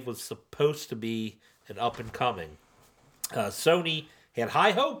Fifth Wave was supposed to be an up-and-coming. Sony had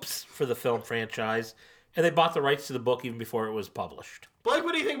high hopes for the film franchise, and they bought the rights to the book even before it was published. Blake,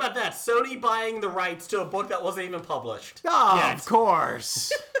 what do you think about that? Sony buying the rights to a book that wasn't even published. Oh, Yes. of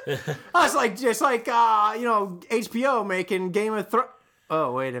course. That's like just like HBO making Game of Thrones.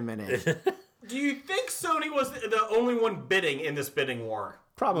 Oh, wait a minute. Do you think Sony was the only one bidding in this bidding war?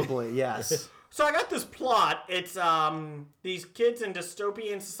 Probably, yes. So I got this plot. It's these kids in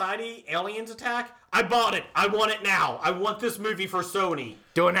dystopian society, aliens attack. I bought it. I want it now. I want this movie for Sony.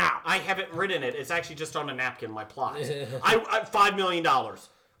 Do it now. I haven't written it. It's actually just on a napkin, my plot. I $5 million.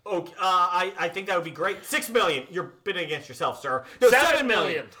 Okay, I think that would be great. $6 million. You're bidding against yourself, sir. No, $7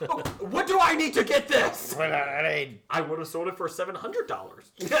 million. Oh, what do I need to get this? I would have sold it for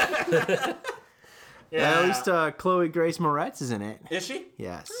 $700. Yeah. At least Chloe Grace Moretz is in it. Is she?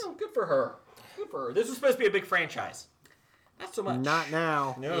 Yes. Oh, good for her. Good for her. This was supposed to be a big franchise. Not so much. Not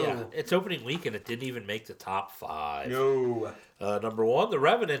now. No. Yeah, its opening weekend, it didn't even make the top 5. No. Number 1, The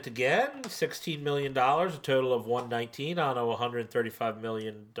Revenant again, $16 million, a total of $119 on a $135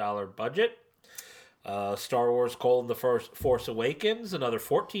 million budget. Star Wars: The Force Awakens, another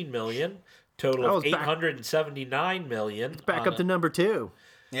 $14 million, total of $879 million. Back up to number 2.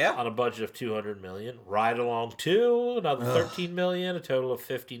 Yeah. On a budget of $200 million. Ride Along 2, another $13 million, a total of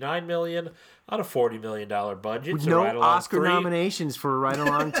 $59 million on a $40 million budget. With So no Ride Along Oscar 3, nominations for Ride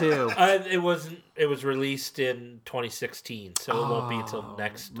Along 2. It was released in 2016, so it won't be until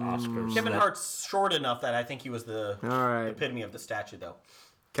next Oscars. Kevin Hart's short enough that I think he was the All right. epitome of the statue, though.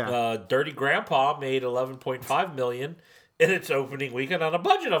 Okay. Dirty Grandpa made $11.5 million in its opening weekend on a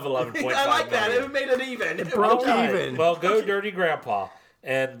budget of $11.5 million. I like that. It made it even. It broke Okay. even. Well, go Dirty Grandpa.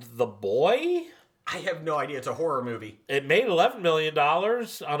 And The Boy, I have no idea. It's a horror movie. it made $11 million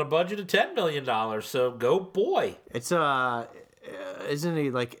on a budget of $10 million. So go Boy. It's isn't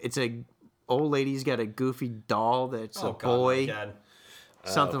it like it's a old lady's got a goofy doll that's a boy, God.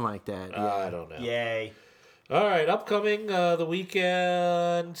 something like that. Yeah. I don't know. Yay. All right, upcoming the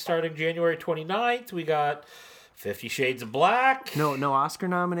weekend starting January 29th, we got 50 Shades of Black. No Oscar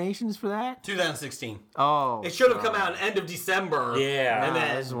nominations for that. 2016. Oh, It should have come out end of December. Yeah. And I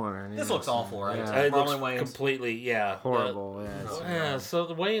then was wondering. this looks awful, right? Yeah. It looks Marlon Wayans. completely, horrible. Yeah, so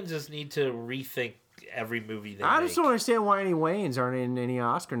the Wayans just need to rethink every movie they I make. just don't understand why any Wayans aren't in any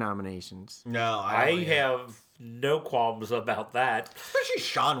Oscar nominations. No, I have no qualms about that. Especially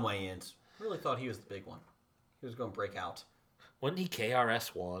Sean Wayans. I really thought he was the big one. He was going to break out. Wasn't he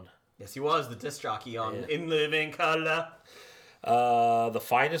KRS-One? Yes, he was the disc jockey on In Living Color. The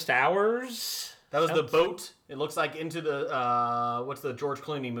Finest Hours. That was the boat. It looks like Into the what's the George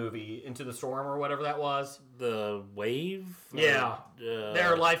Clooney movie? Into the Storm or whatever that was. The Wave. Yeah,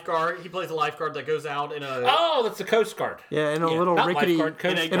 their lifeguard. He plays a lifeguard that goes out in a. Oh, that's the Coast Guard. Yeah, in a little Not rickety, lifeguard,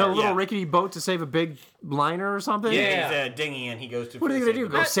 Coast in a Guard. little yeah. rickety boat to save a big liner or something. Yeah. He's a dinghy and he goes to. What are they gonna do?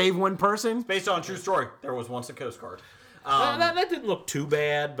 Go save one person? Based on a true story, there was once a Coast Guard. That didn't look too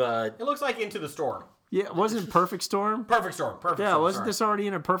bad, but It looks like Into the Storm. Yeah, wasn't Perfect Storm? Perfect Storm. Perfect Yeah, Storm. wasn't sorry. this already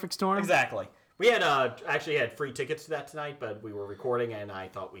in a Perfect Storm? Exactly. We had actually had free tickets to that tonight, but we were recording and I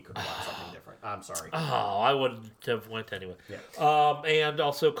thought we could watch something different. I'm sorry. oh, I wouldn't have went anyway. Yeah. And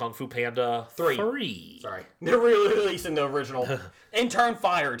also Kung Fu Panda 3. Sorry. They're re-releasing the original. Intern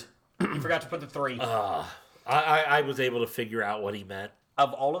fired. You forgot to put the 3. I was able to figure out what he meant.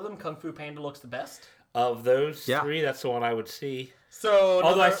 Of all of them, Kung Fu Panda looks the best. Of those Yeah. 3, that's the one I would see. So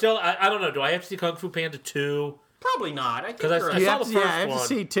Although I don't know. Do I have to see Kung Fu Panda 2? probably not. I think 'Cause I you're saw You right. have the to, yeah, first I have to one.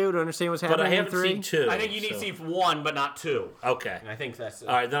 see 2 to understand what's But happening I haven't in 3. seen 2. I think you need to see 1, but not 2. Okay. And I think that's. All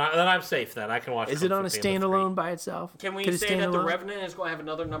right, then I'm safe. Then I can watch. Is Kung it on Fu a Panda 3. standalone by itself? Can we Could it say stand that The alone? Revenant is going to have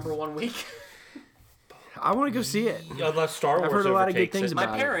another number 1 week? I want to go see it. Unless Star Wars I've heard a lot of good overtakes things it.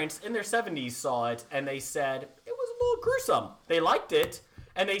 about My parents in their 70s saw it and they said it was a little gruesome. They liked it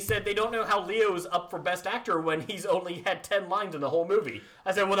and they said they don't know how Leo's up for Best Actor when he's only had 10 lines in the whole movie.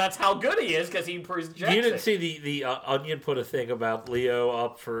 I said, well, that's how good he is because he projects You didn't it. see the Onion put a thing about Leo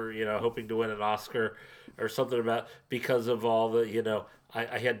up for hoping to win an Oscar or something about because of all the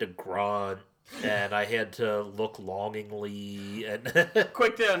I had to grunt and I had to look longingly and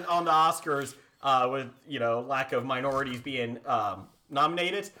Quick then on the Oscars with lack of minorities being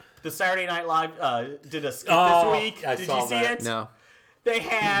nominated. The Saturday Night Live did a skit this week. I Did saw you see that. it? No. They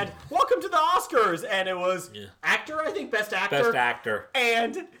had Welcome to the Oscars, and it was actor, I think, Best Actor. Best Actor.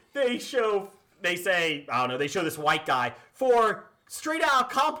 And they show this white guy for Straight Outta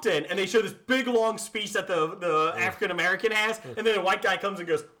Compton, and they show this big long speech that the African American has, and then a white guy comes and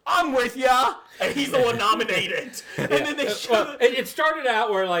goes, "I'm with ya," and he's the one nominated. And then they show. Well, it started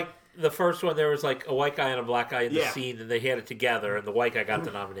out where like the first one, there was like a white guy and a black guy in the Yeah. scene, and they had it together, and the white guy got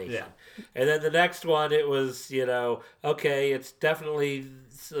the nomination. Yeah. And then the next one, it was, okay, it's definitely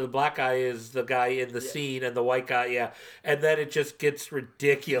the black guy is the guy in the scene, and the white guy, and then it just gets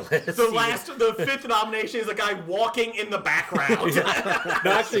ridiculous. The fifth nomination is a guy walking in the background.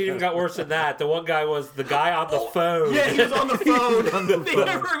 No, actually, it even got worse than that. The one guy was the guy on the phone. Yeah, he was on the phone.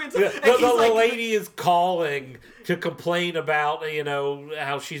 The lady is calling to complain about,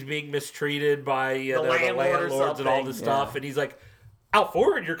 how she's being mistreated by the landlords and all this stuff. And he's like, I'll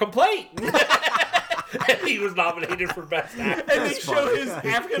forward your complaint. And he was nominated for Best Actor. And they show his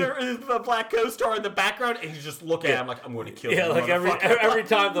black co-star in the background, and you just look at him like, I'm going to kill you. Yeah, like every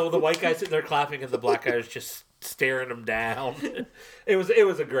time, the white guy's sitting there clapping, and the black guy is just staring him down. It was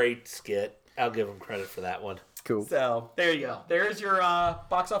a great skit. I'll give him credit for that one. Cool. So, there you go. There's your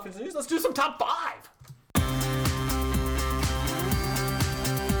box office news. Let's do some top 5.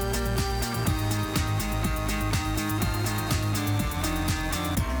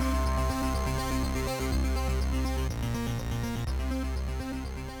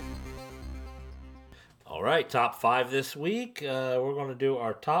 All right, top 5 this week. We're going to do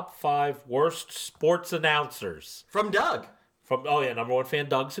our top 5 worst sports announcers. From Doug. Number one fan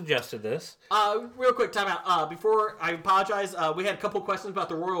Doug suggested this. Real quick, time out. Before I apologize, we had a couple questions about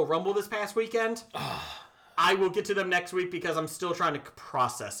the Royal Rumble this past weekend. I will get to them next week because I'm still trying to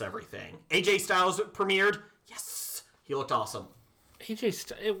process everything. AJ Styles premiered. Yes, he looked awesome. AJ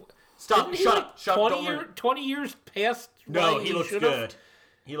Styles. Stop! Shut up! 20 years past. No, he looks good.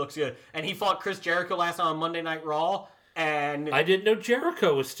 He looks good, and he fought Chris Jericho last night on Monday Night Raw. And I didn't know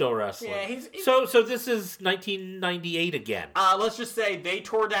Jericho was still wrestling. Yeah, he's so this is 1998 again. Let's just say they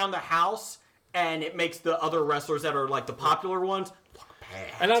tore down the house, and it makes the other wrestlers that are like the popular ones look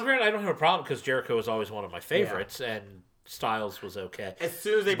bad. And I don't have a problem because Jericho was always one of my favorites, and Styles was okay. As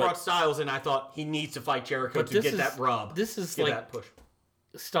soon as they brought Styles in, I thought he needs to fight Jericho to get that rub. This is get like that push.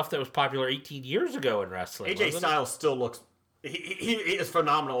 Stuff that was popular 18 years ago in wrestling. AJ Styles still looks. He is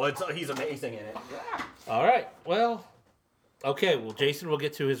phenomenal. He's amazing in it. Yeah. All right. Well. Okay, well, Jason will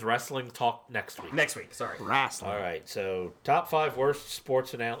get to his wrestling talk next week. Sorry. Wrestling. All right, so top 5 worst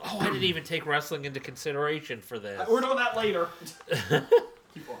sports announcers. Oh, I didn't even take wrestling into consideration for this. We're doing that later.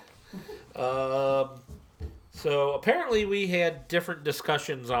 Keep on. So apparently we had different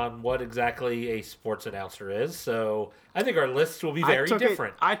discussions on what exactly a sports announcer is. So I think our lists will be very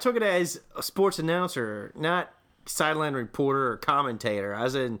different. I took it as a sports announcer, not sideline reporter or commentator,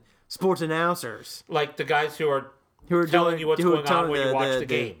 as in sports announcers. Like the guys who are telling you what's going on when you watch the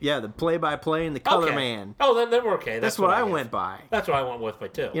game. Yeah, the play-by-play and the color man. Oh, then we're okay. That's what I went by. That's what I went with by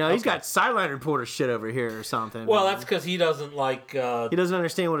too. He's got sideline reporter shit over here or something. Well, that's because he doesn't like... he doesn't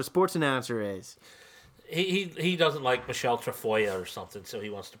understand what a sports announcer is. He doesn't like Michelle Trefoya or something, so he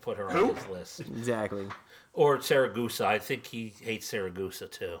wants to put her on his list. Exactly. Or Saragusa. I think he hates Saragusa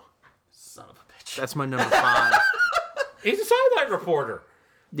too. Son of a bitch. That's my number 5. He's a sideline reporter.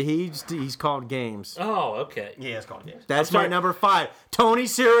 He's called games. Oh, okay. Yeah, it's called games. That's my number 5. Tony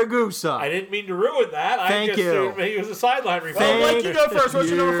Saragusa. I didn't mean to ruin that. Thank you. Assumed he was a sideline reporter. Well, Blake, you go first. What's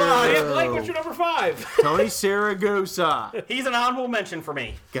your number 5? Blake, what's your number 5? Tony Saragusa. He's an honorable mention for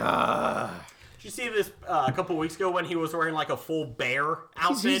me. God. Did you see this a couple weeks ago when he was wearing like a full bear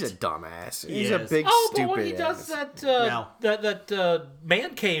outfit? He's a dumbass. He's He a is. big stupid but when he ass. does that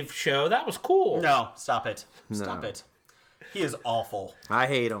man cave show, that was cool. No, stop it. Stop it. He is awful. I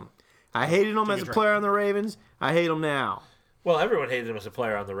hate him. I hated him as a player on the Ravens. I hate him now. Well, everyone hated him as a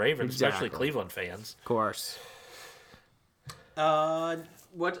player on the Ravens, especially Exactly. Cleveland fans. Of course. I'll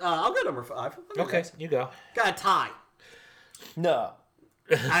go number 5. Okay, you go. Got a tie. No.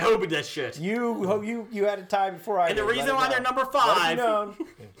 I hope that's shit. You had a tie before I And the did. reason Let why it they're know. number Let it 5. be known.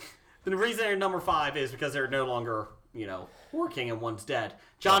 The reason they're number 5 is because they're no longer, working and one's dead.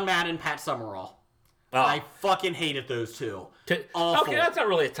 John Madden, Pat Summerall. Oh. I fucking hated those two. Awful. Okay, that's not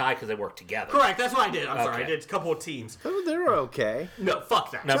really a tie because they work together. Correct, that's what I did. I'm sorry, Okay. I did a couple of teams. Oh, they were okay. No,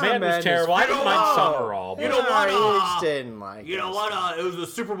 fuck that. Now, John man was Madden terrible. I is- didn't mind Summerall. You know what? I just didn't like You know this. what? It was the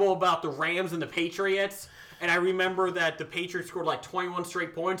Super Bowl about the Rams and the Patriots. And I remember that the Patriots scored like 21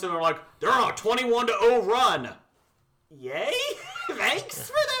 straight points. And they're like, they're on a 21-0 run. Yay? Thanks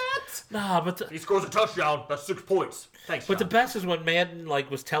for that. Nah, but He scores a touchdown. That's 6 points. Thanks, But the John. best is when Madden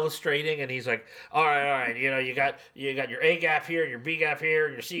was telestrating and he's like, all right, you got your A gap here, your B gap here,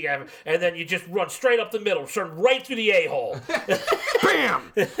 and your C gap, and then you just run straight up the middle, turn right through the A-hole.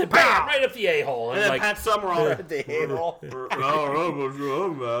 Bam! Bam! Right up the A-hole. And then Pat Summerall. The halo.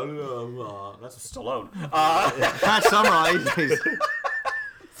 That's a Stallone. Pat Summerall, he's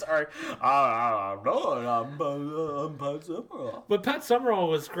sorry. I'm Pat Summerall. But Pat Summerall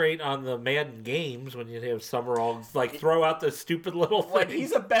was great on the Madden games when you have Summerall like throw out the stupid little When thing.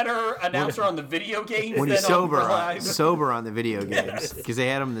 he's a better announcer on the video games When than he's on the live. sober on the video games, because they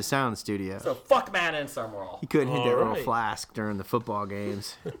had him in the sound studio. So fuck Matt and Summerall. He couldn't hit that little Alright. flask during the football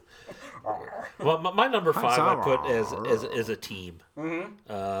games. Well, my number 5 I put Summerall. as a team.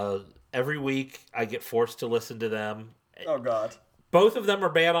 Every week I get forced to listen to them. Oh God. Both of them are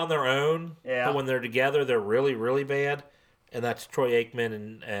bad on their own, Yeah. but when they're together, they're really, really bad. And that's Troy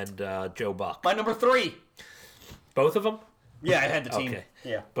Aikman and Joe Buck. My number 3. Both of them? Yeah, I had the team. Okay.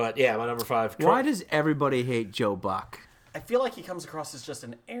 Yeah. But yeah, my number 5. Why does everybody hate Joe Buck? I feel like he comes across as just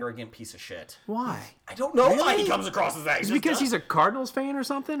an arrogant piece of shit. Why? I don't know why Really? he comes across as that. Is it because he's a Cardinals fan or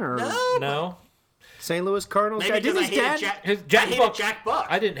something? Or No. St. Louis Cardinals maybe guy? Did because I his hated dad? Jack, I hated Jack Buck.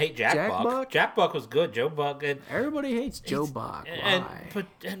 I didn't hate Jack Jack Buck. Buck? Jack Buck was good. Joe Buck. And Everybody hates Joe Buck. Why?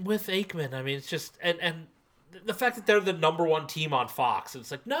 and with Aikman, I mean, it's just and the fact that they're the number 1 team on Fox,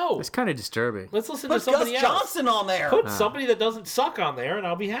 it's like no. It's kind of disturbing. Let's listen to Put somebody Gus else. Johnson on there. Put somebody that doesn't suck on there, and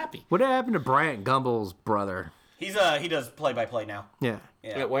I'll be happy. What happened to Bryant Gumbel's brother? He does play-by-play now. Yeah.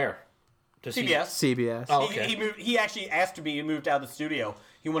 Yeah. At where? Does he- CBS. CBS. Oh, He, okay. he moved. He actually asked to be. He moved out of the studio.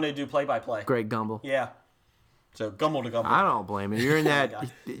 He wanted to do play-by-play. Greg Gumbel. Yeah. So Gumbel to Gumbel. I don't blame you. You're in God.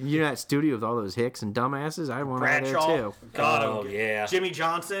 that you're in that studio with all those hicks and dumbasses. I want out there Bradshaw. too. God, Oh, yeah. Jimmy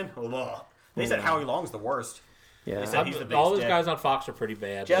Johnson. Ugh. They said Howie Long's the worst. Yeah. They said he's the biggest All those dick. guys on Fox are pretty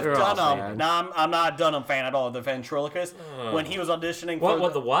bad. Jeff They're all Dunham. bad. No, I'm not a Dunham fan at all. The ventriloquist. When he was auditioning for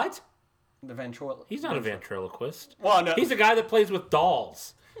What the what? the ventriloquist. He's not a ventriloquist. Well, no. He's a guy that plays with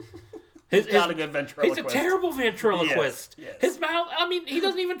dolls. He's not a good He's ventriloquist. a terrible ventriloquist. Yes, yes. His mouth, I mean, he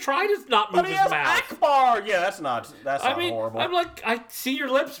doesn't even try to not move But he his has mouth. Akbar. Yeah, that's not I mean, horrible. I'm like, I see your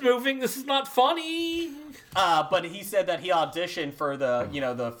lips moving. This is not funny. But he said that he auditioned for the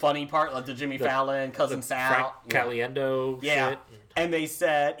the funny part, like the Jimmy Fallon, Cousin Frank Sal. Caliendo Yeah. shit. And he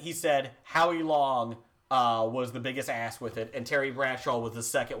said Howie Long was the biggest ass with it, and Terry Bradshaw was the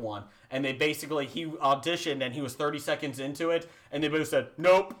second one. And he auditioned, and he was 30 seconds into it, and they both said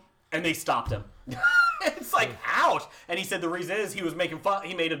nope, and they stopped him. It's like ouch. And he said the reason is he was making fun.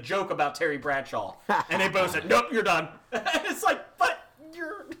 He made a joke about Terry Bradshaw, and they both said nope, you're done. It's like, but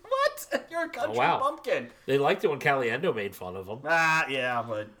you're what? You're a country bumpkin. They liked it when Caliendo made fun of him. Yeah,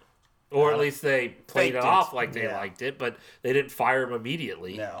 but. Or at least they played faked it it. off like they Yeah. liked it, but they didn't fire him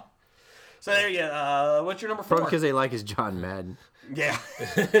immediately. No. So there you go. What's your number 4? Probably because they like his John Madden. Yeah.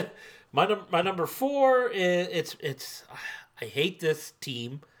 My number 4 is it's I hate this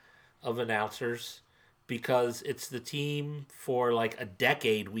team of announcers because it's the team for like a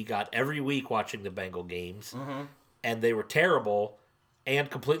decade we got every week watching the Bengal games, and they were terrible and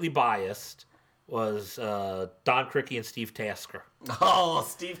completely biased. Was Don Criqui and Steve Tasker. Oh,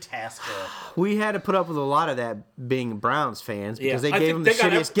 Steve Tasker. We had to put up with a lot of that being Browns fans because Yeah. they I gave think him the they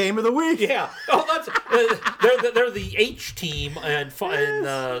got shittiest game of the week. Yeah. Oh, that's they're the H team and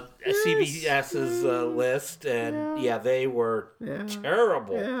CBS's list, and yeah, they were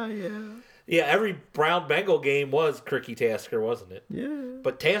terrible. Yeah. Yeah, every Brown Bengal game was Criqui Tasker, wasn't it? Yeah.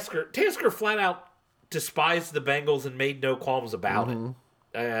 But Tasker flat out despised the Bengals and made no qualms about it.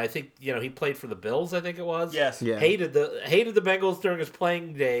 I think he played for the Bills. I think it was. Yes. Yeah. Hated the Bengals during his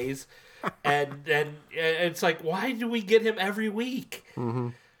playing days, and it's like, why do we get him every week?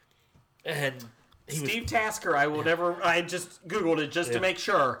 And Steve Tasker, I just Googled it just to make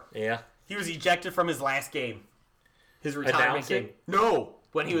sure. Yeah. He was ejected from his last game. His retirement Announcing? game. No.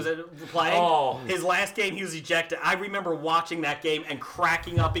 When he was playing, Oh. his last game, he was ejected. I remember watching that game and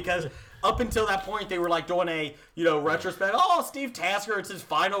cracking up because up until that point, they were like doing a, retrospect. Oh, Steve Tasker, it's his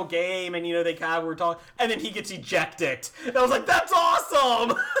final game. And, they kind of were talking. And then he gets ejected. And I was like, that's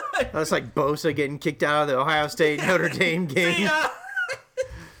awesome. That's like Bosa getting kicked out of the Ohio State Notre Dame game. Yeah.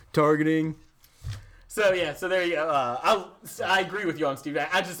 Targeting. So there you go. I agree with you on Steve.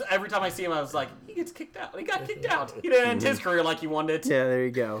 I just, every time I see him, I was like, he gets kicked out. He got kicked out. He didn't end his career like he wanted it. Yeah, there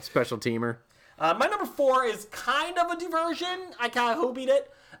you go. Special teamer. My number 4 is kind of a diversion. I kind of hopied it.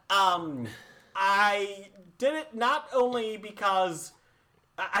 I did it not only because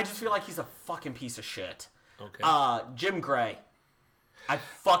I just feel like he's a fucking piece of shit. Okay. Jim Gray. I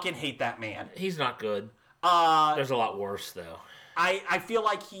fucking hate that man. He's not good. There's a lot worse though. I feel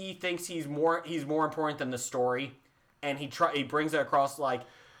like he thinks he's more important than the story, and he brings it across like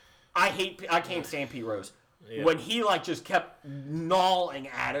I can't stand Pete Rose. Yeah. When he just kept gnawing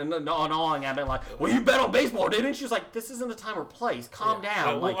at it, like, well, you bet on baseball, didn't you? She was like, this isn't the time or place. Calm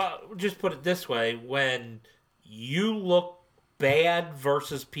down. Just put it this way: when you look bad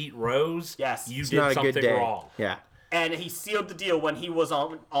versus Pete Rose, yes, you it's did not a good something day. wrong. Yeah. And he sealed the deal when he was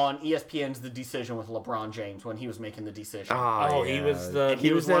on ESPN's The Decision with LeBron James when he was making the decision. Oh, he was the. And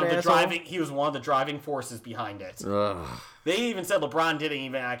he was one of the asshole? driving. He was one of the driving forces behind it. They even said LeBron didn't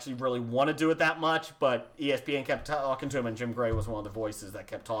even actually really want to do it that much, but ESPN kept talking to him, and Jim Gray was one of the voices that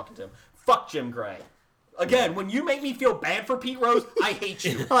kept talking to him. Fuck Jim Gray. Again, when you make me feel bad for Pete Rose, I hate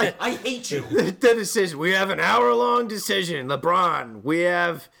you. I hate you. The decision. We have an hour-long decision. LeBron, we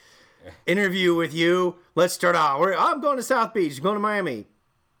have interview with you. Let's start out. I'm going to South Beach. Going to Miami.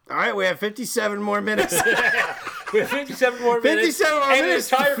 All right, we have 57 more minutes. We have 57 more minutes. 57 more and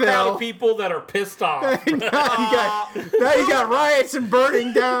minutes an entire to crowd fill. of people that are pissed off. now you got riots and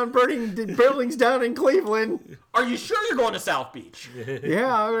burning buildings down in Cleveland. Are you sure you're going to South Beach?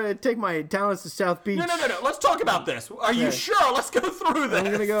 Yeah, I'm going to take my talents to South Beach. No. Let's talk about this. Are you sure? Let's go through this. I'm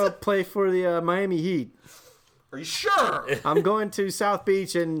going to go play for the Miami Heat. Are you sure? I'm going to South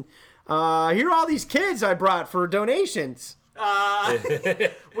Beach, and here are all these kids I brought for donations.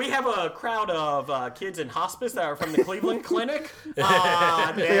 We have a crowd of kids in hospice that are from the Cleveland Clinic.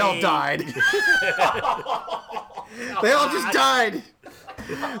 They all died. They all just died.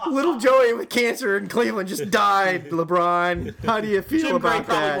 Little Joey with cancer in Cleveland just died, LeBron. How do you feel Jim Gray about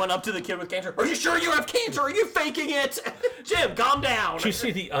probably that? went up to the kid with cancer. Are you sure you have cancer? Are you faking it? Jim, calm down. Did you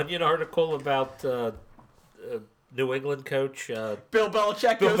see the Onion article about New England coach Bill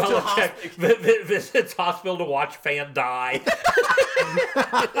Belichick Bill goes to hospital. visits hospital to watch fan die?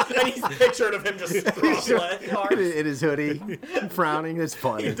 And he's pictured of him just cross-legged. In his hoodie, frowning. That's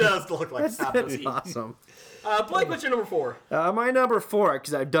funny. He does look like that. That's awesome. Blake, what's your number 4? My number 4,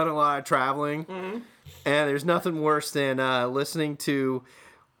 because I've done a lot of traveling, and there's nothing worse than listening to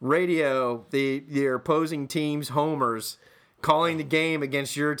radio, the opposing team's homers calling the game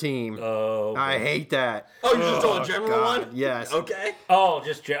against your team. Oh, I hate that. Oh, you just told a general God, one? yes. Okay.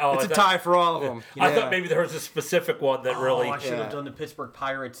 It's a tie for all of them. I thought maybe there was a specific one that really. I should have done the Pittsburgh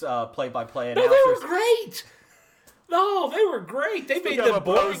Pirates play-by-play No, announcers. they were great. No, they were great. They made the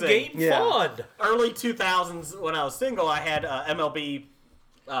boring game fun. Early 2000s, when I was single, I had MLB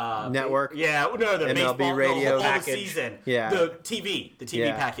Network. Yeah, no, the MLB baseball radio all package. the season. Yeah. The TV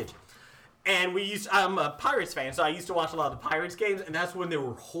Yeah. package. And I'm a Pirates fan, so I used to watch a lot of the Pirates games, and that's when they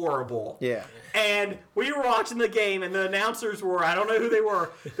were horrible. Yeah. And we were watching the game, and the announcers were, I don't know who they were.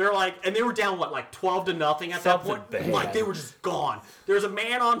 They're like, and they were down, 12-0 at that point? bad. Like, they were just gone. There's a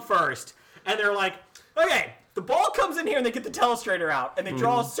man on first, and they're like, okay, the ball comes in here, and they get the telestrator out, and they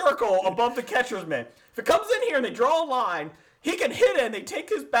draw a circle above the catcher's mitt. If it comes in here, and they draw a line, he can hit it, and they take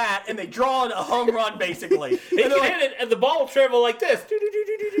his bat, and they draw a home run, basically. He can hit it, and the ball will travel like this.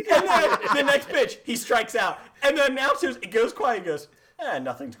 And then the next pitch, he strikes out. And the announcers, it goes quiet, he goes,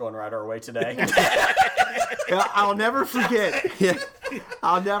 nothing's going right our way today. I'll never forget.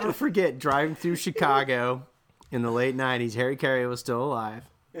 I'll never forget driving through Chicago in the late 90s. Harry Carey was still alive.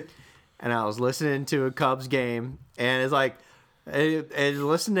 And I was listening to a Cubs game, and it's like, and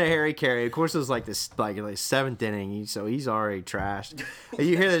listen to Harry Carey. Of course, it was like this, like 7th inning, so he's already trashed. And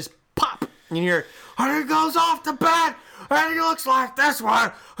you hear this pop, and you hear, and he goes off the bat, and he looks like this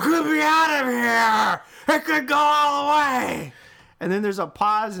one could be out of here. It could go all the way. And then there's a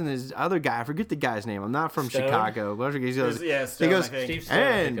pause, and this other guy, I forget the guy's name. I'm not from Chicago. He goes, Stone, he goes, Steve Stone, I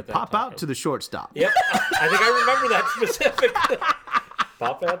think, and at that pop time. out to the shortstop. Yep, I think I remember that specific.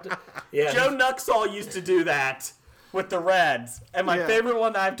 Pop out. Yeah. Joe Nuxall used to do that with the Reds. And my favorite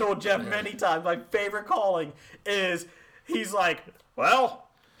one that I've told Jeff many times, my favorite calling is, he's like, well,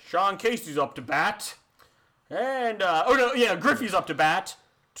 Sean Casey's up to bat. And, Griffey's up to bat.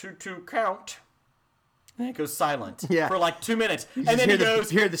 2-2 count. And it goes silent for like 2 minutes. And then he goes...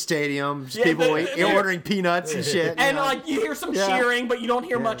 Hear the stadium, just people ordering peanuts and shit. And you hear some cheering, but you don't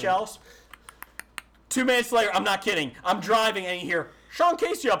hear much else. 2 minutes later, I'm not kidding, I'm driving and you hear, Sean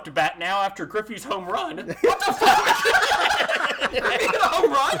Casey up to bat now after Griffey's home run. What the fuck? Griffey hit a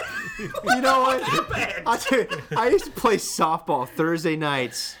home run? You know what? I used to play softball Thursday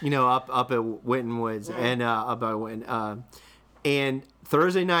nights, up at Winton Woods and up by Winton. And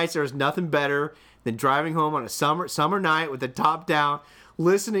Thursday nights, there's nothing better than driving home on a summer night with the top down,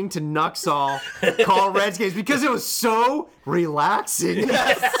 listening to Nuxall call Reds games because it was so relaxing.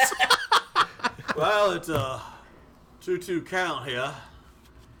 Yes. Well, it's a 2-2 count here.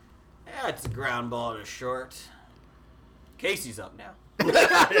 That's a ground ball to short. Casey's up now. And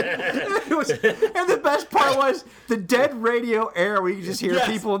the best part was the dead radio air where you could just hear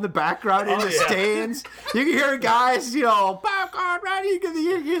people in the background in the stands. You could hear guys, popcorn ready. You could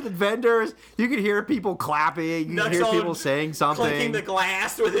hear the vendors. You could hear people clapping. You could hear people saying something. Clinking the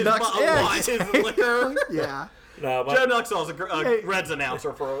glass with his, his liquor. Yeah. No, Joe Nuxall's a Reds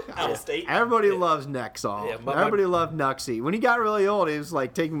announcer for out of state. Everybody loves Nexall. Yeah, Everybody loved Nuxie. When he got really old, he was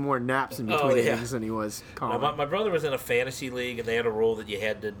like taking more naps in between yeah. innings than he was calm. My brother was in a fantasy league, and they had a rule that you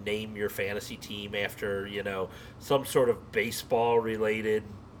had to name your fantasy team after, some sort of baseball-related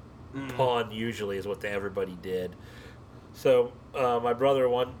pun, usually, is what everybody did. So my brother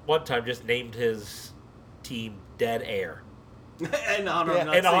one time just named his team Dead Air. In honor of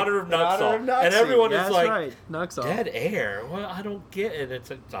Nuxie. In honor of Nuxall. Nuxie. And everyone That's is like, right. Nuxall. Dead Air? Well, I don't get it.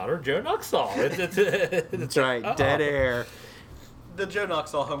 It's in honor of Joe Nuxall. That's right. Oh. Dead Air. The Joe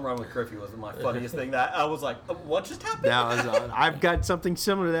Nuxall home run with Griffey was my funniest thing. That I was like, what just happened? That was I've got something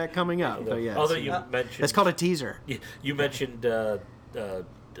similar to that coming up. But yes. Although you mentioned... It's called a teaser. You mentioned Harry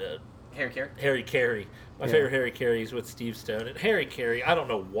Carey. Harry Carey. My favorite Harry Carey is with Steve Stone. And Harry Carey, I don't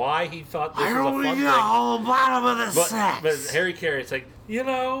know why he thought this was a fun thing. bottom of the But Harry Carey, it's like,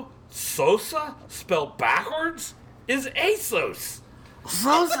 Sosa, spelled backwards, is ASOS.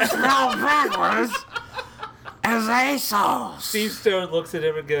 Sosa spelled backwards as ASOS. Steve Stone looks at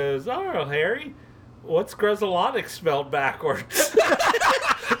him and goes, "Oh, Harry, what's Grezolonic spelled backwards?"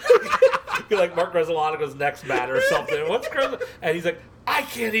 Like Mark Grezolonic next batter or something. What's Grezolonic? And he's like, I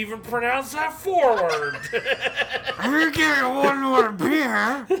can't even pronounce that forward. If you get one more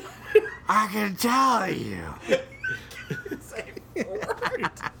beer, I can tell you.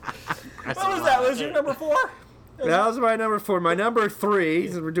 What was that? Was your number 4? That was my number 4. My number 3,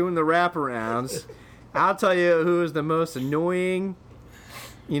 since we're doing the wraparounds, I'll tell you who is the most annoying,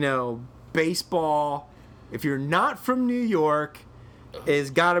 baseball. If you're not from New York, is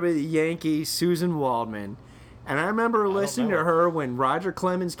got to be the Yankees, Susan Waldman. And I remember listening to her when Roger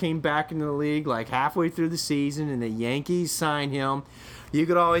Clemens came back into the league, like halfway through the season, and the Yankees signed him. You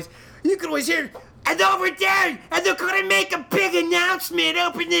could always hear, and over there, and they're gonna make a big announcement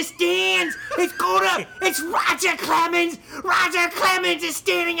up in the stands. It's Roger Clemens. Roger Clemens is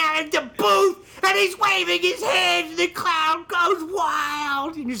standing out at the booth, and he's waving his hand, and the crowd goes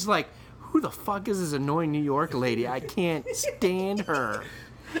wild. And you're just like, who the fuck is this annoying New York lady? I can't stand her.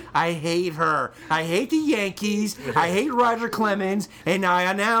 I hate her. I hate the Yankees. I hate Roger Clemens. And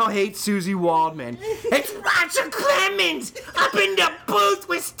I now hate Susie Waldman. It's Roger Clemens up in the booth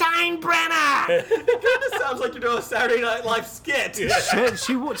with Steinbrenner. It kind of sounds like you're doing a Saturday Night Live skit.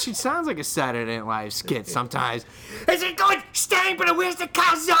 She sounds like a Saturday Night Live skit sometimes. Is it going, Steinbrenner, where's the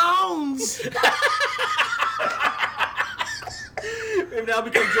calzones? We've now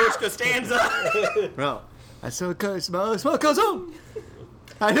become George Costanza. Well, I smell calzone.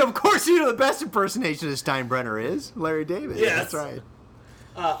 And of course, the best impersonation of Steinbrenner is Larry David. Yes. That's right.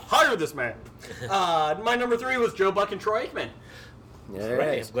 Hire this man. My number 3 was Joe Buck and Troy Aikman. Yeah,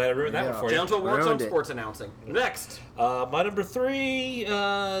 Right. I'm glad I ruined that one for you. Down to awards on Ruined it. sports announcing. Next. My number 3,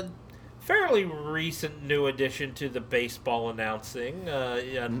 fairly recent new addition to the baseball announcing.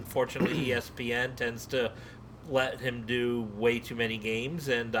 Unfortunately, ESPN tends to let him do way too many games,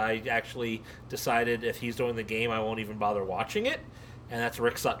 and I actually decided if he's doing the game, I won't even bother watching it, and that's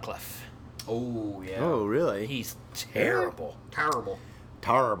Rick Sutcliffe. Oh, yeah. Oh, really? He's terrible. Terrible.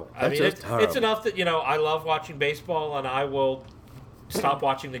 Terrible. I mean, it's enough that, I love watching baseball, and I will stop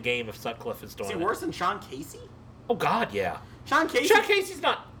watching the game if Sutcliffe is doing Is he it. worse than Sean Casey? Oh, God, yeah. Sean Casey? Sean Casey's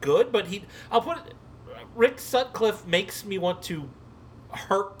not good, but Rick Sutcliffe makes me want to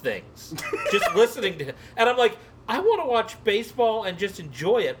hurt things just listening to him. And I'm like, I want to watch baseball and just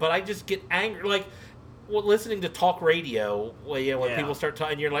enjoy it, but I just get angry. Like, listening to talk radio, when people start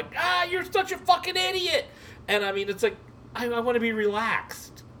talking, you're like, you're such a fucking idiot. And I mean, it's like, I want to be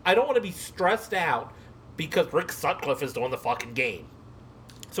relaxed. I don't want to be stressed out because Rick Sutcliffe is doing the fucking game.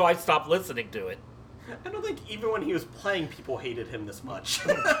 So I stopped listening to it. I don't think even when he was playing, people hated him this much.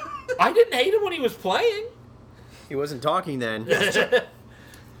 I didn't hate him when he was playing. He wasn't talking then.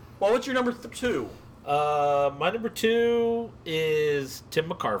 Well, what's your number 2? My number 2 is Tim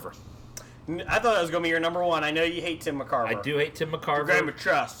McCarver. I thought that was going to be your number 1. I know you hate Tim McCarver. I do hate Tim McCarver. Graham of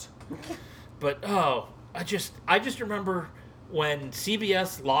trust. But I just remember when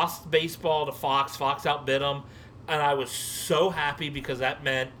CBS lost baseball to Fox. Fox outbid them, and I was so happy because that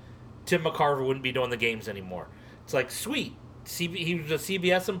meant Tim McCarver wouldn't be doing the games anymore. It's like, sweet. He was a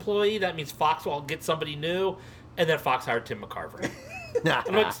CBS employee. That means Fox will get somebody new, and then Fox hired Tim McCarver.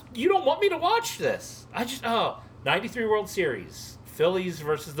 I'm like, you don't want me to watch this. 93 World Series. Phillies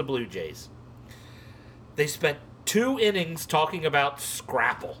versus the Blue Jays. They spent 2 innings talking about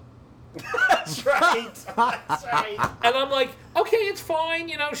Scrapple. That's right. That's right. And I'm like, okay, it's fine,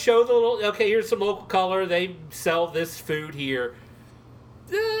 show the little, okay, here's some local color. They sell this food here.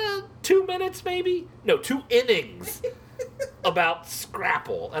 2 minutes, maybe? No, 2 innings. about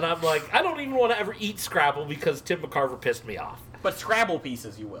Scrapple, and I'm like, I don't even want to ever eat Scrapple because Tim McCarver pissed me off. But Scrabble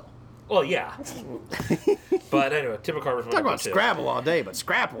pieces, you will. Well, yeah. But anyway, Tim McCarver's my Talk number about 2. Scrabble all day, but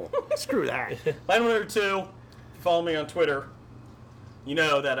Scrapple, screw that. My number 2, if you follow me on Twitter, you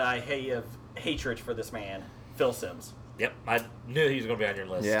know that I have hatred for this man, Phil Simms. Yep, I knew he was going to be on your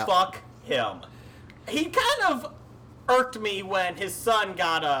list. Yeah. Fuck him. He kind of irked me when his son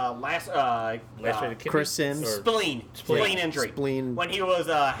got a Lacerated kidney? Chris Sims. Or- spleen injury. Spleen When he was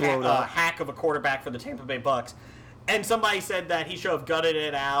a blowed up. hack of a quarterback for the Tampa Bay Bucks. And somebody said that he should have gutted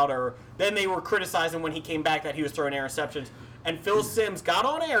it out, or then they were criticizing when he came back that he was throwing interceptions. And Phil Simms got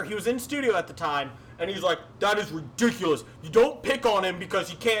on air. He was in studio at the time, and he was like, "That is ridiculous. You don't pick on him because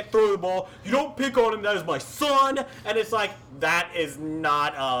he can't throw the ball. You don't pick on him. That is my son." And it's like, that is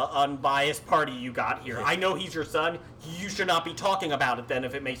not an unbiased party you got here. I know he's your son. You should not be talking about it then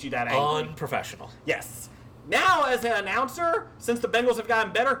if it makes you that angry. Unprofessional. Yes. Now, as an announcer, since the Bengals have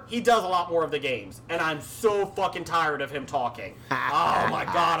gotten better, he does a lot more of the games. And I'm so fucking tired of him talking. Oh my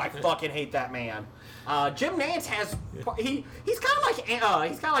god, I fucking hate that man. Jim Nantz has he's kind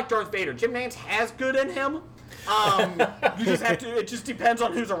of like Darth Vader. Jim Nantz has good in him. You just have to. It just depends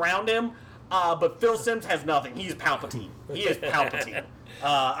on who's around him. But Phil Simms has nothing. He's Palpatine. He is Palpatine.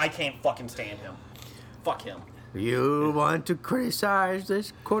 I can't fucking stand him. Fuck him. You want to criticize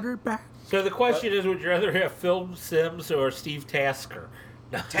this quarterback? So the question is, would you rather have Phil Simms or Steve Tasker?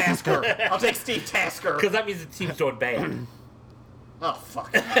 Tasker. I'll take Steve Tasker. Because that means the team's doing bad. Oh fuck.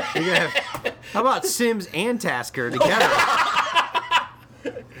 You're gonna have, how about Sims and Tasker together?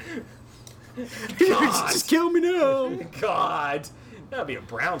 Just kill me now. God. That'd be a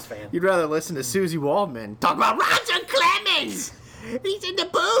Browns fan. You'd rather listen to Susie Waldman talk about Roger Clemens. He's in the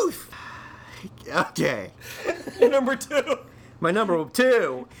booth. Okay. Number 2. My number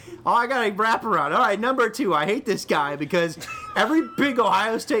 2. Oh, I gotta wrap around. All right, number 2. I hate this guy because every big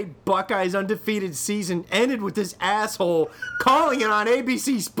Ohio State Buckeyes undefeated season ended with this asshole calling it on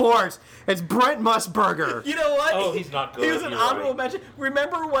ABC Sports. It's Brent Musburger. You know what? Oh, he's not good. He was an You're honorable right. mention.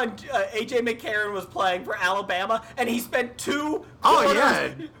 Remember when A.J. McCarron was playing for Alabama and he spent 2 Oh quarters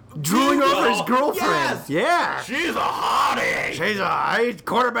yeah, drooling over his girlfriend. Yes. Yeah, She's a hottie. she's a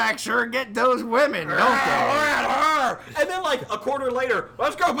quarterback. Sure get those women, don't Look they? at her. And then like a quarter later,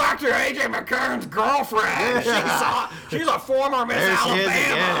 let's go back to A.J. McCarron's girlfriend. She's a former Miss There she is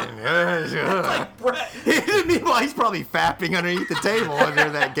Alabama. again. Like Brett. Meanwhile, he's probably fapping underneath the table under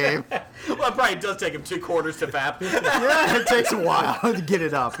that game. Well, it probably does take him 2 quarters to fap. Yeah, it takes a while to get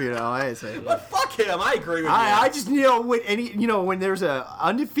it up, you know. I say. But fuck him. I agree with you. I just when there's a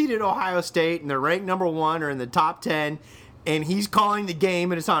undefeated Ohio State and they're ranked number 1 or in the top 10, and he's calling the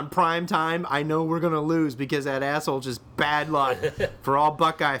game and it's on prime time, I know we're gonna lose because that asshole just bad luck for all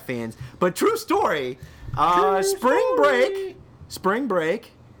Buckeye fans. But true story, spring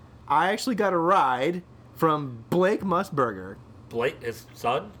break, I actually got a ride from Blake Musburger. Blake, his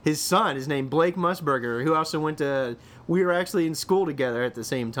son? His son is named Blake Musburger, who also we were actually in school together at the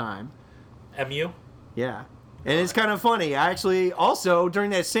same time. MU? Yeah. And it's kind of funny. I actually also,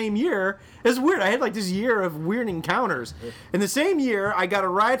 during that same year, it's weird. I had like this year of weird encounters. In the same year, I got a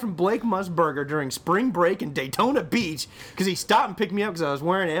ride from Blake Musburger during spring break in Daytona Beach because he stopped and picked me up because I was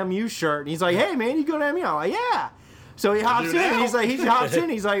wearing an MU shirt. And he's like, "Hey, man, you go to MU?" I'm like, "Yeah." So he hops in, and he's like, he's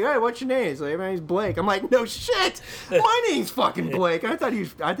like, "Hey, what's your name?" He's like, "My name's Blake." I'm like, "No shit, my name's fucking Blake." I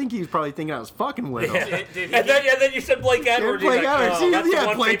think he was probably thinking I was fucking with him. Yeah. And then you said Blake Edwards. Blake He's like, Edwards. oh, that's the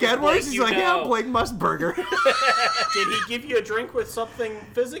one Blake famous Edwards. Blake He's you like, know. "Yeah, I'm Blake Musburger." Did he give you a drink with something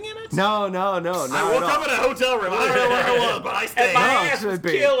fizzing in it? No, not I at woke all. up in a hotel room. I don't know where I was, but I And stayed. my No, ass was should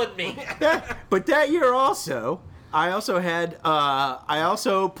be. killing me. But that year also, I also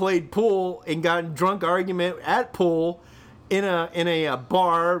played pool and got in a drunk argument at pool in a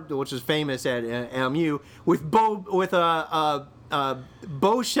bar which is famous at MU with Bo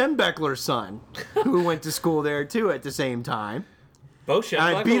Schembechler's son, who went to school there too at the same time. Bo And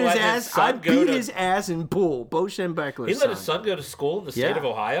Schembechler I beat his let ass. son I go beat to- his ass in pool. Bo Schembechler's He son. let his son go to school in the state Yeah. of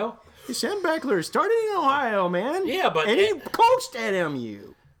Ohio? Schembechler started in Ohio, man. Yeah, but and he coached at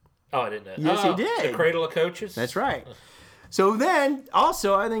MU. Oh, I didn't know. Yes, he did. The Cradle of Coaches? That's right. So then,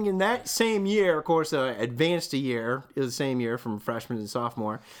 also, I think in that same year, of course, advanced a year, it was the same year from freshman to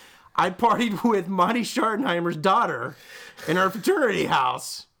sophomore, I partied with Monty Schottenheimer's daughter in our fraternity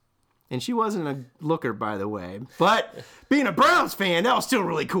house. And she wasn't a looker, by the way. But being a Browns fan, that was still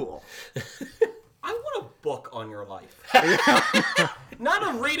really cool. I want a book on your life. Not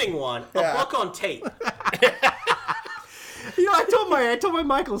a reading one, a book on tape. You know, I told my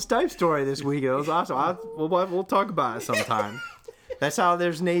Michael Stipe story this week. It was awesome. We'll talk about it sometime. That's how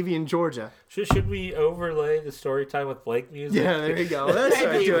there's Navy in Georgia. Should we overlay the story time with Blake music? Yeah, there you go. Let's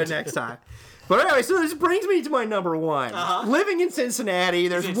try to do it next time. But anyway, so this brings me to my number one. Living in Cincinnati,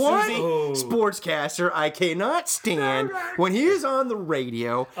 there's one sportscaster I cannot stand when he is on the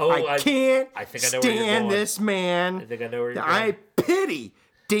radio. I can't stand this man. I think I know where you're going. I pity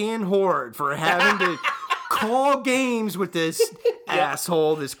Dan Horde for having to call games with this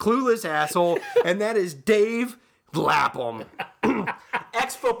asshole, this clueless asshole, and that is Dave Lapham.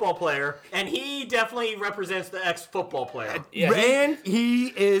 Ex-football player, and he definitely represents the ex-football player. And he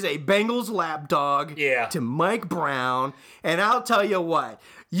is a Bengals lapdog to Mike Brown. And I'll tell you what,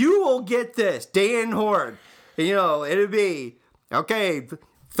 you will get this, Dan Horde. You know, it'll be okay.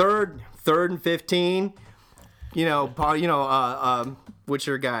 Third and 15. What's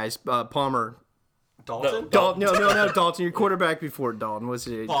your guys? Palmer. Dalton? No, Dalton. Your quarterback before Dalton. What's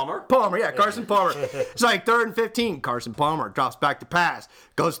it? Palmer, yeah, Carson Palmer. It's like 3rd and 15. Carson Palmer drops back to pass.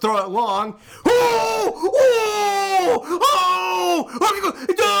 Goes throw it long. Down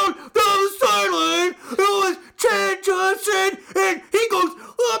the sideline. It was Chad Johnson, and he goes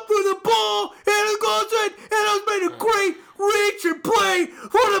up for the ball, and it goes in, and it was made a great reach and play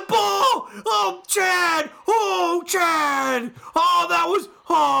for the ball. Oh, Chad. Oh, that was,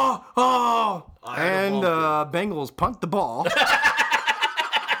 And Bengals punt the ball.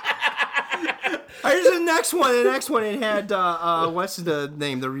 Here's the next one. The next one, it had, what's the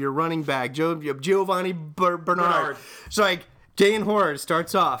name? Your running back, Giovanni Bernard. It's like, Dan Horde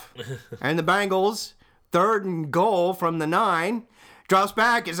starts off. And the Bengals, 3rd and goal from the 9. Drops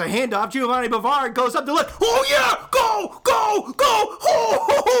back, is a handoff. Giovanni Bavard goes up the left. Oh, yeah! Go! Oh,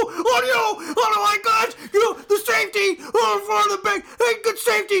 my gosh! The safety for the back. Hey, good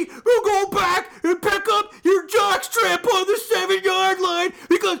safety. You go back and pick up your jock strap on the 7-yard line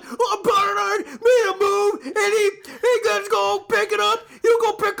because Bernard made a move and he got to go pick it up. You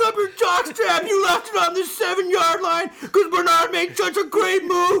go pick up your jock strap. You left it on the 7-yard line because Bernard made such a great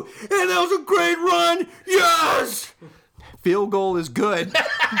move and that was a great run. Yes! Field goal is good.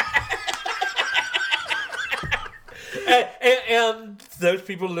 and those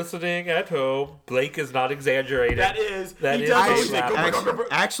people listening at home, Blake is not exaggerating. That is Dave Lapham.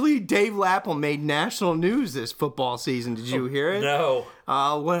 Actually, Dave Lapham made national news this football season. Did you hear it? No.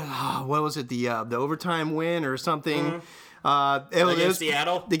 What was it? The overtime win or something? Against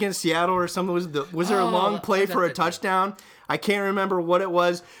Seattle? Against Seattle or something. Was there a long play for a touchdown? I can't remember what it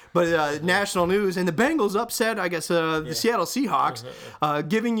was, but national news. And the Bengals upset, I guess, the Seattle Seahawks.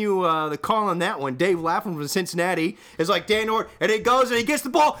 Giving you the call on that one. Dave Lapham from Cincinnati is like Dan Horde, and he goes and he gets the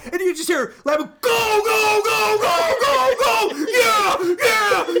ball, and you just hear Lapham, go! Yeah! Go!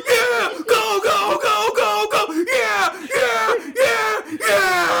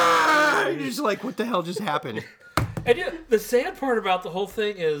 Yeah! You're just like, what the hell just happened? And the sad part about the whole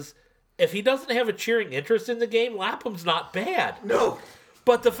thing is, if he doesn't have a cheering interest in the game, Lapham's not bad. No.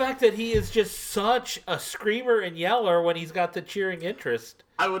 But the fact that he is just such a screamer and yeller when he's got the cheering interest.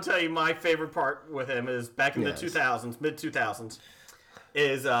 I will tell you my favorite part with him is back in the 2000s, mid-2000s,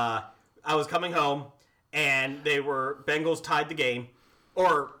 is I was coming home and Bengals tied the game,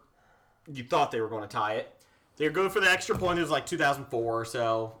 or you thought they were going to tie it. They were going for the extra point. It was like 2004 or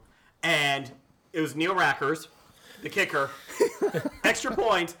so. And it was Neil Rackers, the kicker, extra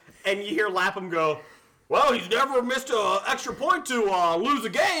point. And you hear Lapham go, well, he's never missed an extra point to lose a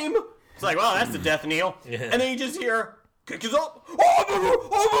game. It's like, well, that's the death knell. Yeah. And then you just hear, kick is up. Oh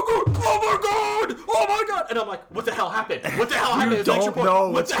my God. And I'm like, what the hell happened? You don't know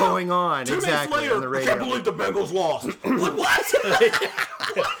what's going on. 2 exactly, minutes later, on the radio. I can't believe the Bengals lost. Like, what?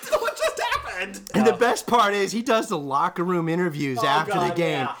 What just happened? And the best part is he does the locker room interviews after the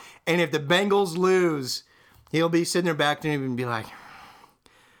game. Yeah. And if the Bengals lose, he'll be sitting there back there and be like,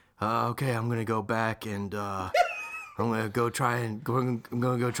 okay, I'm gonna go back and I'm gonna go try and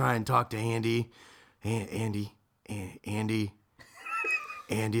talk to Andy. Andy,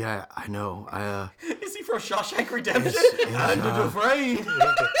 I know. Is he from Shawshank Redemption? Andy Dufresne.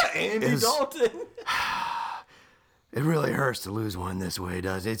 Andy Dalton. It really hurts to lose one this way,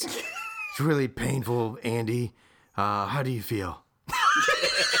 does it? It's really painful, Andy. How do you feel?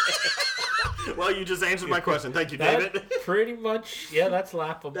 Well, you just answered my question. Thank you, David. Pretty much, yeah, that's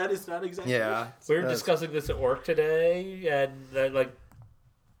Lapham. That is not exactly. Yeah. We were discussing this at work today, and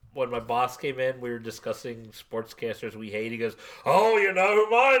when my boss came in, we were discussing sportscasters we hate. He goes, "Oh, you know who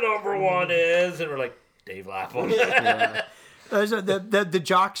my number one is?" And we're like, Dave Lapham. Yeah. The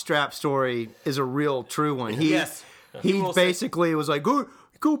jockstrap story is a real true one. He basically was like,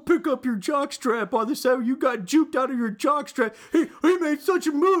 go pick up your jockstrap on the side. You got juked out of your jockstrap. He made such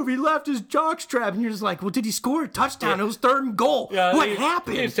a move. He left his jockstrap. And you're just like, well, did he score a touchdown? It was 3rd and goal. What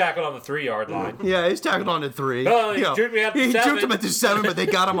happened? He was tackled on the 3-yard line. Yeah, he's tackled on the 3. Oh, he juked me at the 7. He juked him at the 7, but they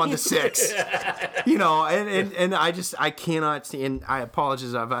got him on the 6. And I cannot see, and I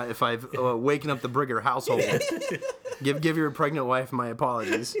apologize if I've waken up the Brigger household. Give your pregnant wife my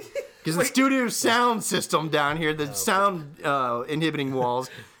apologies. Because the studio sound system down here, the sound inhibiting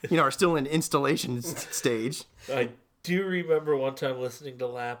walls, are still in installation stage. I do remember one time listening to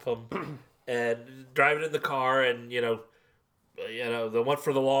Lapham and driving in the car, and they went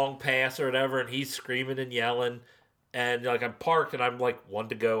for the long pass or whatever, and he's screaming and yelling, and I'm parked, and I'm wanting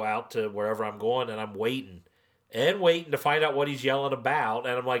to go out to wherever I'm going, and I'm waiting to find out what he's yelling about,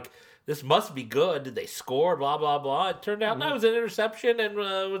 and I'm like, this must be good. Did they score? Blah, blah, blah. It turned out, no, it was an interception and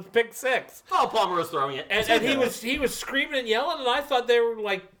it was pick 6. Oh, Palmer was throwing it. And he was screaming and yelling, and I thought they were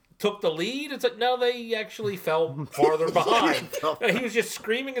took the lead. It's no, they actually fell farther behind. He was just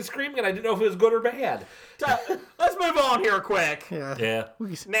screaming and screaming, and I didn't know if it was good or bad. Let's move on here quick. Yeah.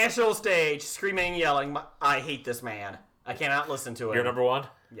 National stage, screaming and yelling. I hate this man. I cannot listen to him. You're number 1?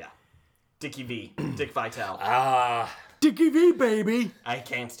 Yeah. Dickie V. Dick Vitale. Dickie V, baby. I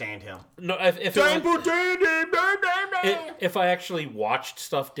can't stand him. No, if I actually watched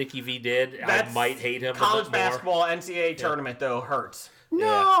stuff Dickie V did, I might hate him. College a bit more. basketball NCAA tournament though hurts.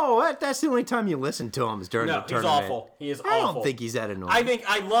 No, that's the only time you listen to him is during the tournament. He's awful. He is awful. I don't think he's that annoying.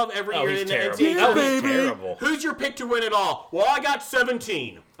 I love every year in the terrible. NCAA. He's terrible. Who's your pick to win it all? Well, I got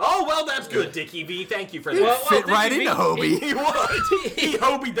 17. Oh, well, that's good, Dickie V. Thank you for that. Fit right into Hobie. He would. He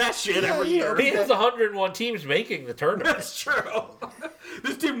Hobie that shit every year. He has 101 teams making the tournament. That's true.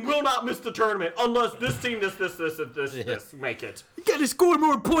 This team will not miss the tournament unless this team, this make it. You gotta score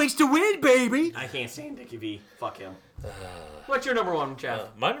more points to win, baby. I can't stand Dickie V. Fuck him. What's your number 1,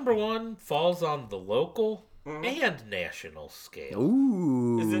 Jeff? My number 1 falls on the local and national scale.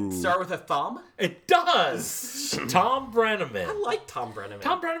 Ooh. Does it start with a thumb? It does. Tom Brenneman. I like Tom Brenneman.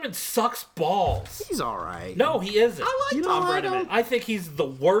 Tom Brenneman sucks balls. He's all right. No, he isn't. I like Tom Brenneman. I think he's the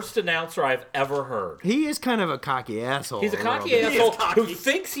worst announcer I've ever heard. He is kind of a cocky asshole. He's a cocky asshole who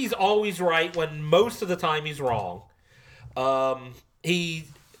thinks he's always right when most of the time he's wrong. I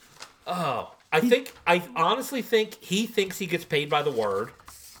honestly think he thinks he gets paid by the word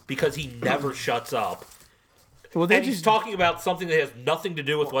because he never shuts up. Well, he's talking about something that has nothing to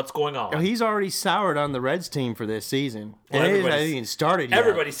do with what's going on. He's already soured on the Reds team for this season. Well, and it hasn't even started yet.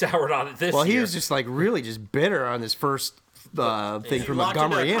 Everybody soured on it this year. Well, he was just really just bitter on this first thing from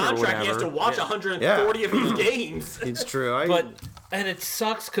Montgomery in or whatever. He has to watch 140 of these games. It's true. And it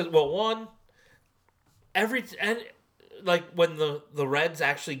sucks because, when the Reds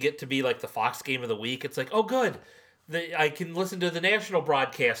actually get to be the Fox game of the week, it's oh good, I can listen to the national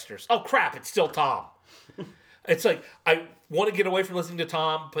broadcasters. Oh crap, it's still Tom. It's I want to get away from listening to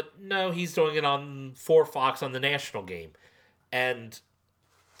Tom, but no, he's doing it for Fox on the national game. And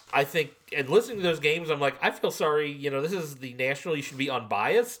I think, and listening to those games, I'm I feel sorry, this is the national, you should be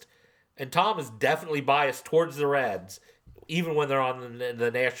unbiased. And Tom is definitely biased towards the Reds, even when they're on the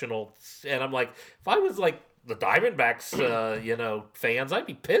national. And I'm if I was the Diamondbacks, fans, I'd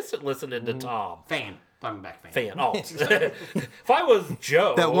be pissed at listening to Tom. Diamondback fan. Oh, if I was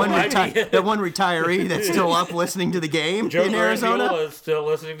Joe, that one retiree that's still up listening to the game Joe in Arizona is still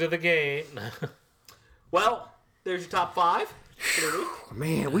listening to the game. Well, there's your top 5.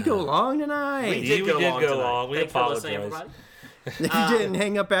 Man, we go long tonight. We did go long. We apologize. Everybody. If you didn't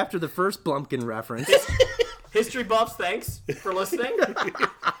hang up after the first Blumpkin reference. History buffs, thanks for listening.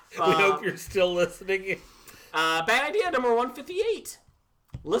 We hope you're still listening. Bad idea number 158.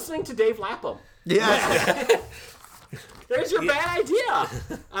 Listening to Dave Lapham. Yeah. There's your bad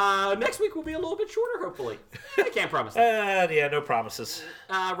idea. Next week will be a little bit shorter, hopefully. I can't promise that. Yeah, no promises.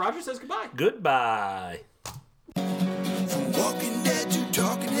 Roger says goodbye. Goodbye. From Walking Dead to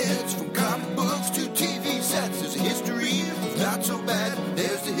Talking Heads, from comic books to TV sets, there's a history of not so bad.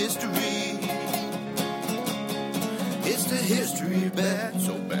 There's the history. It's the history of bad,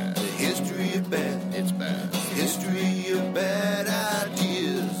 so bad. The history of bad, it's bad. History of bad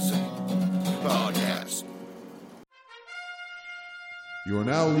ideas. Podcast. You are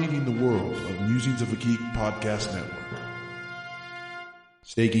now leading the world of Musings of a Geek Podcast Network.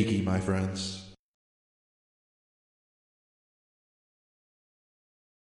 Stay geeky, my friends.